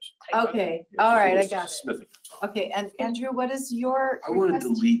commercial areas. Okay, all right, I got it. Smithing. Okay, and Andrew, what is your? I want to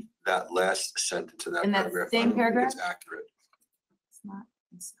request? delete that last sentence in that In that paragraph. same I don't think paragraph? It's accurate. It's not.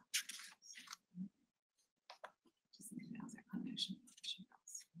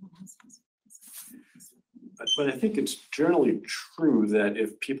 But I think it's generally true that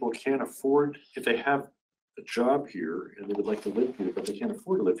if people can't afford, if they have a job here and they would like to live here, but they can't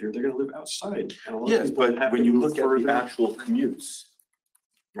afford to live here, they're gonna live outside. And a lot of Yes, people but have when to you move look at further. the actual commutes,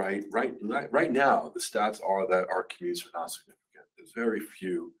 right now, the stats are that our commutes are not significant. There's very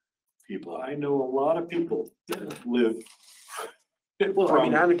few people. I know a lot of people that live. Well, I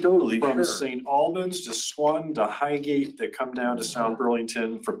mean, anecdotally, From sure. St. Albans to Swan to Highgate that come down to South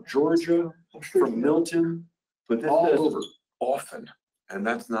Burlington, from Georgia, from Milton, But this all says over. often, and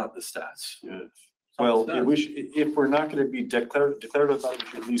that's not the stats. Yeah. Well, if we're not gonna be declarative about it, we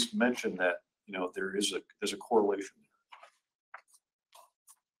should at least mention that, you know, there's a correlation.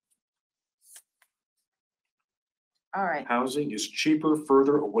 All right, Housing is cheaper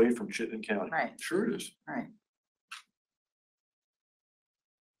further away from Chittenden County. right, Sure it is. right.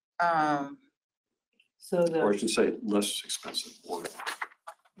 So Or I the, should say, less expensive.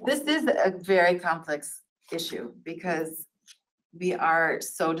 This is a very complex issue because we are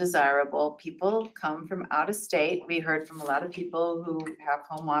so desirable. People come from out of state. We heard from a lot of people who have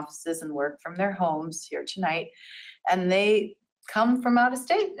home offices and work from their homes here tonight. And they come from out of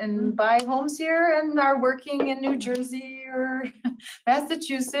state and buy homes here and are working in New Jersey or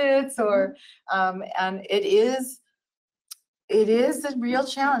Massachusetts or, and it is a real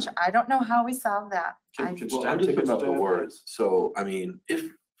challenge. I don't know how we solve that. Well, I'm just thinking about the words. So, I mean, if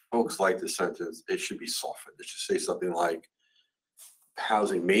folks like the sentence, it should be softened. It should say something like,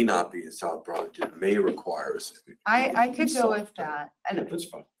 housing may not be in South Burlington, may require. I could go with that. And That's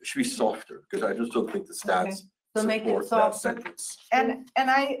fine. It should be softer, because I just don't think the stats So make it support that softer. sentence. And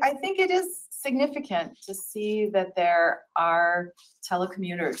I think it is significant to see that there are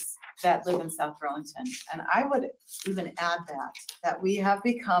telecommuters that live in South Burlington. And I would even add that we have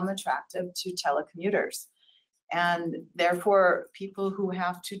become attractive to telecommuters. And therefore, people who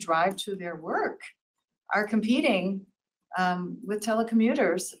have to drive to their work are competing with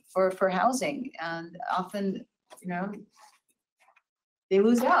telecommuters for housing. And often, you know, they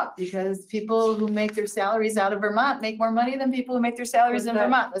lose out because people who make their salaries out of Vermont make more money than people who make their salaries in But that-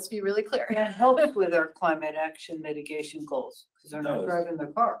 Vermont. Let's be really clear. that helps with our climate action mitigation goals, because they're not Does. driving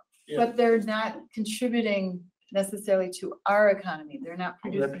their car. But they're not contributing necessarily to our economy. They're not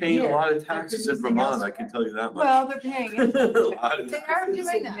producing. They're paying a here. lot of They're taxes in producing Vermont, I elsewhere. can tell you that much. Well, they're paying. A lot of They are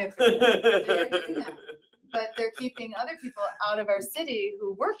doing that. They're doing that. But they're keeping other people out of our city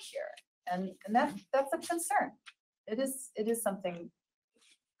who work here. And that's a concern. It is something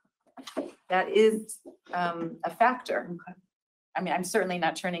that is a factor. I mean, I'm certainly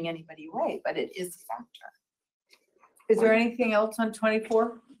not turning anybody away, but it is a factor. Is there anything else on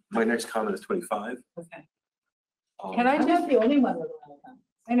 24? My next comment is 25. Okay. Can I just, the only one with a lot of time.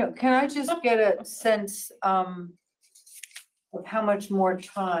 I know, can I just get a sense of how much more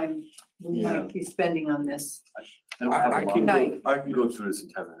time we might be spending on this? I can Night. go through this in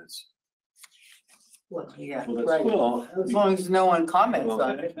 10 minutes. Well, yeah, Well, that's- right. well, As long as no one comments well,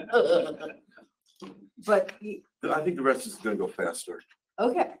 on it. But, I think the rest is gonna go faster.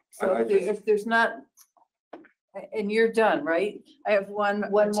 okay, so if there's not, and you're done, right? I have one Two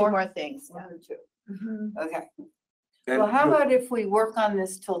more. more things. One or two. Okay. And Well, how the- about if we work on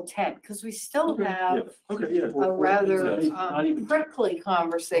this till 10, because we still Okay, have yeah, okay, yeah. a rather Not even- prickly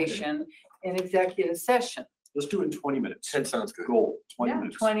conversation in executive session. Let's do it in 20 minutes. 10 sounds good. Goal, 20 Yeah,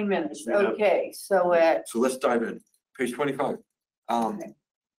 minutes. 20 minutes, Yeah. okay, so at, So let's dive in. Page 25.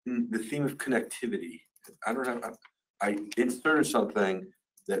 The theme of connectivity. I inserted something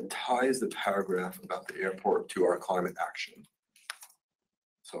that ties the paragraph about the airport to our climate action.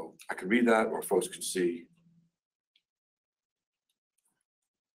 So I can read that, or folks can see.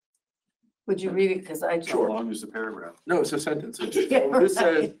 would you read it, because I. How long is the paragraph? No, it's a sentence. Yeah, This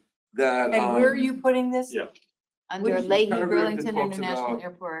says right. that. And where are you putting this? Yeah. Under Which Leahy paragraph Burlington talks International about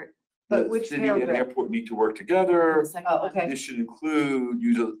Airport. But the which city and paragraph? airport need to work together. Second Oh, one. okay. This should include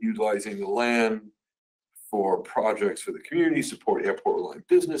utilizing the land for projects for the community, support airport-aligned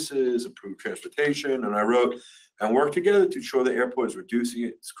businesses, improve transportation, and I wrote, and work together to ensure the airport is reducing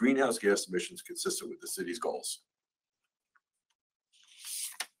its greenhouse gas emissions consistent with the city's goals.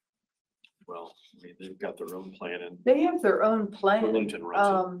 Well, I mean, they've got their own plan and They have their own plan. Burlington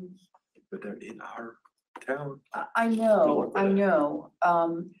runs But they're in our town. I know.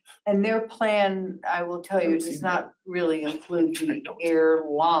 And their plan, I will tell you, does not really include the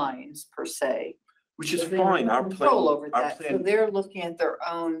airlines per se. Which is They have fine, our Control over our that, so plan- they're looking at their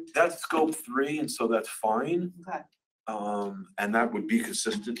own. That's scope 3, and so that's fine. Okay. And that would be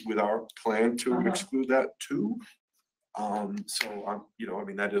consistent with our plan to exclude that too. So I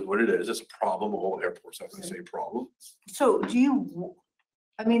mean, that is what it is. It's a problem. All airports have the same problem. So do you,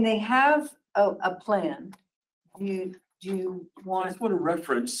 I mean, they have a plan. Do you I want, just want to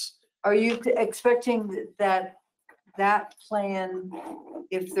reference. are you expecting that plan,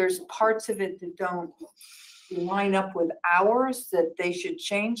 if there's parts of it that don't line up with ours, that they should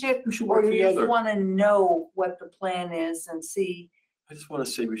change it? We should Or work you just together. want to know what the plan is and see? I just want to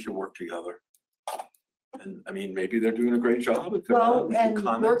say we should work together. And I mean, maybe they're doing a great job. If they're not, Well, we can and work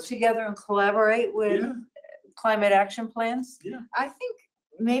comment. together and collaborate with Yeah. climate action plans? Yeah. I think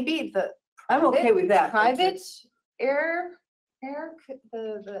maybe the. I'm okay with that. Private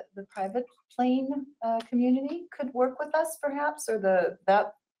the private plane community could work with us perhaps, or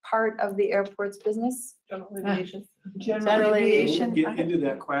that part of the airport's business. General aviation. Get into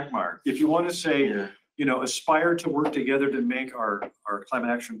that quagmire. If you want to say, aspire to work together to make our climate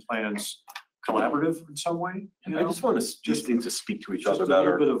action plans collaborative in some way. I just want to just need to speak to each Just other a little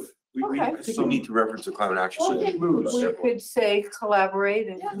better. bit of. Okay. I think we need to reference the climate action. Well, plan. we could say collaborate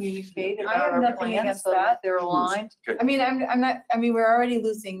and communicate I about have our nothing plans against so that that. they're aligned. Okay. I mean, I'm not, I mean, we're already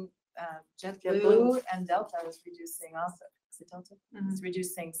losing JetBlue. JetBlue and Delta is reducing also. Is it Delta? Mm-hmm. It's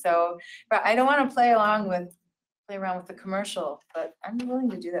reducing. So, but I don't want to play around with the commercial, but I'm willing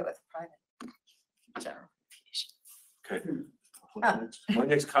to do that with private. General. Okay. My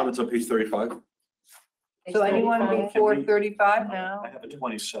next comment's on page 35. So anyone before 35? No. I have a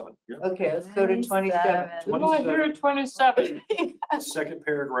 27. Okay, let's go to 27. 27. Second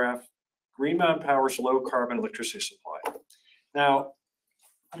paragraph, Green Mountain Power's low carbon electricity supply. Now,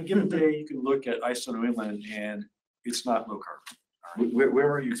 on a given day, you can look at ISO New England and it's not low carbon.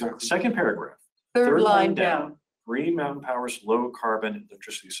 Where are you exactly? Second paragraph. Third line down. Green Mountain Power's low carbon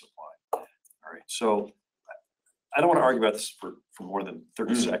electricity supply. All right, so I don't want to argue about this for more than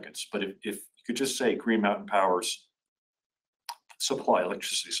 30 seconds, but if you could just say Green Mountain Power's supply,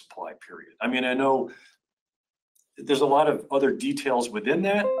 electricity supply, period. I mean, I know there's a lot of other details within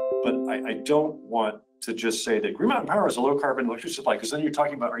that, but I don't want to just say that Green Mountain Power is a low carbon electricity supply, because then are you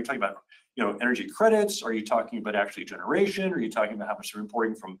talking about energy credits? Are you talking about actually generation? Are you talking about how much they're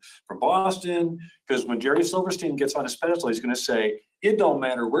importing from Boston? Because when Jerry Silverstein gets on his pedestal, he's going to say, it don't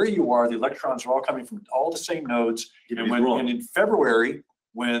matter where you are, the electrons are all coming from all the same nodes. And in February,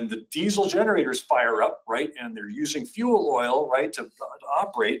 when the diesel generators fire up, right, and they're using fuel oil, right, to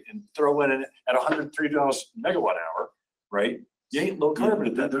operate and throw in at $103 megawatt hour, right? You ain't low carbon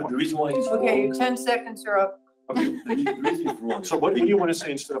at that The point. reason why he's Okay, wrong. 10 seconds are up. Okay, the reason he's wrong. So what do you want to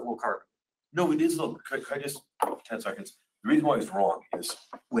say instead of low carbon? No, it is low. Can I just, 10 seconds? The reason why he's wrong is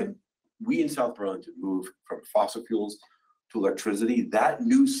when we in South Burlington move from fossil fuels to electricity, that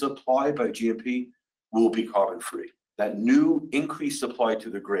new supply by GMP will be carbon free. That new increased supply to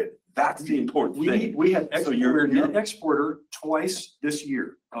the grid, that's the important thing. We had, So we're a net exporter twice this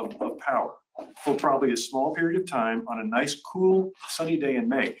year of power for probably a small period of time on a nice, cool, sunny day in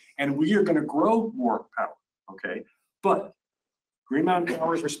May. And we are gonna grow more power, okay? But Green Mountain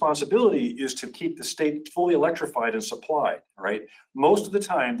Power's responsibility is to keep the state fully electrified and supplied, right? Most of the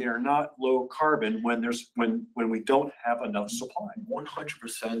time, they are not low carbon when we don't have enough supply.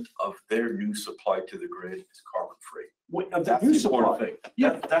 100% of their new supply to the grid is carbon free. That's the important thing.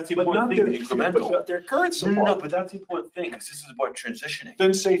 Yeah, That's the but important not thing, their, incremental. but their current supply. No, but that's the important thing, because this is about transitioning.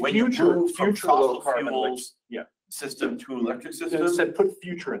 Then say When you future, move from future low fossil carbon. fuels Yeah. system to electric Then system. said put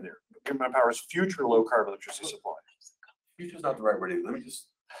future in there. Green Mountain Power's future low carbon electricity supply. Future's not the right word. Let me just,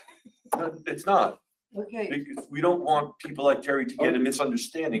 no, it's not. Okay. Because we don't want people like Terry to get a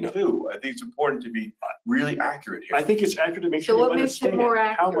misunderstanding too. I think it's important to be really accurate here. I think it's accurate to make So sure you what makes it understand more how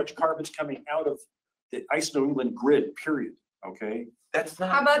accurate? much carbon's coming out of the ICE New England grid, period, okay? That's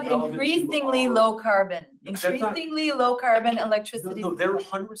not. How about relevant to increasingly our- low carbon, That's not- increasingly low carbon No, electricity? no, they're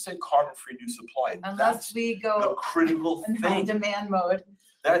 100% carbon free new supply. Unless That's we the go critical in high thing. demand mode.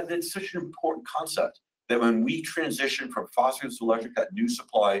 That's such an important concept, that when we transition from fossil fuels to electric, that new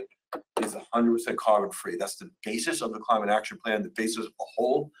supply is 100% carbon free. That's the basis of the climate action plan, the basis of the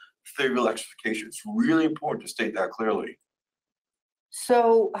whole theory of electrification. It's really important to state that clearly.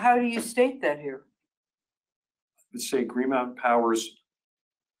 So how do you state that here? Let's say Green Mountain Power's,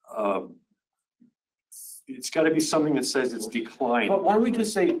 it's gotta be something that says it's declined. But why don't we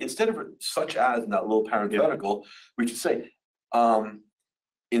just say, instead of such as in that little parenthetical, we should say,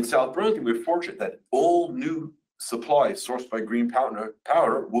 in South Burlington, we're fortunate that all new supply sourced by green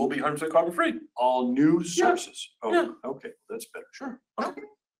power will be 100% carbon free. All new sources. Oh, Yeah. okay, that's better. Sure. Okay.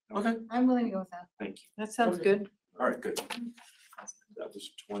 Okay. I'm willing to go with that. Thank you. That sounds Okay. good. All right, good. That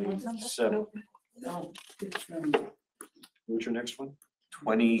was 27. What's your next one?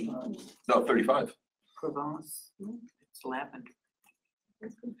 35. Provence. It's lavender.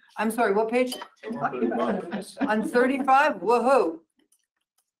 I'm sorry, what page? On 35, whoa.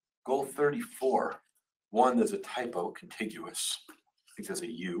 Goal 34. One, there's a typo, contiguous. I think there's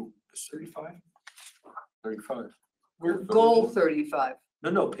a U. It's 35. 35. Goal 35.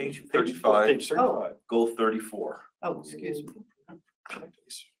 No, page 35. Page 35. Goal 34. Oh, excuse me.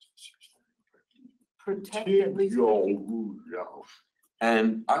 Protect at least.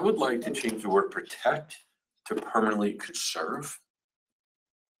 And I would like to change the word protect to permanently conserve.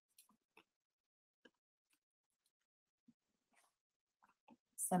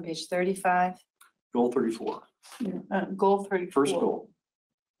 It's on page 35. Goal 34. Goal 34. First goal.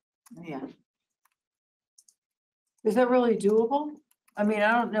 Yeah. Is that really doable? I mean,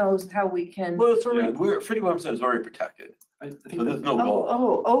 I don't know how we can. Well, it's already, we're 51% is already protected. So there's no goal,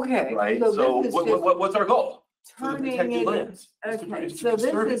 Oh, okay. right? So So this is just what's our goal? For the turning protected it- lands. It's to- Okay, it's to so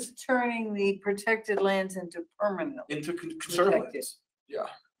conserve it this is turning the protected lands into permanent. into conserve protected. lands. Yeah.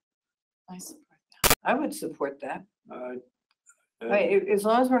 I would support that. Uh, As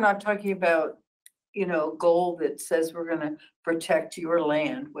long as we're not talking about, a goal that says we're gonna protect your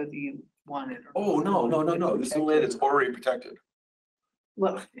land, whether you want it or. Oh, no. This is a land that's already protected.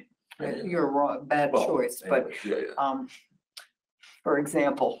 Well, you're wrong, bad Well, choice, but, anyways, yeah. for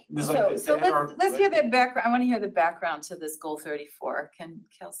example. There's So, like so the NR let's hear the background. I want to hear the background to this goal 34. Can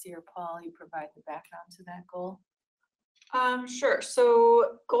Kelsey or Paul, you provide the background to that goal? Sure.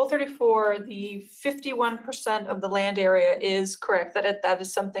 So goal 34, the 51% of the land area is correct. That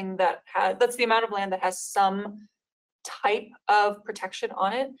is something that's the amount of land that has some type of protection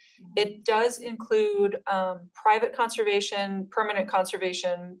on it. It does include private conservation, permanent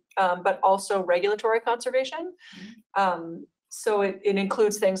conservation, but also regulatory conservation. So it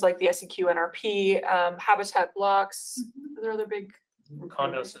includes things like the SEQ NRP, habitat blocks. Are there other big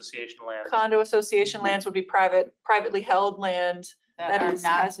Condo association land. condo association lands would be privately held land. That are is-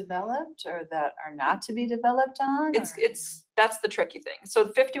 not has- developed or that are not to be developed on? That's the tricky thing. So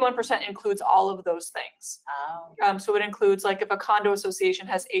 51% includes all of those things. Oh. So it includes like if a condo association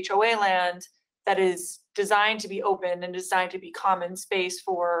has HOA land that is designed to be open and designed to be common space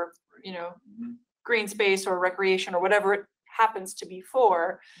for, green space or recreation or whatever it happens to be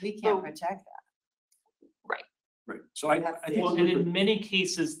for. We can't So- protect that. Right. Right, so I think. Well, and in many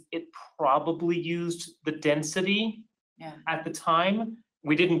cases, it probably used the density Yeah. at the time.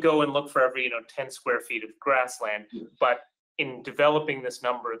 We didn't go and look for every, 10 square feet of grassland, but in developing this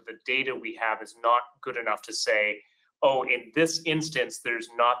number, the data we have is not good enough to say, oh, in this instance, there's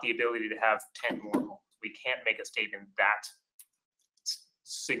not the ability to have 10 more homes. We can't make a statement that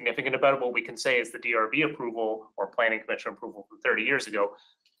significant about it. What we can say is the DRB approval or planning commission approval from 30 years ago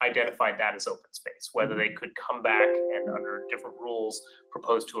identified that as open space, whether they could come back and under different rules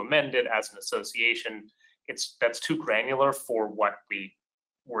propose to amend it as an association. That's too granular for what we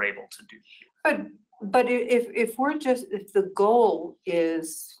were able to do here. But if the goal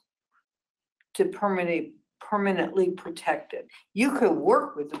is to permanently protect it, you could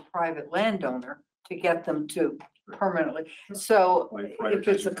work with the private landowner to get them to permanently. So if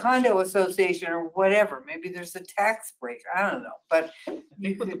it's a condo association or whatever, maybe there's a tax break, I don't know, but. I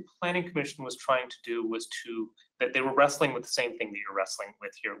think what the planning commission was trying to do was that they were wrestling with the same thing that you're wrestling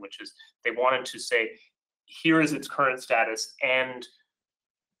with here, which is they wanted to say, here is its current status, and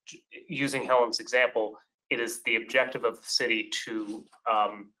using Helen's example, it is the objective of the city to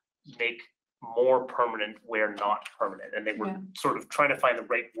make more permanent where not permanent. And they were sort of trying to find the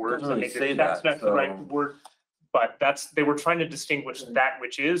right words. Doesn't really say That's that, not the right word, but they were trying to distinguish that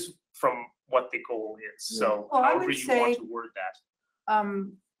which is from what the goal is. So Well, I however would you want say, to word that.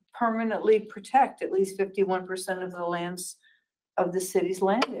 Permanently protect at least 51% of the lands of the city's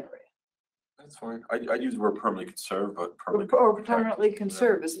land area. That's fine. I'd use the word permanently conserve, but permanently. Or permanently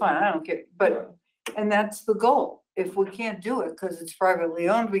conserve is fine, I don't care, but, and that's the goal. If we can't do it, because it's privately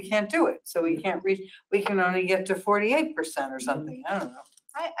owned, we can't do it, so we can't reach, we can only get to 48% or something, I don't know.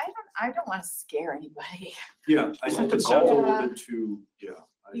 I don't want to scare anybody. Yeah, I think it sounds a little bit too,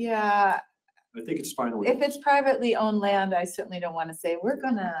 Yeah, I think it's fine. if it's privately owned land, I certainly don't want to say, we're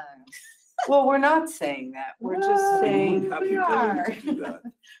gonna. Well, we're not saying that, we're just saying. We are.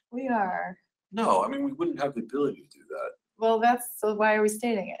 We are. No, I mean, we wouldn't have the ability to do that. Well, so why are we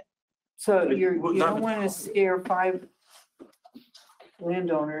stating it? So you don't want to scare 5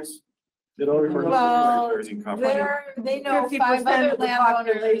 landowners. It all refers to Well, raising confidence. they know 5 50% other of the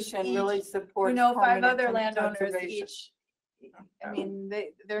landowners population each, really supports. you know, 5 permanent other landowners conservation. each. I mean,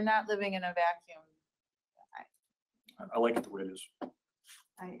 they're not living in a vacuum. I like it the way it is.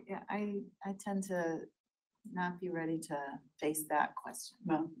 I tend to not be ready to face that question.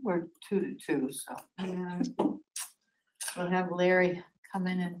 No, we're 2-2, so. Yeah. We'll have Larry come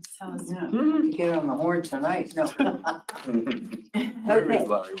in and tell us. Get on the horn tonight, no. Where is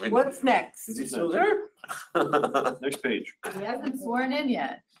Larry? What's next? Is he still there? Next page. He hasn't sworn in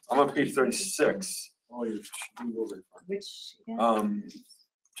yet. I'm on page 36. Oh, you're over. Which?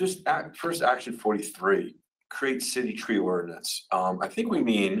 Just first action 43, create city tree ordinance. I think we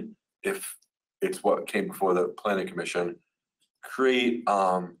mean, if it's what came before the planning commission, create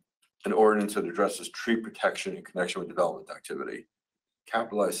an ordinance that addresses tree protection in connection with development activity.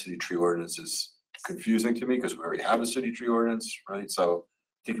 Capitalized city tree ordinance is confusing to me because we already have a city tree ordinance, right? So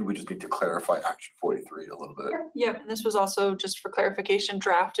I think we just need to clarify action 43 a little bit. Yeah, and this was also, just for clarification,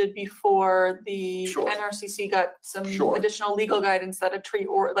 drafted before the NRCC got some additional legal guidance that a tree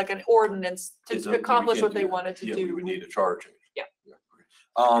or like an ordinance to accomplish what they wanted to do. We would need a charter change. Yeah.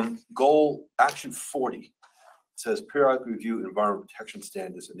 Goal, action 40 says periodically review environmental protection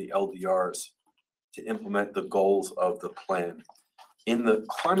standards in the LDRs to implement the goals of the plan. In the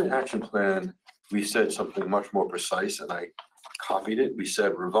climate action plan, we said something much more precise, and I copied it. We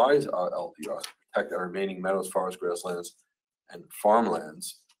said revise our LDRs, protect our remaining meadows, forests, grasslands, and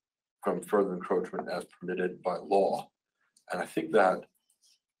farmlands from further encroachment as permitted by law. And I think that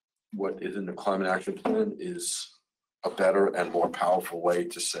what is in the climate action plan is a better and more powerful way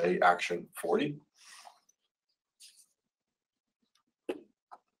to say action 40.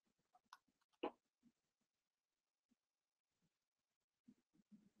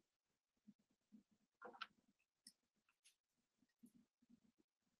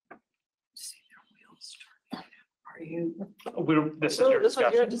 Are you? This is your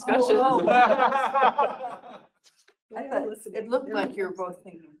discussion. I thought it looked like you were both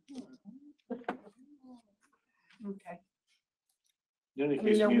thinking. Okay. In any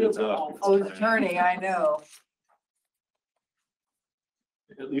case, you need a the. Oh, attorney, I know.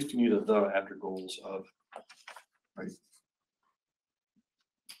 At least you need a the after goals of. Right.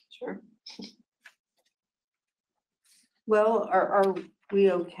 Sure. Well, are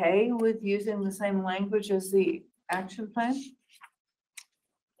we okay with using the same language as the action plan?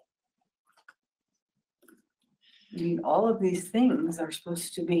 I mean, all of these things are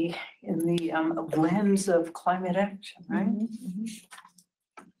supposed to be in the lens of climate action, right?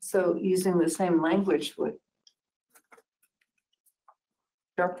 So using the same language would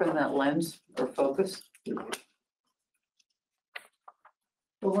sharpen that lens or focus?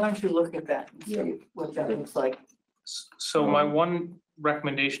 Well, why don't you look at that and see what that looks like? So my one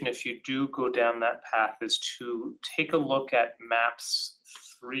recommendation, if you do go down that path, is to take a look at maps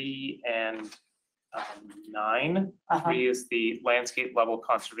 3 and 9. 3 is the landscape level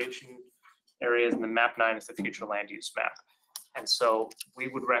conservation areas, and the map 9 is the future land use map. And so we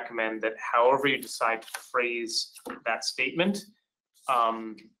would recommend that however you decide to phrase that statement,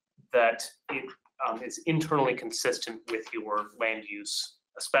 that it is internally consistent with your land use,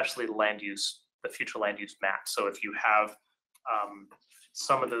 especially the future land use map. So if you have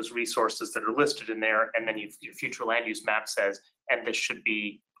some of those resources that are listed in there, and then your future land use map says, and this should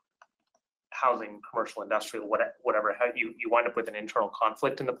be housing, commercial, industrial, whatever, how you wind up with an internal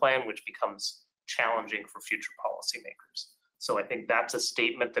conflict in the plan, which becomes challenging for future policymakers. So I think that's a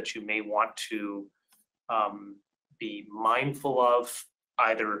statement that you may want to be mindful of,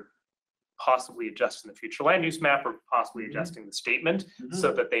 either possibly adjusting the future land use map or possibly adjusting the statement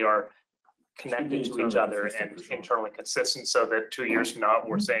so that they are connected to each other and internally consistent, so that 2 years from now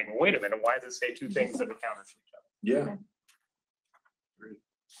we're saying, well, wait a minute, why does it say two things that are counter to each other? Yeah.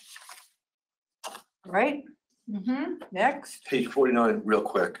 Right? Next. Page 49, real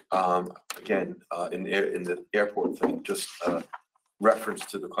quick. Again, in the airport thing, just reference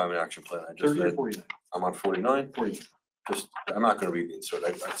to the climate action plan. I just read. I'm on 49. Just, I'm not going to read the insert.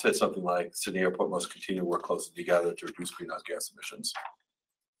 I said something like, Sydney Airport must continue to work closely together to reduce greenhouse gas emissions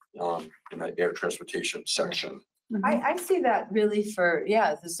in that air transportation section. I see that really for,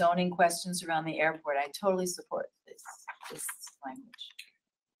 the zoning questions around the airport. I totally support this language.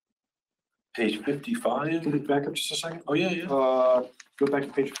 Page 55. Can you back up just a second? Oh, yeah. Go back to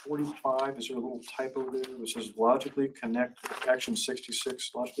page 45. Is there a little typo there that says logically connect, action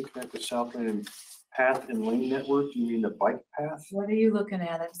 66, logically connect the South Lane and path and lane network? Do you mean the bike path? What are you looking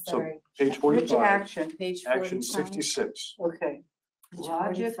at? I'm sorry. So page 45. Which action? Page 45. Action 66. Okay.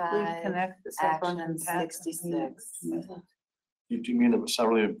 Logically 45, connect the South action Lane path. 66. Do you mean the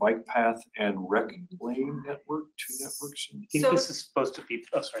South Lane bike path and rec lane network, two networks? I think this is supposed to be,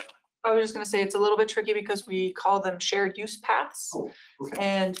 oh, sorry. I was just gonna say, it's a little bit tricky because we call them shared use paths.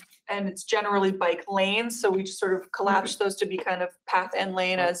 And it's generally bike lanes, so we just sort of collapse those to be kind of path and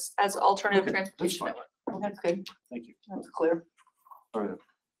lane as alternative transportation network. Well, that's good. Thank you. That's clear. All right.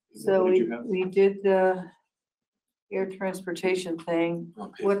 So What did you have? we did the air transportation thing.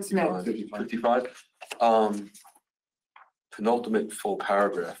 What's next? 55. Penultimate full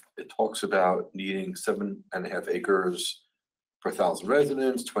paragraph. It talks about needing 7.5 acres per 1,000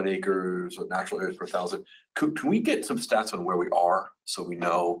 residents, 20 acres of natural areas per 1,000. Can we get some stats on where we are so we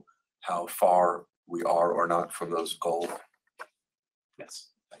know how far we are or not from those goals? Yes.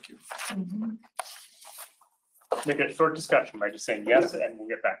 Thank you. Make a short discussion by just saying yes, and we'll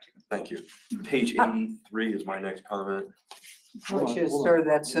get back to you. Thank you. Page 83 is my next comment. We should have started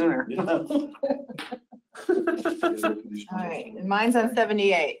that sooner. All right, and mine's on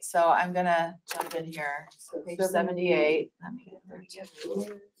 78, so I'm gonna jump in here. So page 78. Let me get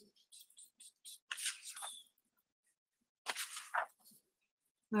there.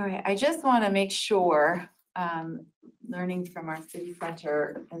 All right, I just want to make sure, learning from our city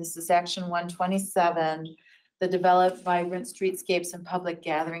center, and this is action 127, the develop vibrant streetscapes and public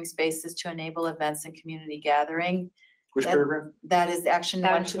gathering spaces to enable events and community gathering. Which paragraph? That is action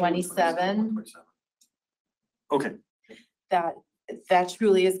 127. Okay. That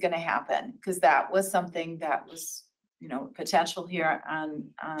truly is going to happen, because that was something that was, potential here on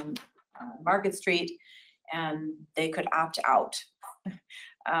Market Street, and they could opt out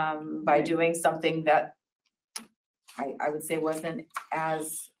by doing something that I would say wasn't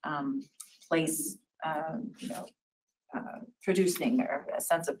as place, producing, or a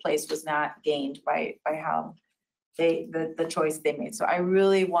sense of place was not gained by how the choice they made. So I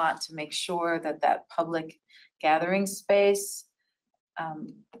really want to make sure that public gathering space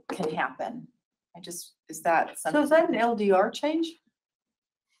can happen. Is that something? So is that an LDR change?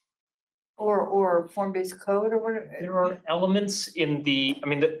 Or form-based code or whatever? There are elements in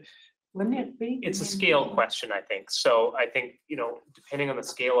wouldn't it be? It's a scale question, I think. So I think, depending on the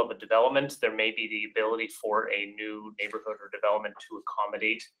scale of a development, there may be the ability for a new neighborhood or development to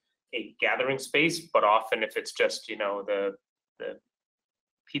accommodate a gathering space, but often if it's just, the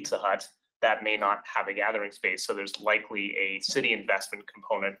Pizza Hut, that may not have a gathering space. So there's likely a city investment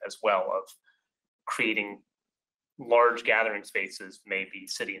component as well of creating large gathering spaces, maybe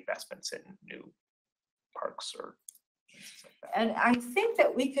city investments in new parks or things like that. And I think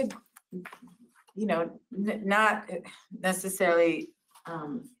that we could, not necessarily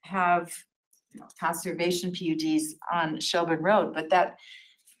have conservation PUDs on Shelburne Road, but that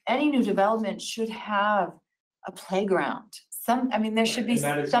any new development should have a playground. I mean, there should be And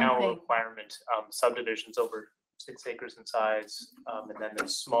that is now a something. requirement, subdivisions over 6 acres in size, and then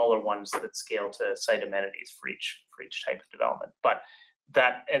there's smaller ones that scale to site amenities for each type of development. But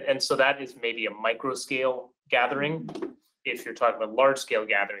that, and so that is maybe a micro scale gathering. If you're talking about large scale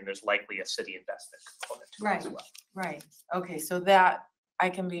gathering, there's likely a city investment component to it as well. Right, okay, so that I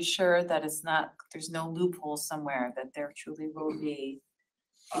can be sure that it's not, there's no loophole somewhere, that there truly will be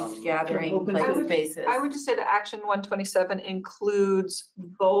these gathering play spaces. I would just say that Action 127 includes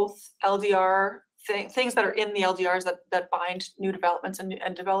both LDR, things that are in the LDRs that bind new developments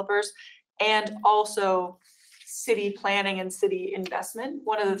and developers, and also city planning and city investment.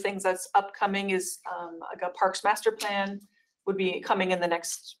 One of the things that's upcoming is like a Parks Master Plan would be coming in the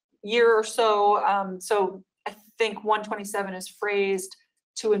next year or so. So I think 127 is phrased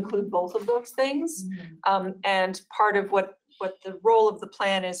to include both of those things. And part of what the role of the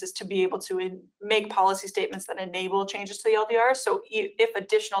plan is to be able to make policy statements that enable changes to the LDRs. So if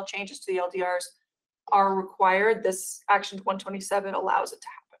additional changes to the LDRs are required, this Action 127 allows it to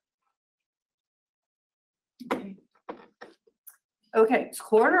happen. Okay, it's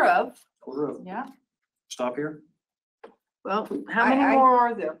quarter of. Yeah. Stop here? Well, how many more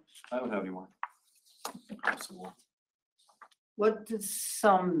are there? I don't have any more. What does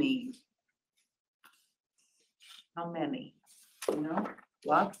some mean? How many? You know,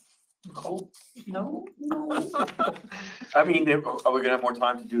 what? No. I mean, are we gonna have more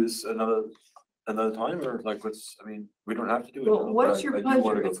time to do this another time, or like what's, I mean, we don't have to do it. Well, now, what's but your I do wanna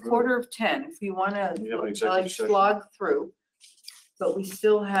pleasure? go It's through it. 9:45. If you wanna We have an executive like session. slog through. But we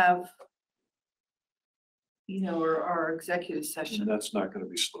still have, you know, our executive session. And that's not gonna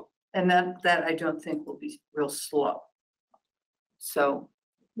be slow. And that I don't think will be real slow. So.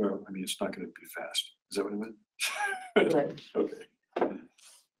 Well, I mean, it's not gonna be fast. Is that what I meant? Right. Okay.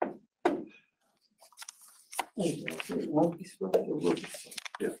 It won't be slow, it will be slow.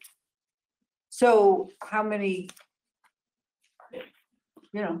 Yeah. So how many?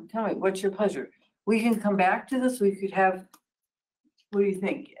 You know, tell me, what's your pleasure? We can come back to this, we could have, what do you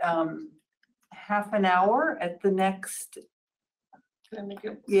think? Half an hour at the next, Can I make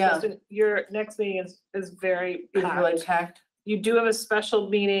a Yeah. suggestion? Your next meeting is very is really packed. packed. You do have a special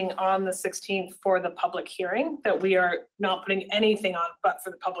meeting on the 16th for the public hearing that we are not putting anything on but for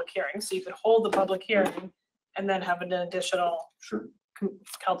the public hearing. So you could hold the public hearing and then have an additional Sure.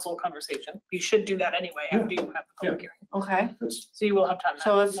 council conversation. You should do that anyway after you have the public hearing. Okay, So you will have time.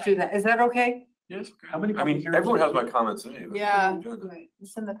 so let's do that. Is that okay? Yes. How many? I public mean, hearings everyone will has there my be? comments anyway. Yeah,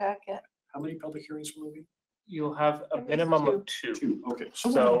 it's in the packet. How many public hearings will there be? You'll have a minimum of 2. Two, okay.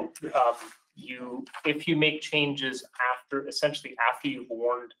 So if you make changes essentially after you've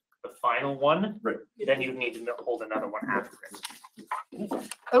warned the final one, right, then you need to hold another one after it.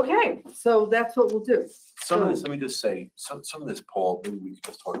 Okay, so that's what we'll do. Some of this, let me just say, some of this, Paul, maybe we could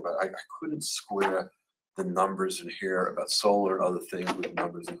just talk about, I couldn't square the numbers in here about solar and other things with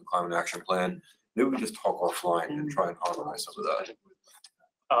numbers in the climate action plan. Maybe we just talk offline and try and harmonize some of that.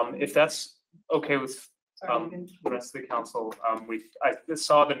 If that's okay with the rest of the council, I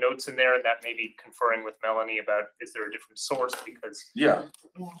saw the notes in there, and that may be conferring with Melanie about, is there a different source? Because Yeah.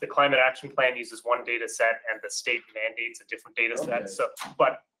 the climate action plan uses one data set and the state mandates a different data Okay. set. So,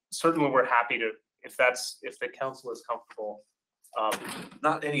 but certainly we're happy to, if the council is comfortable.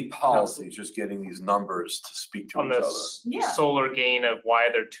 Not any policies, just getting these numbers to speak to On each the other. solar gain of why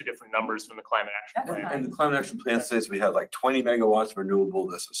there are 2 different numbers from the climate action plan. And the climate action plan says we have like 20 megawatts renewable,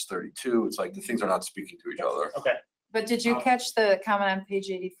 this is 32. It's like the things are not speaking to each other. Okay. But did you catch the comment on page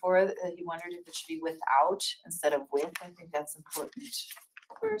 84 that you wondered if it should be without instead of with? I think that's important.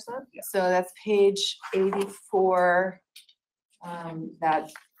 Where is that? So that's page 84, that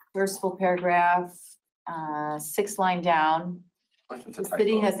first full paragraph, 6th line down. The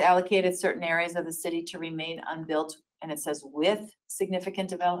city has allocated certain areas of the city to remain unbuilt, and it says with significant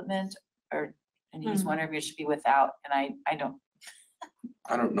development, and you just wonder if it should be without, and I don't.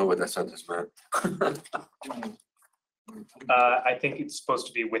 I don't know what that sentence meant. I think it's supposed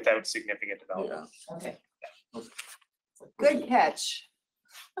to be without significant development. Okay. Good catch.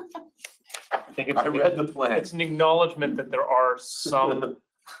 I think I read the plan. It's an acknowledgement that there are some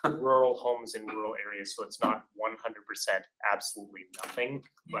rural homes in rural areas, so it's not 100% absolutely nothing,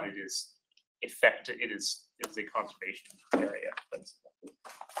 but it is effective. It is a conservation area.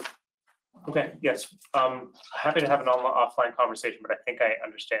 Okay, yes, happy to have an offline conversation, but I think I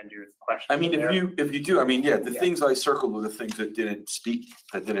understand your question. I mean, if you do, I mean, yeah, the things I circled were the things that didn't speak,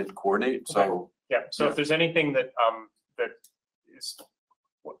 that didn't coordinate, so. Yeah, so if there's anything that that is,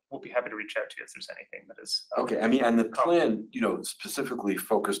 be happy to reach out to you if there's anything that is. Okay, I mean, and the plan, you know, specifically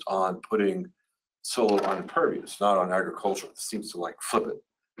focused on putting solar on impervious, not on agricultural. It seems to like flip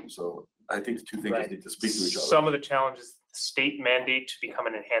it. So I think the two things Right. need to speak to each other. Some of the challenges, state mandate to become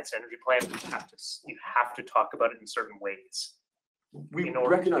an enhanced energy plan, you have to talk about it in certain ways. We in order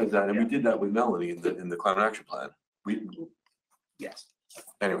to- recognize that, and we yeah. did that with Melanie in the climate action plan. Yes.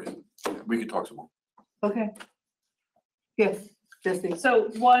 Anyways, we could talk some more. Okay. Yes, Jesse. So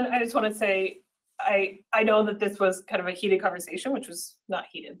one, I just want to say, I know that this was kind of a heated conversation, which was not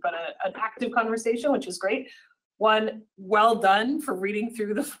heated, but an active conversation, which is great. One, well done for reading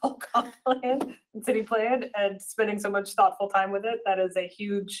through the full comp plan and city plan and spending so much thoughtful time with it. That is a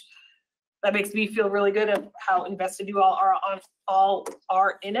huge, that makes me feel really good at how invested you all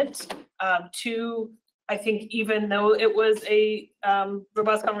are in it. Two, I think even though it was a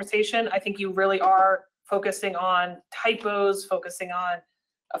robust conversation, I think you really are focusing on typos, focusing on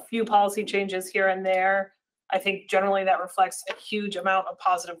a few policy changes here and there. I think generally that reflects a huge amount of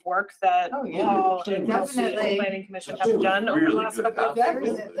positive work that Oh, yeah. all and the Definitely. planning commission have done over the Really last good couple of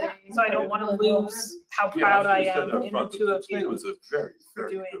years. Definitely. So I don't want to lose how proud I am in the two of It you was a very, for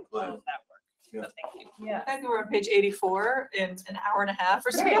very doing good all plan. of that work. So thank you. Yeah. I think we're on page 84 in an hour and a half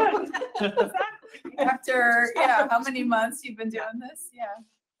or so. After, yeah, how many months you've been doing this? Yeah.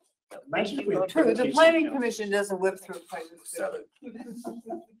 Thank you both. True, the planning commission doesn't whip through quite as Seven.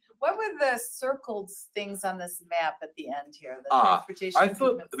 What were the circled things on this map at the end here? The Ah, transportation I thought,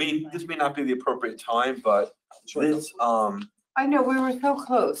 improvements I mean, plan? this may not be the appropriate time, but this, I know, we were so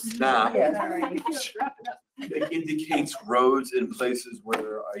close. map, Yes. it indicates roads in places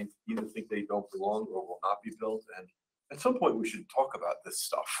where I either think they don't belong or will not be built, and at some point we should talk about this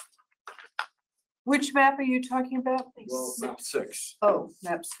stuff. Which map are you talking about? Well, map 6. Oh,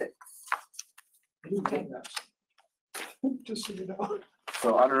 map 6. Okay. Just so you know.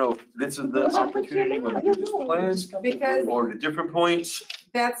 So I don't know, if this is the opportunity when we do this plan, Because or at different points.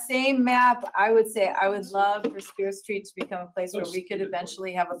 that same map, I would say, I would love for Spear Street to become a place where we could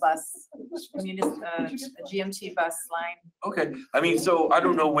eventually have a bus, a GMT bus line. Okay, I mean, so I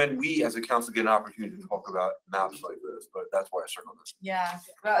don't know when we as a council get an opportunity to talk about maps like this, but that's why I circled this. Yeah,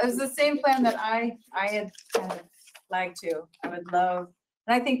 well, it was the same plan that I had kind of flagged to. I would love,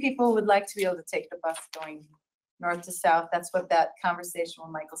 and I think people would like to be able to take the bus going north to south. That's what that conversation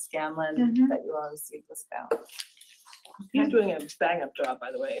with Michael Scanlon that you all received was about. He's doing a bang up job,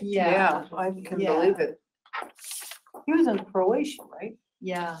 by the way. Yeah, I can Yeah. believe it. He was in Croatia, right?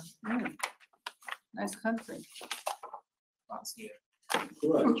 Yeah. Nice country.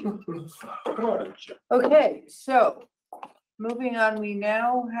 Good. Okay, so moving on, we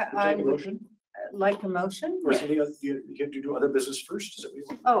now I Take a would motion. like a motion. Or is any other, you get to do other business first? Is that what you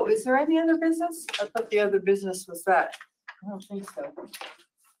want? Oh, is there any other business? I thought the other business was that. I don't think so.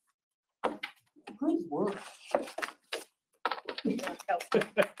 Good work.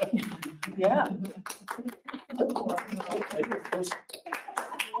 Yeah.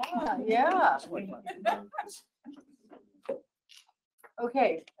 Yeah.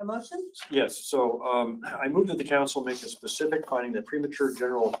 Okay, a motion? Yes, so I move that the council make a specific finding that premature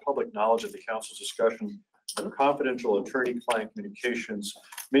general public knowledge of the council's discussion of confidential attorney-client communications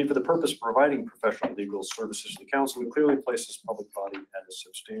made for the purpose of providing professional legal services to the council would clearly place this public body at a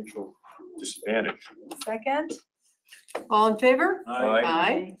substantial disadvantage. Second? All in favor? Aye.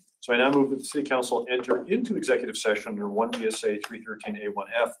 Aye. So I now move that the city council enter into executive session under 1 VSA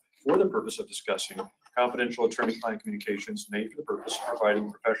 313A1F for the purpose of discussing confidential attorney-client communications made for the purpose of providing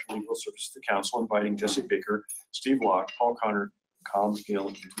professional legal service to the council, inviting Jesse Baker, Steve Locke, Paul Connor, Colin McGill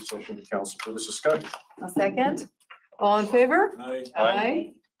into session of the council for this discussion. A second? All in favor? Aye.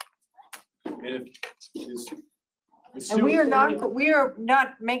 Aye. It's And we are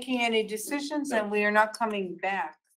not making any decisions and we are not coming back